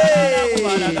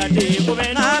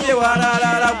nambye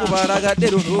walalala gubalagadde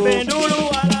luno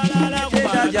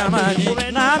jamani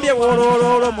nambye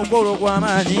wolololo mugolo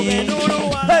gw'amaanyi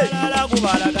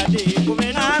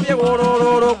nambye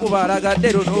wolololo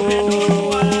gubalagadde luno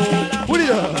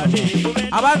wulira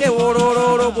abange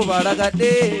wolololo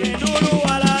gubalagadde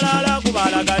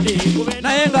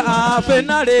naye nga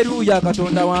afena aleluya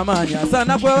katonda w'amaanyi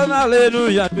asana kwena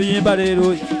aleluya tuyimba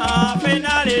aleluya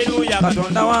afena aleluya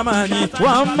katonda w'amaanyi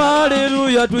wamma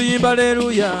aleluya tuyimba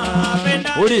aleluya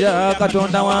wulira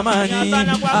katonda w'amaanyi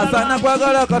asana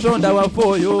kwagala katonda waffe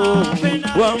oyo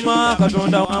wamma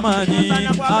katonda w'amaanyi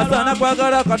asana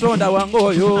kwagala katonda wange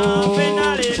oyo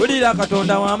wulira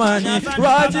katonda w'amaanyi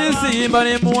lwaki simba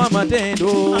ne muwa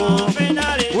matendo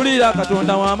wulira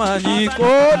katonda w'amaanyi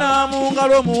konamu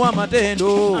mungalo muwa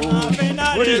matendo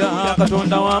ulira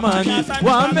katonda w'amaanyi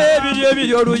wamma ebiryo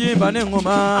ebiri oluyimba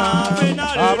n'eŋŋoma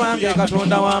abange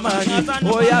katonda w'amaanyi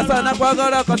oyo asana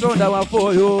kwagala katonda waffe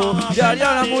oyo gyali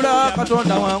alamula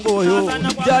katonda wange oyo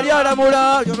gyali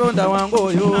alamula katonda wange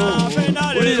oyo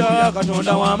ulira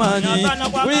katonda w'amaanyi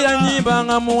ulira nnyimba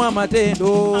nga muwa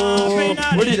matendo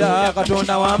ulira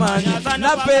katonda w'amaanyi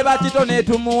naffe bakitone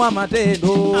tumuwa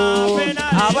matendo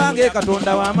abange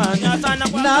katonda w'amaanyi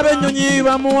n'abennyonyi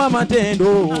bamuwa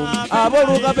matendo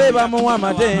ab'olugabe bamuwa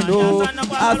matendo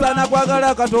asana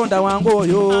kwagala katonda wange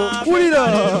oyo ulira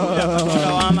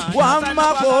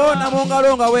wammako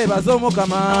namungalo nga weebaza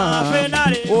omukama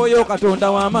oyo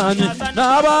katonda w'amaanyi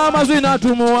n'ab'amazwi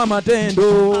natumuwa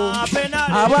matendo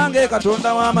abange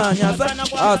katonda w'amaanyi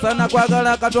asana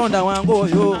kwagala katonda wange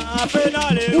oyo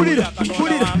ulira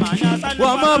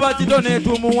wamma bakitone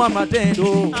tumuwa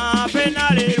matendo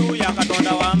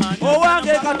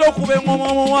owange katokube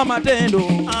ngoma muwa matendo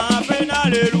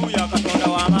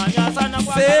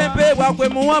sempe bwakwe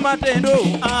muwa matendo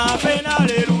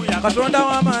katonda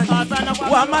w'amaanyi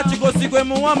wamma kigosigwe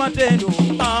muwa matendo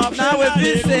nawe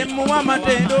vise muwa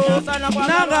matendo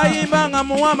nangayimba nga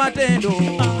muwa matendo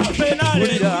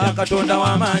ulira katonda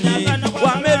w'amaanyi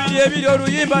wamma ebiri ebiri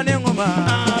oluyimba n'eŋŋoma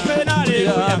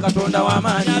ulira katonda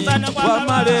w'amaanyi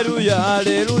wamma aleluya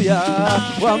aleluya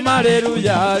wamma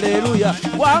aleluya aleluya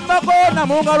wammako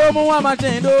namungalo muwa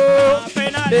matendo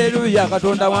aleluya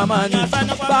katonda w'amaanyi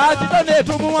bakitone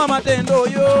tumuwa matendo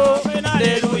oyo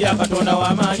aleluya katonda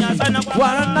w'amaanyi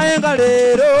wanaye nga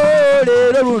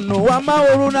leero luno wamma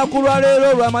olunaku lwa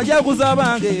leero lwamajaguza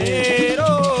bange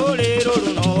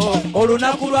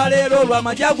olunaku lwa leero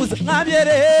lwamajaguza ngambye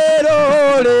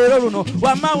leero luno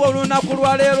wamma olunaku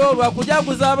lwa leero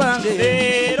lwakujaguza bange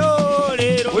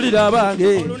ulira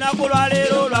bange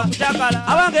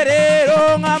abange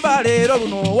leero ngamba leero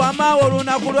luno wamma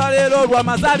olunaku lwa leero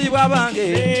lwamazaalibwa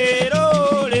bange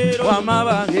wamma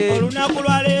bange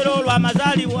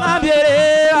ngambye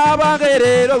leero abange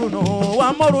leero luno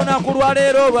wamma olunaku lwa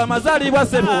leero lwamazaalibwa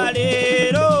sebo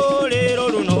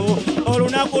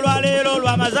olunaku lwa leero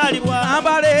lwamazaalibwa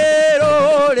amba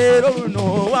leero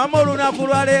luno wamma olunaku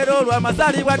lwa leero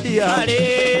lwamazaalibwa ddiya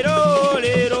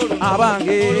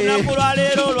abange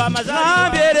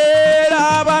ngambye leero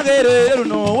abange leero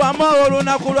luno wamma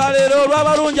olunaku lwa leero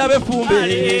lw'abalungi ab'effumbe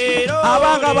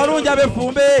abange abalungi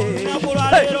ab'effumbe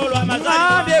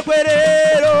ngambye gwe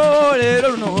leero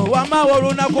luno wamma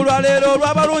olunaku lwa leero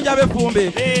lw'abalungi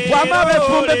ab'effumbe wamma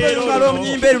ab'effumbe tweyungala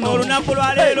omunyimbe luno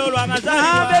ngambye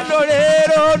nno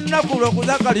leero lunaku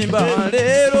lw'okuza kalimba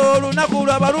leero lunaku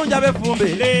lw'abalungi ab'effumbe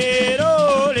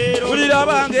ulira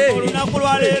bange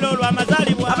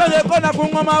abegeko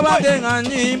nakuŋŋoma bange nga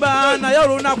nnyimba naye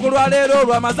olunaku lwa leero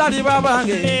lw'amazaalibwa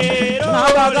bange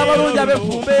nabaga abalungi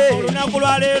ab'effumbe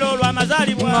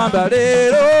ŋŋamba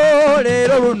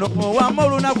leero luno wamma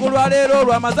olunaku lwa leero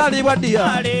lw'amazaalibwa ddiya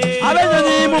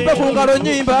ab'ennyonyi mumpe ku ngalo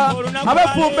nnyimba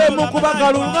ab'effumbe mukuba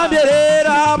kalu ŋŋambye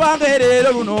leero abange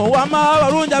leero luno wamma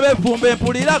abalungi ab'effumbe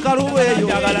mpulira kalubu eyo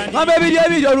ŋŋamba ebiri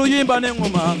ebiri oluyimba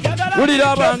n'eŋŋoma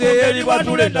ulira abange eri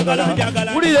bwatula eddagala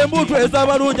ulira embuto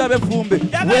ez'abalungi ab'effumbe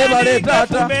weebale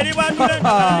taata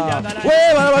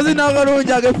weebala bazina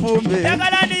abalungi ag'effumbe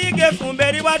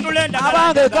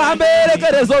abange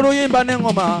kambeerekereza oluyimba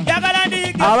n'eŋŋoma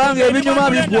abange ebinyuma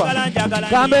bigwa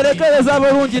kambeerekereza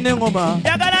abalungi n'eŋŋoma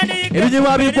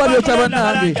ebinyuma bigwa byokya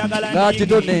bannange nga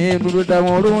kitone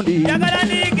nduluddamu olundi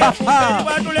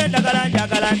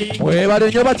weebale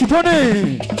nnyo bakitone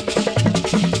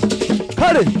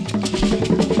kale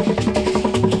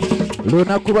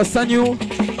lunaku lwa ssanyu.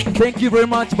 Thank you very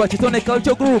much, Bachitone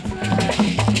Culture Group.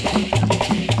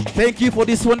 Thank you for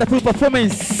this wonderful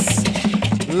performance.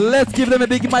 Let's give them a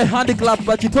big my hand clap,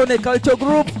 Bachitone Culture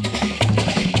Group.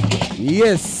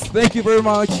 Yes, thank you very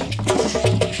much.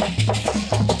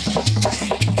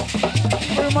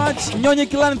 Very much. Nyonyi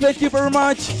Clan, thank you very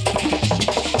much.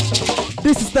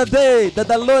 This is the day that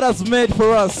the Lord has made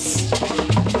for us.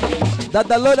 That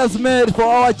the Lord has made for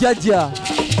our Jaja.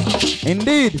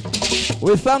 Indeed,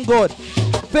 we thank God.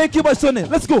 Thank you, Bachitone.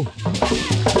 Let's go.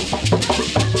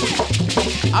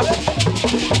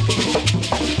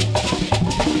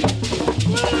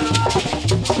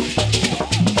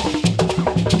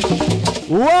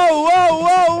 Whoa, whoa,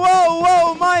 whoa, whoa,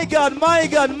 whoa, my God, my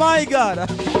God, my God.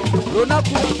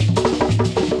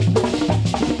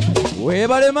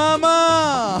 Webale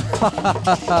mama.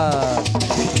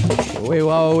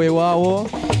 Wewawo, wewawo.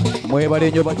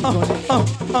 Mwebale nyo Bachitone.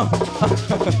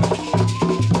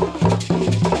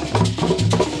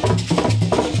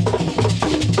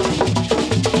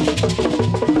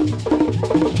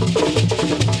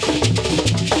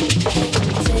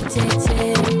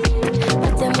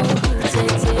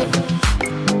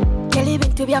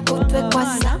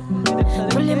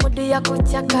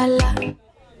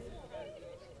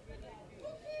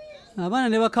 Abaana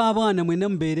ne bakabwana mwena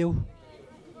mbeerewo.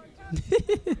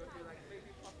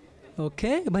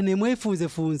 Okay, bane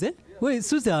mwefunze. We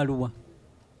Suze aluwa.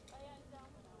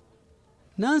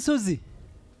 Nansozi.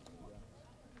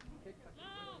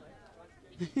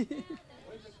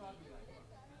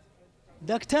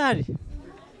 Daktari.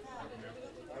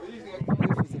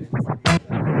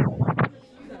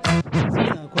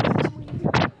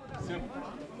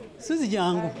 Suzi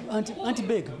jangu, anti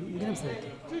bega, ngine msaki.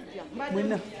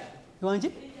 Mwena,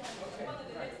 wanje?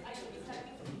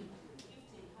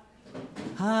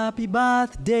 Happy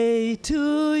birthday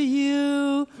to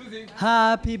you.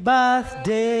 Happy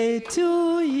birthday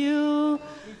to you.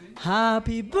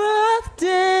 Happy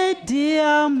birthday,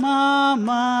 dear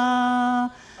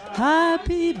Mama.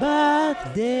 Happy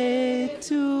birthday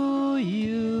to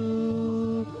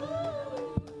you.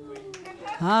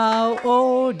 How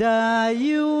old are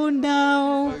you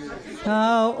now?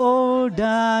 How old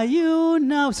are you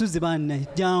now? Suzi bana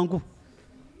jangu.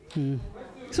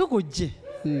 Sukuje.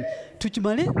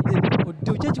 Tuchimale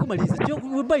ujaji kumaliza.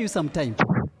 We'll buy you some time.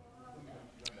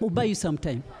 We'll buy you some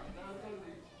time.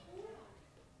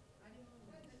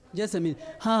 Just a minute.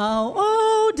 How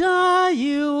old are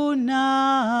you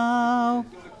now?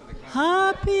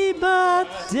 Happy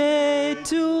birthday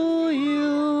to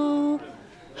you.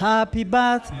 Happy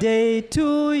birthday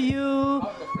to you.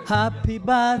 Happy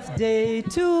birthday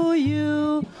to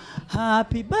you.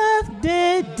 Happy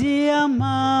birthday, dear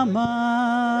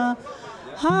Mama.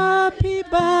 Happy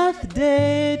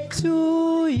birthday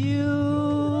to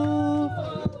you.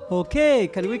 Okay,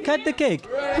 can we cut the cake?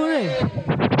 Hooray.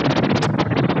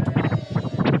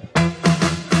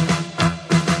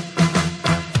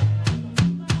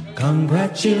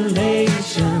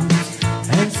 Congratulations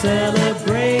and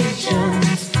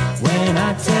celebrations when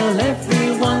I tell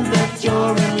everyone that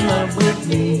you're in love with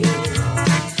me.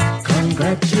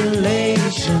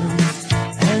 Congratulations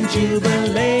and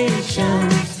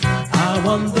jubilations. I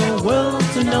want the world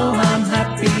to know I'm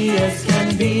happy as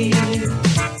can be.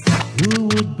 Who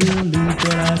would believe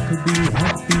that I could be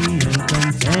happy and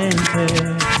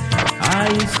contented? I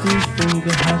used to think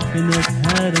that happiness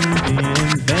hadn't been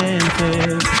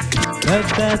invented, but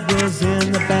that was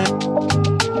in the back.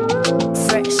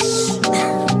 Fresh.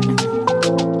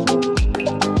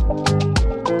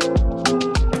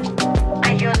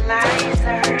 Are you liar?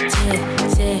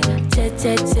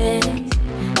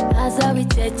 Azabi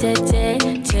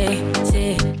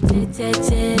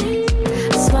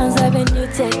Swans Avenue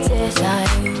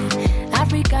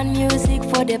African music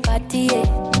for the party.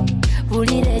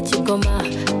 Ulile chikoma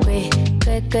kwe.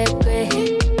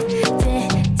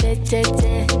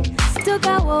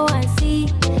 Stuka wo and see.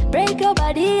 Break your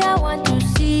body, I want to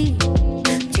see.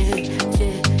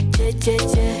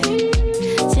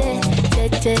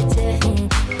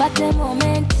 But the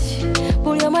moment,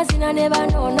 pull your mazina never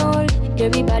know.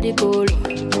 Everybody go low.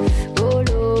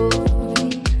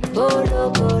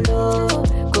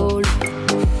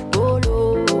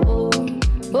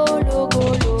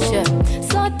 Sure.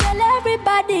 So tell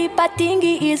everybody,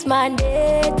 Patingi is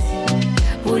mandate.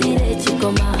 Ulile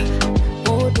chikoma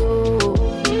modo,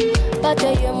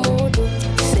 pataye modo.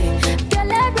 Say,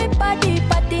 tell everybody,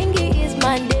 Patingi is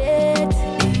mandate.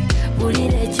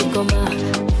 Ulile chikoma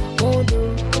modo,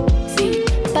 see,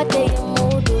 pataye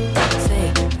modo. Say,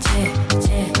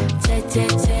 che,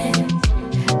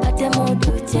 pate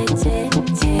modo, che.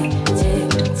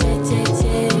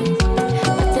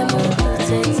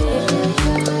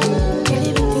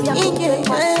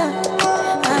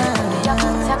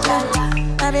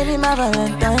 Baby, my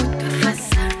Valentine.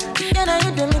 You know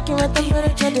you do make you what the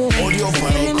temperature do.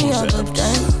 Feeling me a good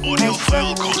time. You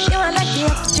are like the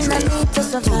oxygen I need to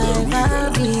survive. I'll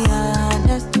be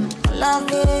honest.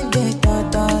 Loving the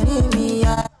thought of me. I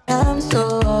am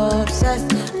so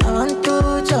obsessed. I want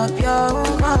to chop your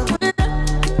own.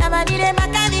 Never did it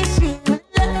back at this shit.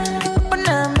 Open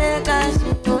up, make us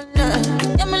shit.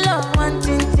 Yeah, my love one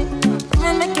thing.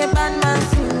 Make a bad man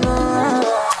sing.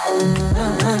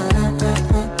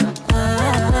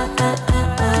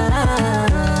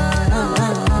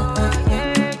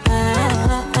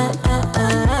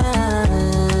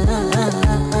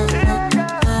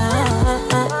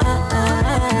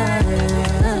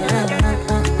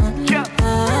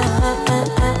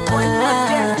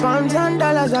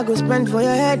 I go spend for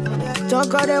your head.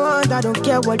 Talk all they want, I don't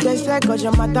care what they say, cause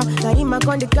your matter. Now him I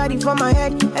con the carry for my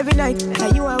head every night. Now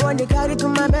you I want the carry to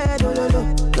my bed, oh no.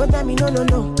 Don't tell me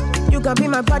no. You can be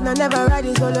my partner, never ride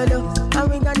it solo, no.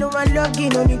 And we got no one lucky,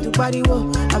 no need to party,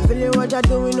 whoa. I'm feeling what you're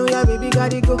doing, oh yeah, baby,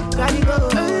 gotta go. No.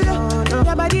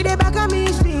 Your body, they back on me,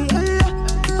 see,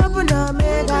 open up,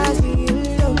 make I see,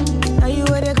 now you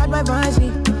where they got my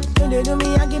fancy. Don't they they do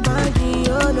me Yankee Panky.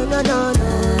 Oh, no, no, no, no.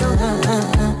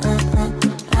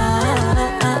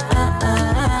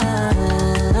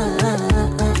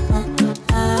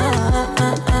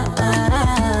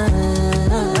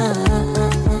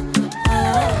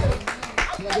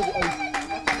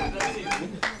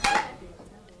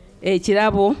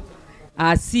 Ekirabo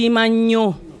asiima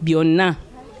nnyo byonna.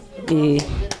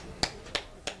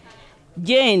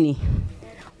 Jeni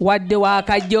wadde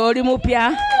wakajja oli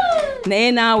mupya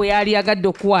naye naawe yali yagadde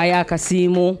okuwaayo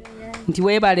akasiimu nti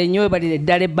weebale nnyo weebalire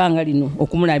eddala ebbanga lino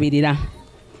okumulabirira.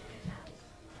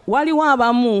 Waliwo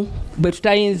abamu bwe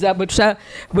tutayinza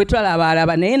bwe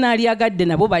twalabaalaba naye naali yagadde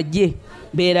nabo bajje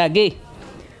beerage.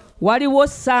 Waliwo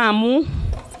Saamu,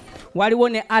 waliwo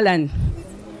ne Alan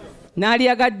naali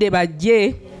yagadde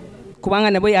bajje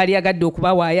kubanga nabo yali yagadde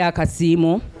okubawaayo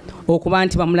akasiimu okuba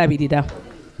nti bamulabirira.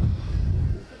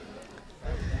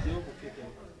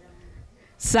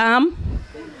 Sam,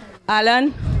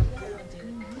 Alan,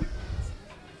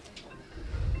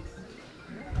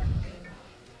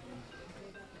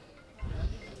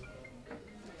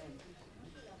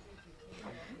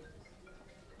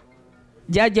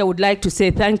 Jaja would like to say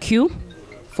thank you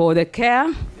for the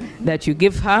care that you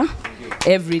give her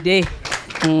every day.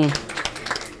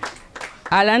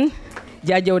 Alan,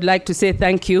 Jaja would like to say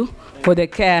thank you for the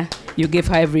care you give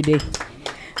her every day.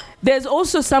 There's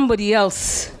also somebody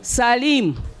else,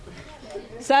 Salim.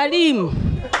 Salim.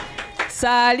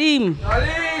 Salim. Salim.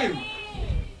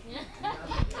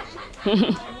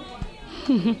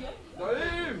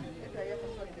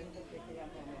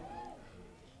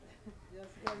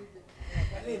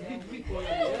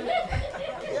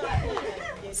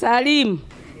 Salim.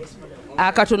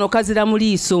 Akatono kazira mu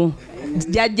liiso.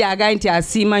 Jjajja agaye nti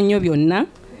asiima nnyo byonna.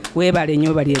 Weebale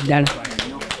nnyo bali eddala.